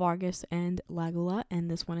Vargas and Lagula, and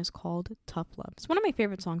this one is called Tough Love. It's one of my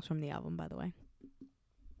favorite songs from the album, by the way.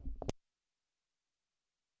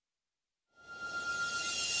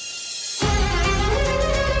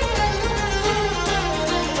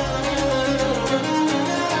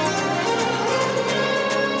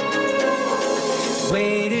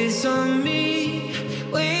 Weight is on me,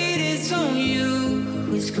 weight is on you.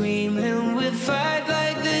 We scream and we fight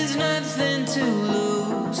like there's nothing to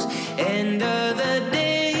lose. End of the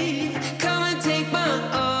day, come and take my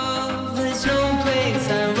all. There's no place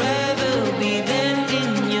I'd rather be than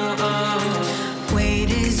in your arms.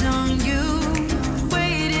 Weight is on you,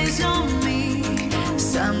 weight is on me.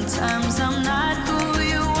 Sometimes I'm not who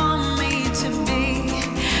you want me to be.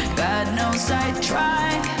 God knows I try,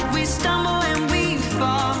 we stumble and we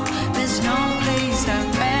fall. There's no place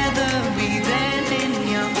I'd rather be than in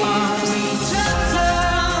your arms. Tough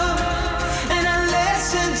love, and I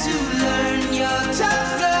lesson to learn. Your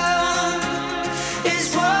tough love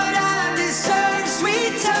is what I deserve.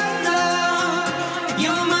 Sweet tough love,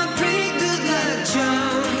 you're my pretty good luck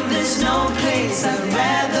charm. There's no place I'd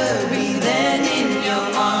rather be than in your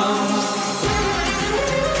arms.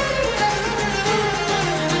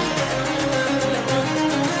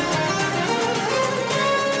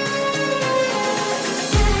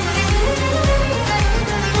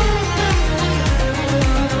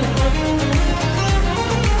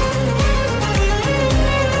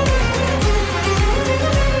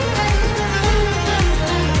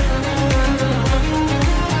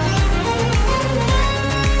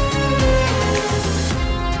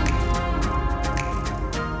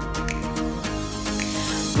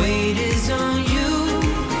 Weight is on you,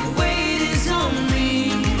 weight is on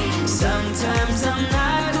me. Sometimes I'm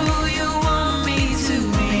not who you want me to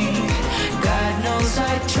be. God knows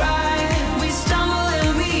I try, we stumble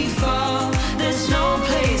and we fall. There's no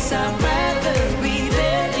place I'd rather be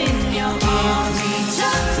than in your arms.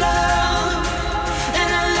 Tough love,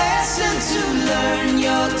 and a lesson to learn.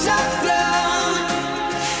 Your tough love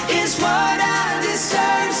is what I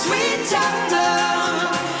deserve. Sweet tough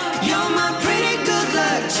love, you're my pretty good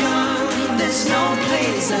luck charm. There's no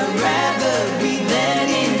place I'd rather be than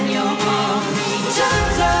in your arms.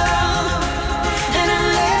 Tough love, and a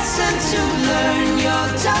lesson to learn. Your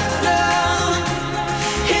tough love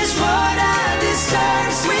is what I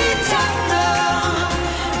deserve. Sweet tough love,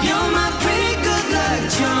 you're my pretty good luck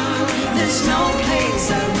charm. There's no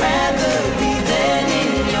place I'd rather be than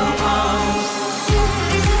in your arms.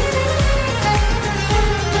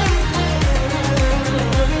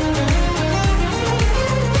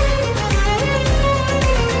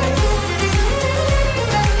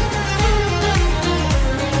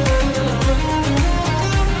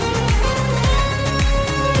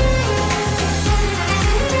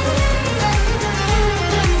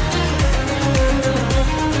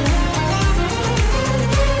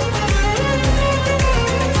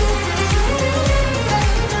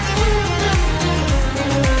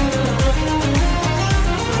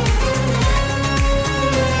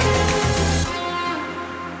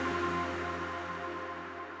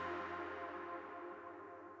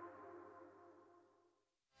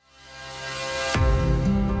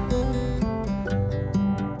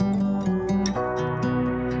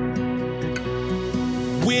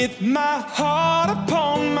 With my heart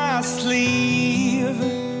upon my sleeve,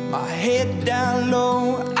 my head down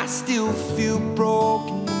low, I still feel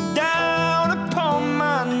broken. Down upon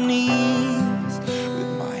my knees,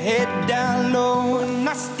 with my head down low, and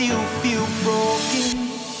I still feel broken.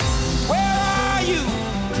 Where are you?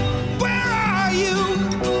 Where are you?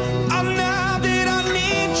 Oh, now that I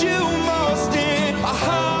need you most, in my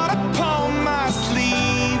heart upon my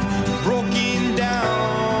sleeve, broken down.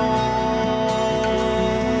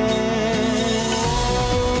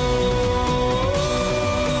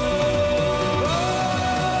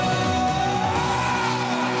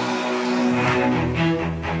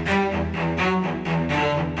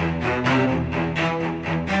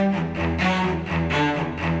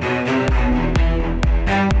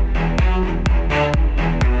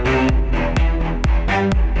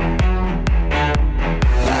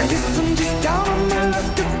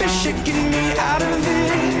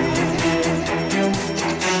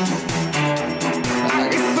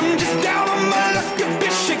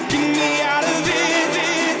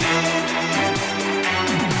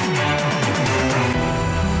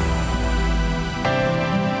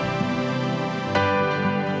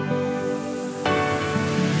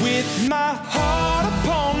 With my heart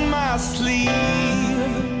upon my sleeve,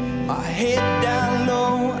 my head down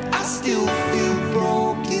low, I still feel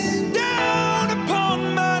broken. Down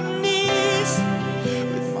upon my knees,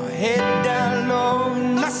 with my head down low,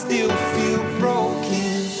 and I still feel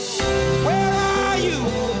broken. Where are you?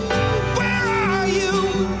 Where are you?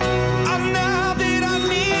 Oh, now that I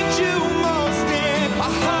need you most, and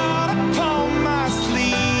my heart upon my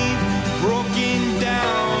sleeve, broken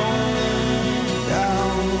down,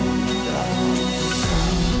 down, down.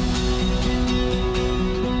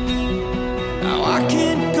 Now I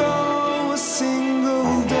can't go a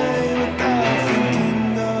single day without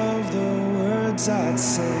thinking of the words I'd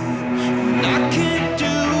say. And I can't do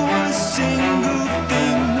a single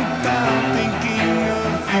thing without thinking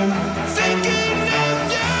of you. Thinking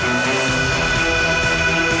of you.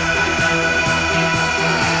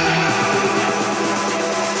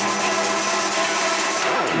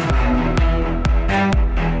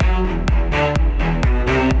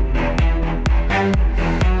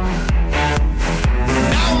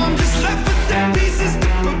 Now I'm just left with the pieces to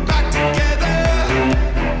put back together.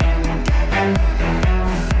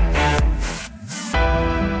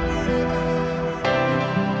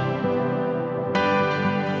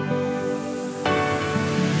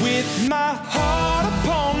 With my heart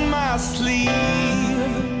upon my sleeve,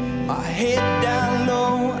 my head down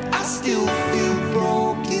low, I still feel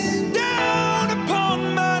broken. Down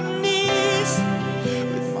upon my knees,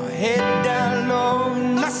 with my head down low,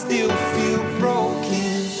 and I still feel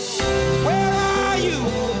broken. Where are you?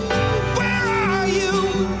 Where are you?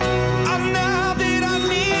 Oh, now that I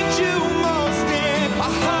need you most, and my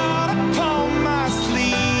heart upon my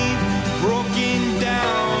sleeve, broken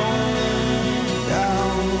down,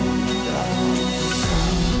 down, down.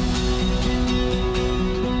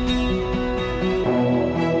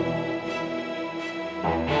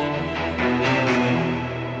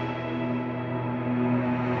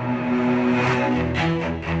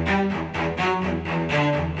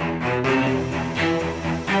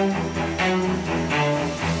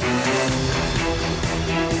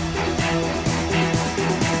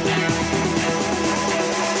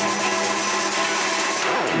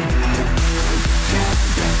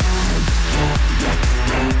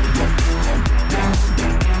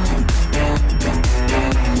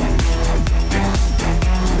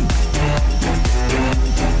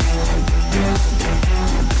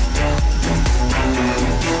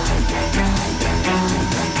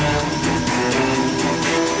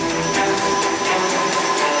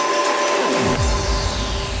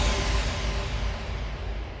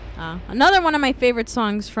 Another one of my favorite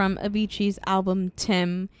songs from Avicii's album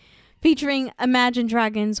Tim, featuring Imagine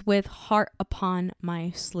Dragons with Heart Upon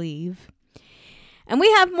My Sleeve. And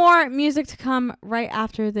we have more music to come right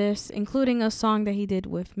after this, including a song that he did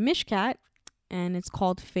with Mishkat, and it's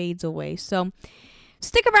called Fades Away. So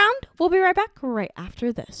stick around. We'll be right back right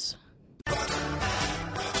after this.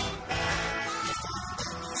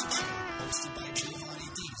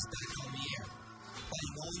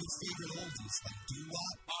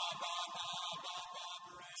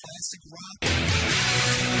 Classic rock.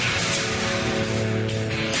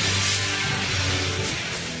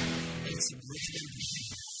 It's original.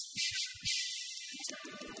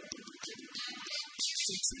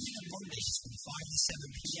 So tune in on Mondays from 5 to 7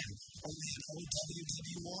 p.m. only on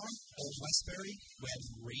OWWR, Old Westbury Web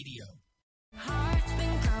Radio. Heart's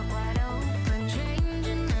been cut wide open,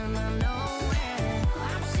 changing and I know it.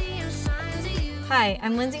 I'm seeing signs of you. Hi,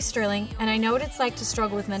 I'm Lindsay Sterling, and I know what it's like to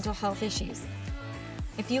struggle with mental health issues.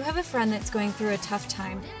 If you have a friend that's going through a tough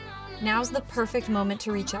time, now's the perfect moment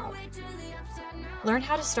to reach out. Learn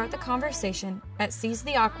how to start the conversation at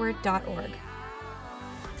seizetheawkward.org.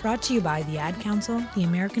 Brought to you by the Ad Council, the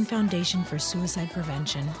American Foundation for Suicide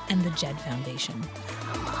Prevention, and the JED Foundation.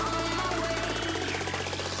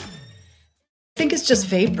 I think it's just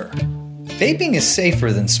vapor. Vaping is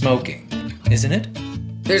safer than smoking, isn't it?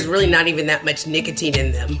 There's really not even that much nicotine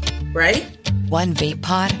in them, right? One vape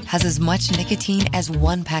pod has as much nicotine as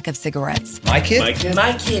one pack of cigarettes. My kid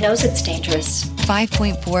knows it's dangerous.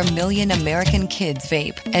 5.4 million American kids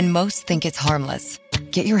vape, and most think it's harmless.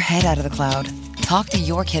 Get your head out of the cloud. Talk to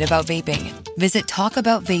your kid about vaping. Visit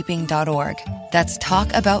talkaboutvaping.org. That's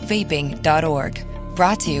talkaboutvaping.org.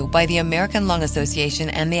 Brought to you by the American Lung Association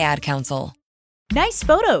and the Ad Council. Nice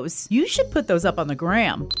photos. You should put those up on the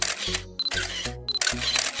gram.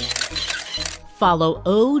 Follow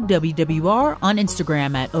OWWR on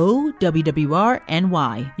Instagram at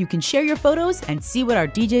OWWRNY. You can share your photos and see what our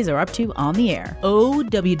DJs are up to on the air.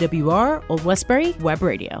 OWWR, Old Westbury Web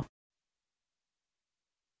Radio.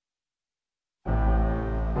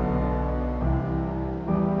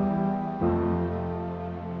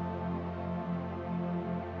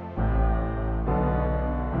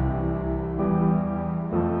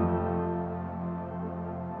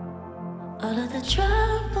 the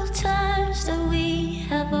troubled times that we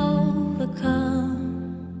have overcome.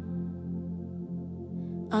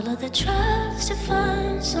 All of the tries to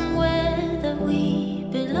find somewhere that we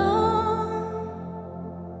belong.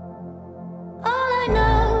 All I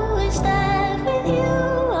know is that with you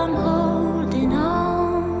I'm holding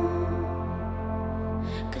on.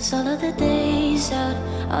 'Cause all of the days out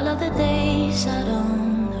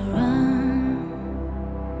on the run.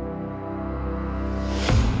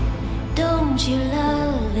 Don't you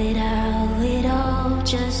love it how it all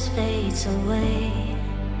just fades away?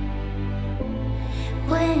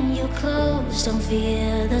 When you close, don't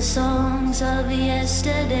fear the songs of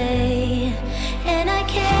yesterday. And I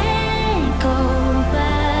can't go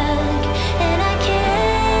back, and I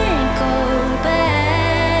can't go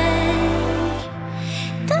back.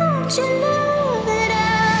 Don't you love it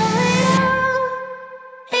how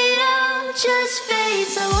it all just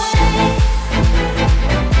fades away?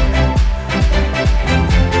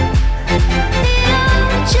 It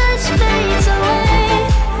all just fades away.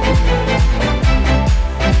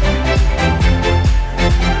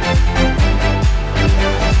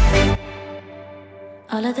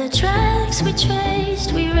 All of the tracks we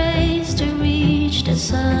traced, we raced to reach the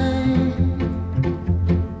sun.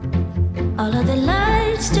 All of the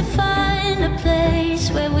lights to find a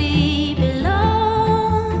place where we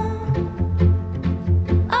belong.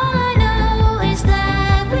 All I know is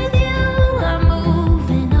that with you I'm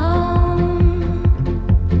moving on.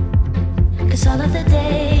 'Cause all of the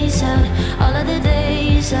days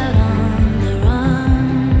out on the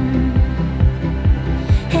run.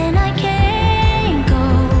 And I can't go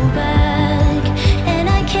back, and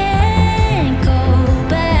I can't go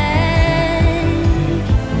back.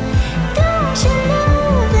 Don't you know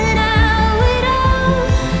that how it all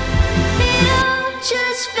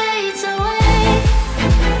just fades away?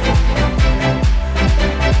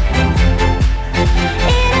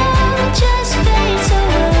 It all just fades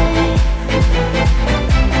away.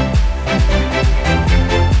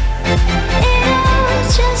 It all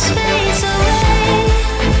just fades away.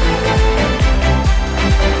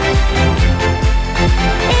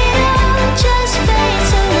 It all just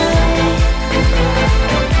fades away.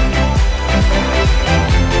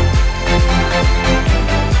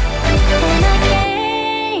 And I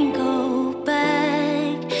can't go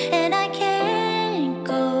back, and I can't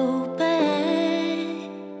go back.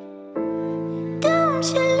 Don't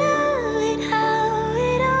you love it how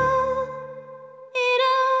it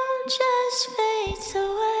all just fades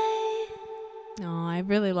away? Oh, I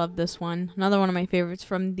really love this one. Another one of my favorites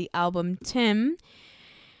from the album Tim,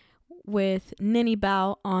 with Ninny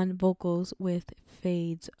Bao on vocals with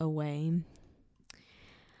Fades Away.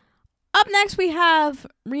 Up next, we have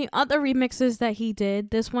other remixes that he did.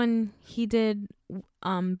 This one he did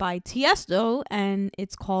by Tiesto, and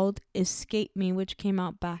it's called Escape Me, which came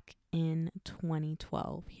out back in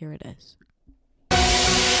 2012. Here it is.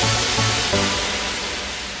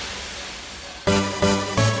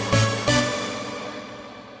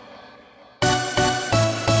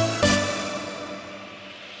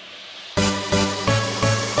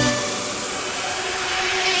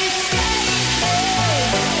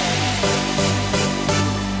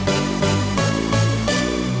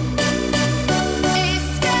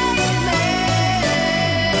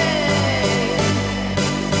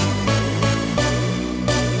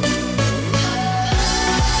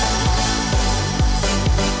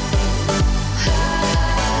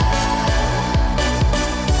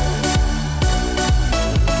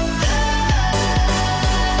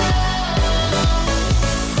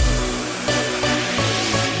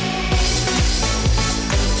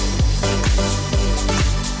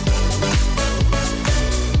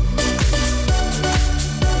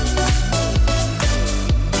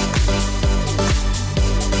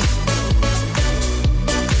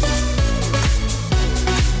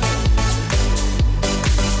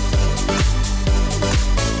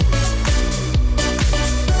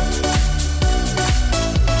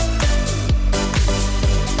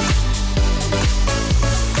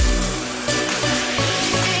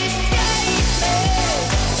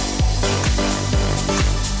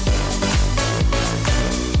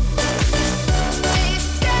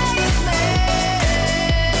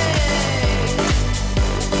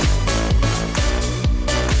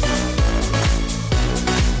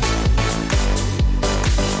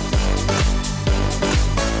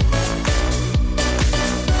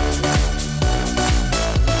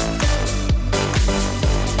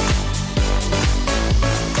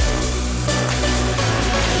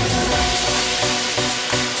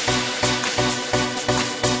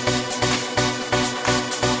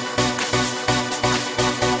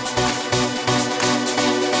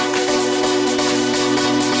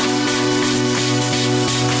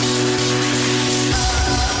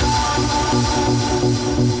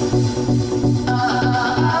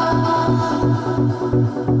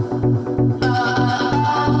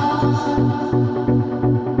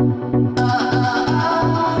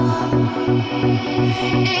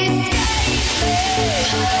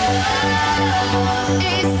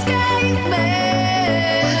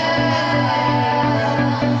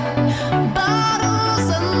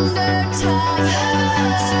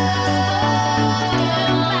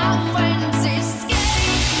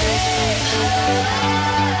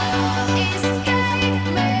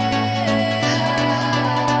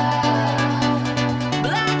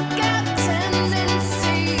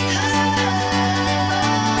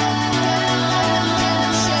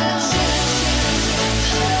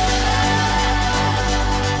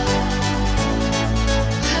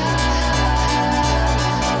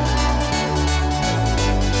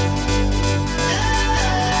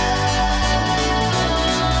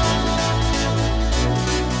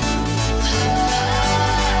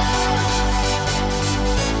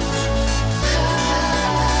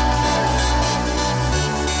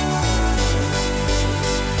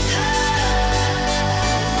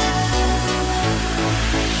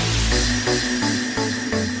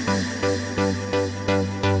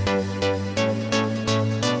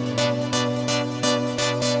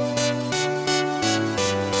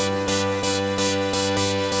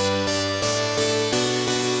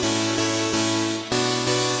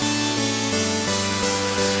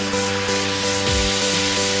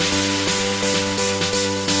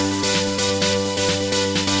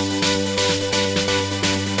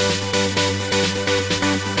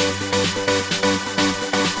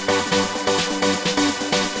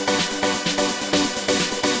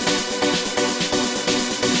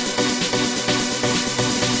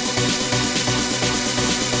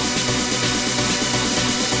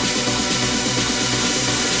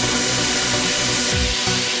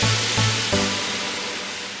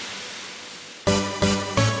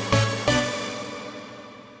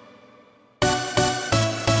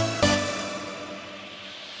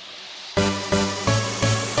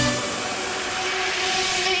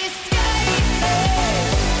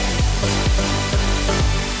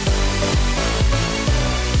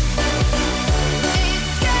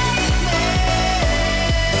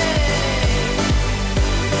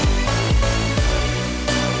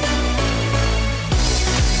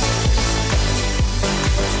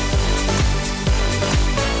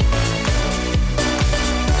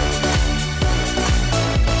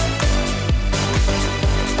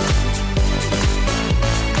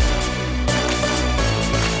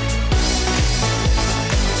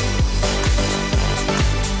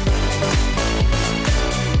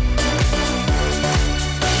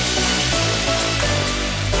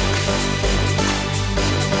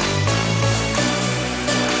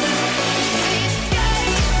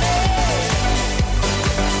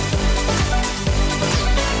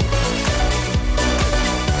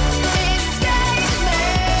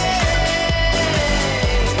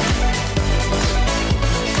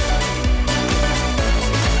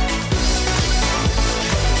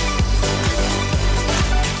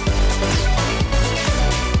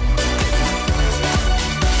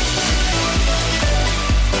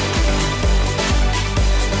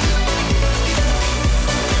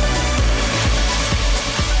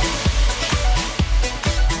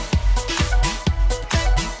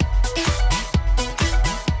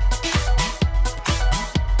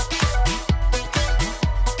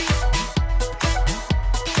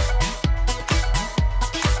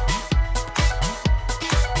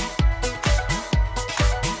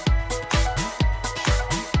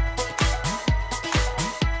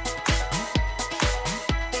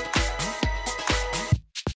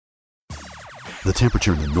 The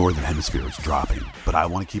temperature in the northern hemisphere is dropping, but I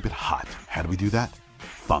want to keep it hot. How do we do that?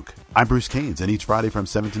 Funk. I'm Bruce Caines, and each Friday from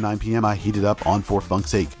 7 to 9 p.m. I heat it up on For Funk's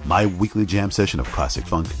Sake, my weekly jam session of classic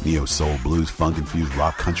funk, neo-soul, blues, funk-infused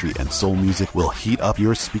rock, country, and soul music will heat up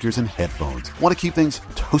your speakers and headphones. Want to keep things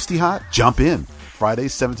toasty hot? Jump in.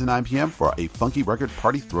 Fridays 7 to 9 p.m. for a funky record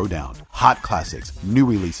party throwdown. Hot classics, new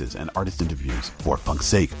releases, and artist interviews for Funk's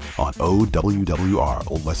Sake on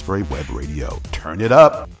OWWR, Old Westbury Web Radio. Turn it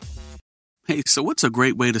up. Hey, so what's a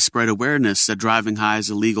great way to spread awareness that driving high is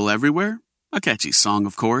illegal everywhere? A catchy song,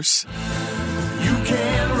 of course. You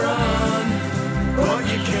can run, but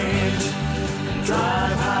you can't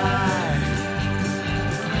drive high.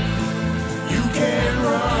 You can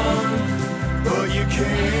run, but you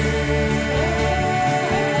can't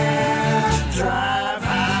drive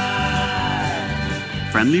high.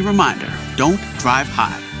 Friendly reminder, don't drive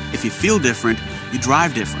high. If you feel different, you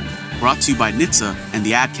drive different. Brought to you by NHTSA and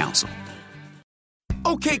the Ad Council.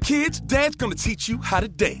 Okay, kids, Dad's gonna teach you how to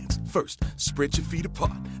dance. First, spread your feet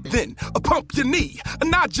apart. Then, pump your knee,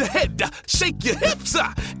 nod your head, shake your hips,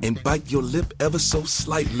 and bite your lip ever so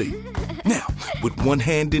slightly. Now, with one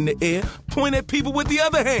hand in the air, point at people with the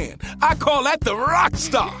other hand. I call that the rock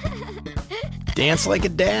star. Dance like a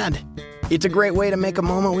dad. It's a great way to make a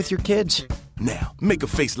moment with your kids. Now, make a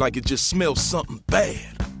face like it just smells something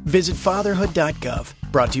bad. Visit fatherhood.gov.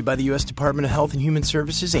 Brought to you by the U.S. Department of Health and Human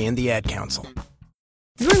Services and the Ad Council.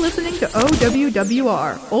 You're listening to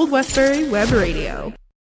OWWR, Old Westbury Web Radio.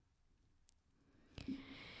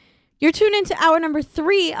 You're tuned into hour number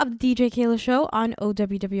 3 of the DJ Keila Show on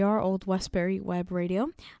OWWR, Old Westbury Web Radio.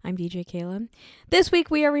 I'm DJ Keila. This week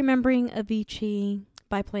we are remembering Avicii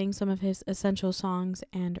by playing some of his essential songs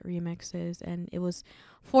and remixes. And it was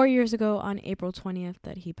 4 years ago on April 20th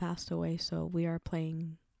that he passed away. So we are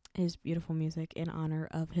playing his beautiful music in honor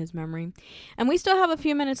of his memory. And we still have a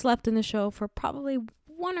few minutes left in the show for probably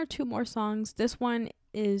 1 or 2 more songs. This one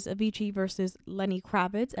is Avicii versus Lenny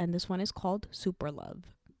Kravitz, and this one is called Super Love.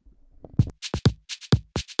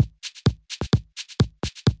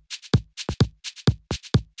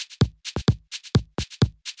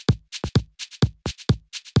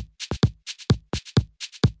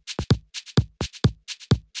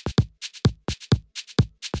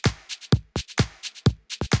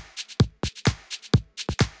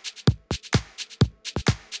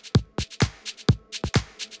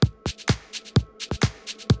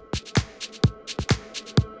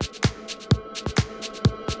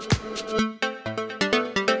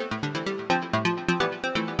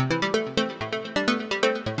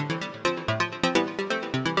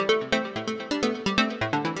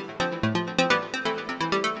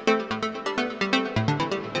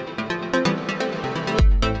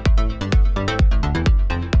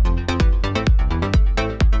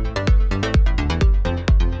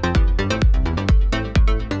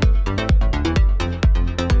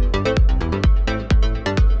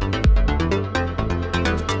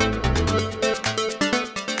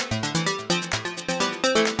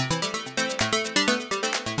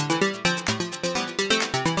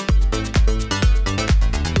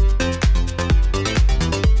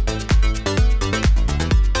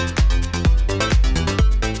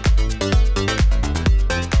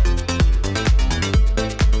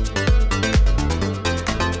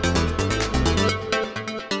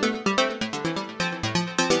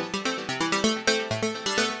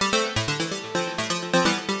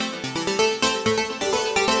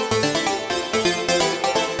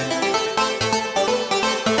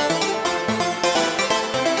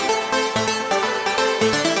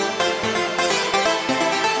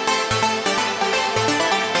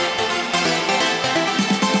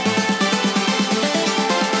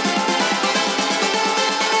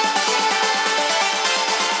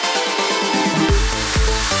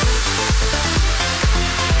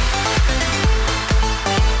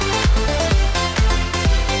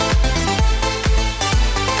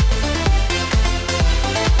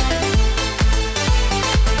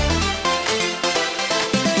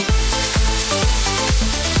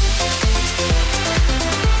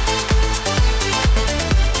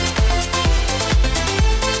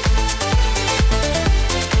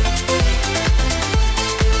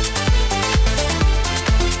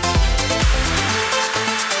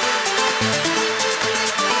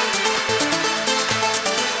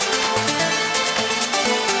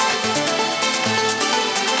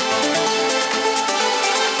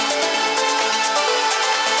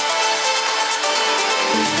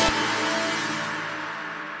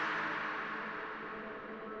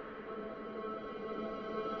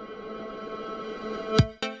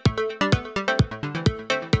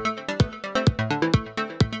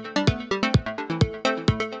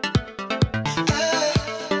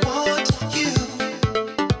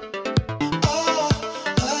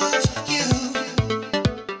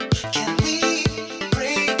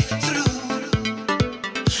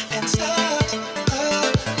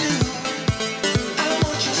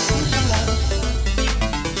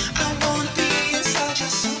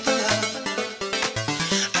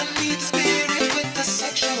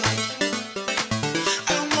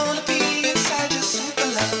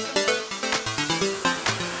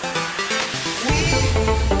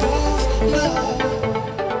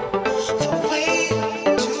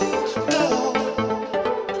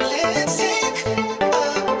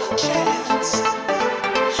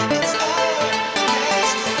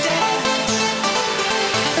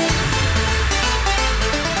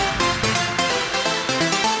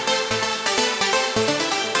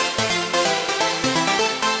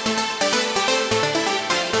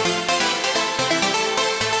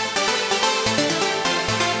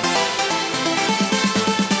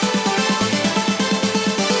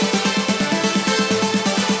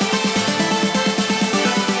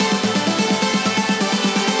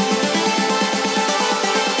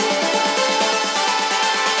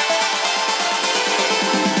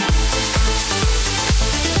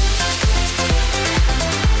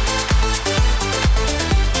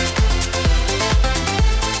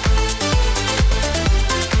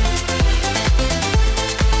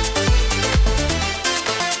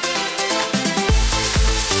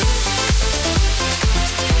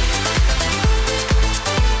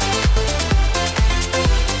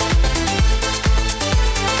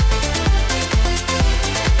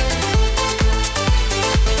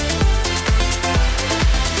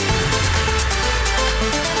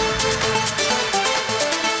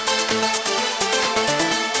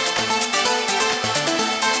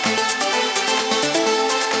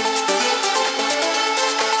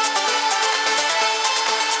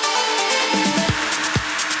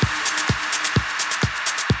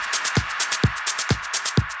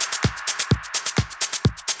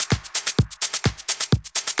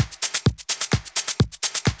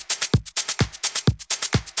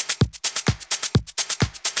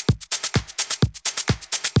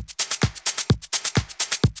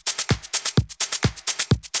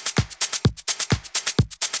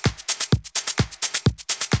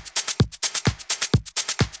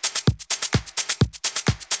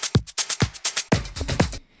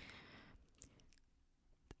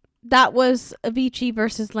 that was Avicii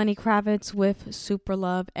versus Lenny Kravitz with Super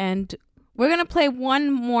Love. And we're going to play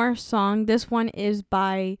one more song. This one is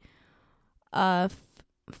by Fauna,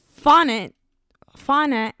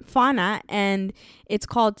 and it's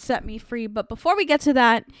called Set Me Free. But before we get to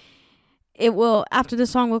that, after the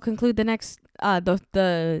song will conclude the next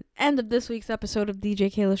the end of this week's episode of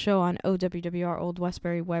DJ Keila Show on OWWR Old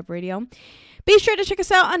Westbury Web Radio. Be sure to check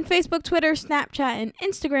us out on Facebook, Twitter, Snapchat, and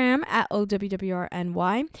Instagram at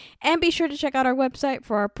OWWRNY. And be sure to check out our website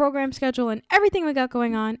for our program schedule and everything we got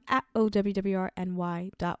going on at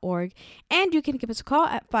OWWRNY.org. And you can give us a call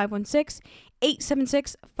at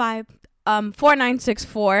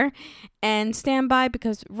 516-876-4964. And stand by,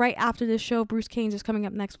 because right after this show, Bruce Caines is coming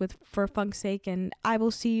up next with For Funk's Sake. And I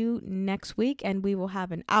will see you next week, and we will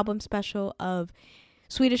have an album special of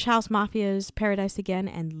Swedish House Mafia's Paradise Again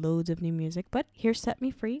and loads of new music. But here's Set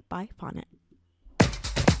Me Free by Fauna.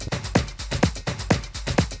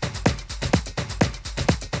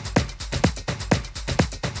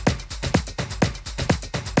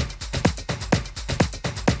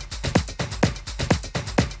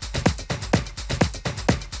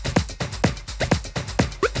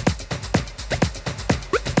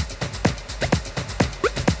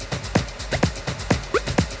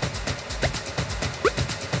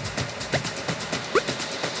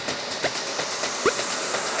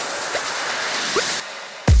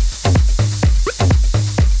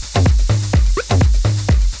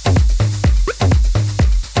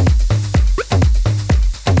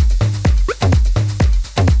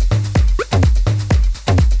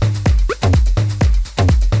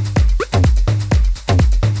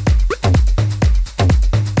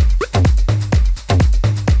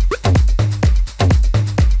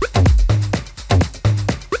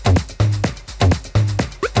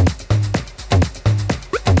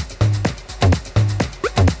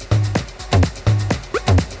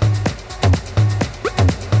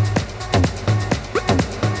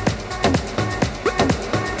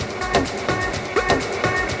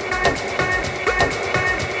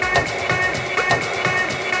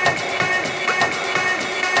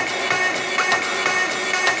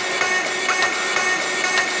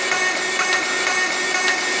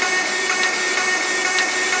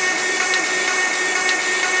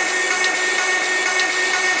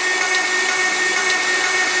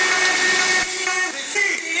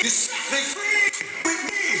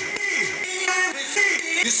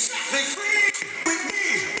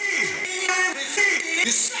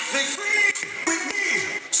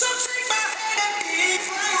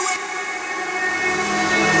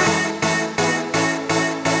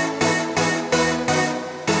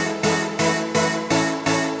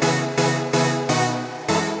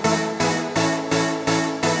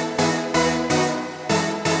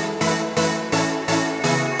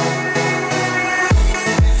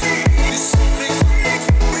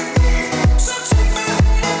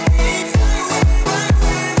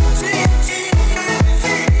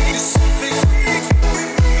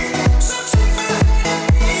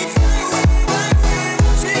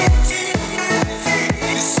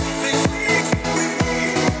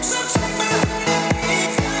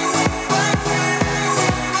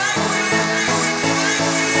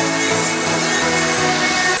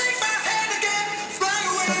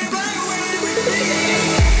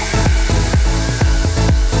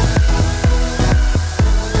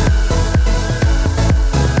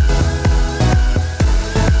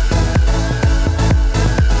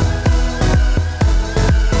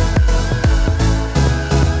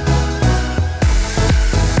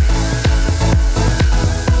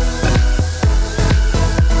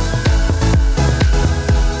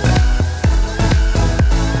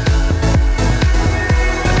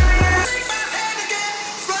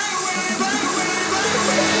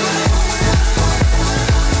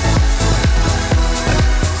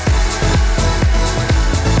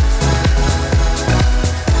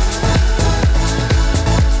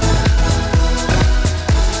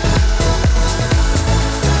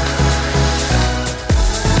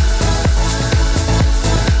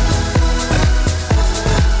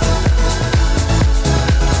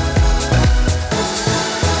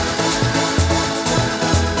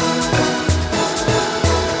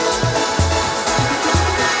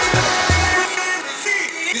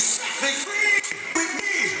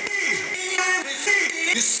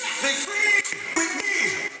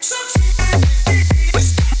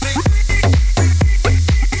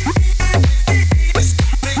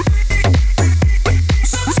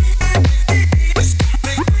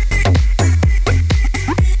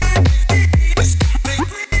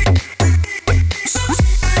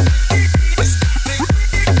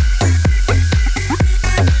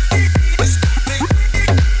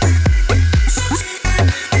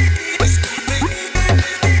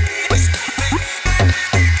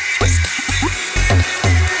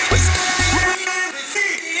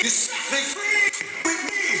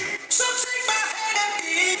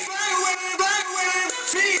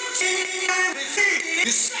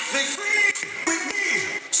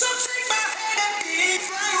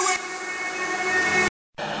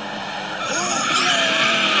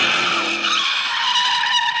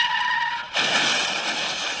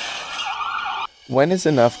 When is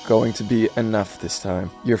enough going to be enough this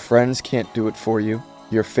time? Your friends can't do it for you.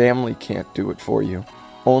 Your family can't do it for you.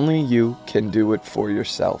 Only you can do it for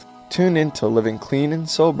yourself. Tune in to Living Clean and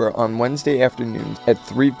Sober on Wednesday afternoons at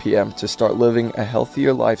 3 p.m. to start living a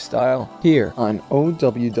healthier lifestyle here on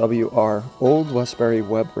OWWR Old Westbury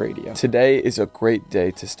Web Radio. Today is a great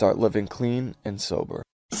day to start living clean and sober.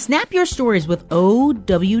 Snap your stories with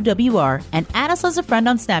OWWR and add us as a friend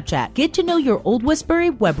on Snapchat. Get to know your Old Westbury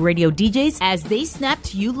Web Radio DJs as they snap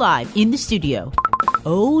to you live in the studio.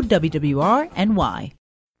 OWWR NY.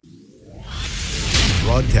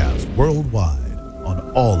 Broadcast worldwide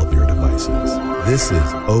on all of your devices. This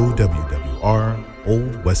is OWWR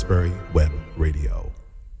Old Westbury Web Radio.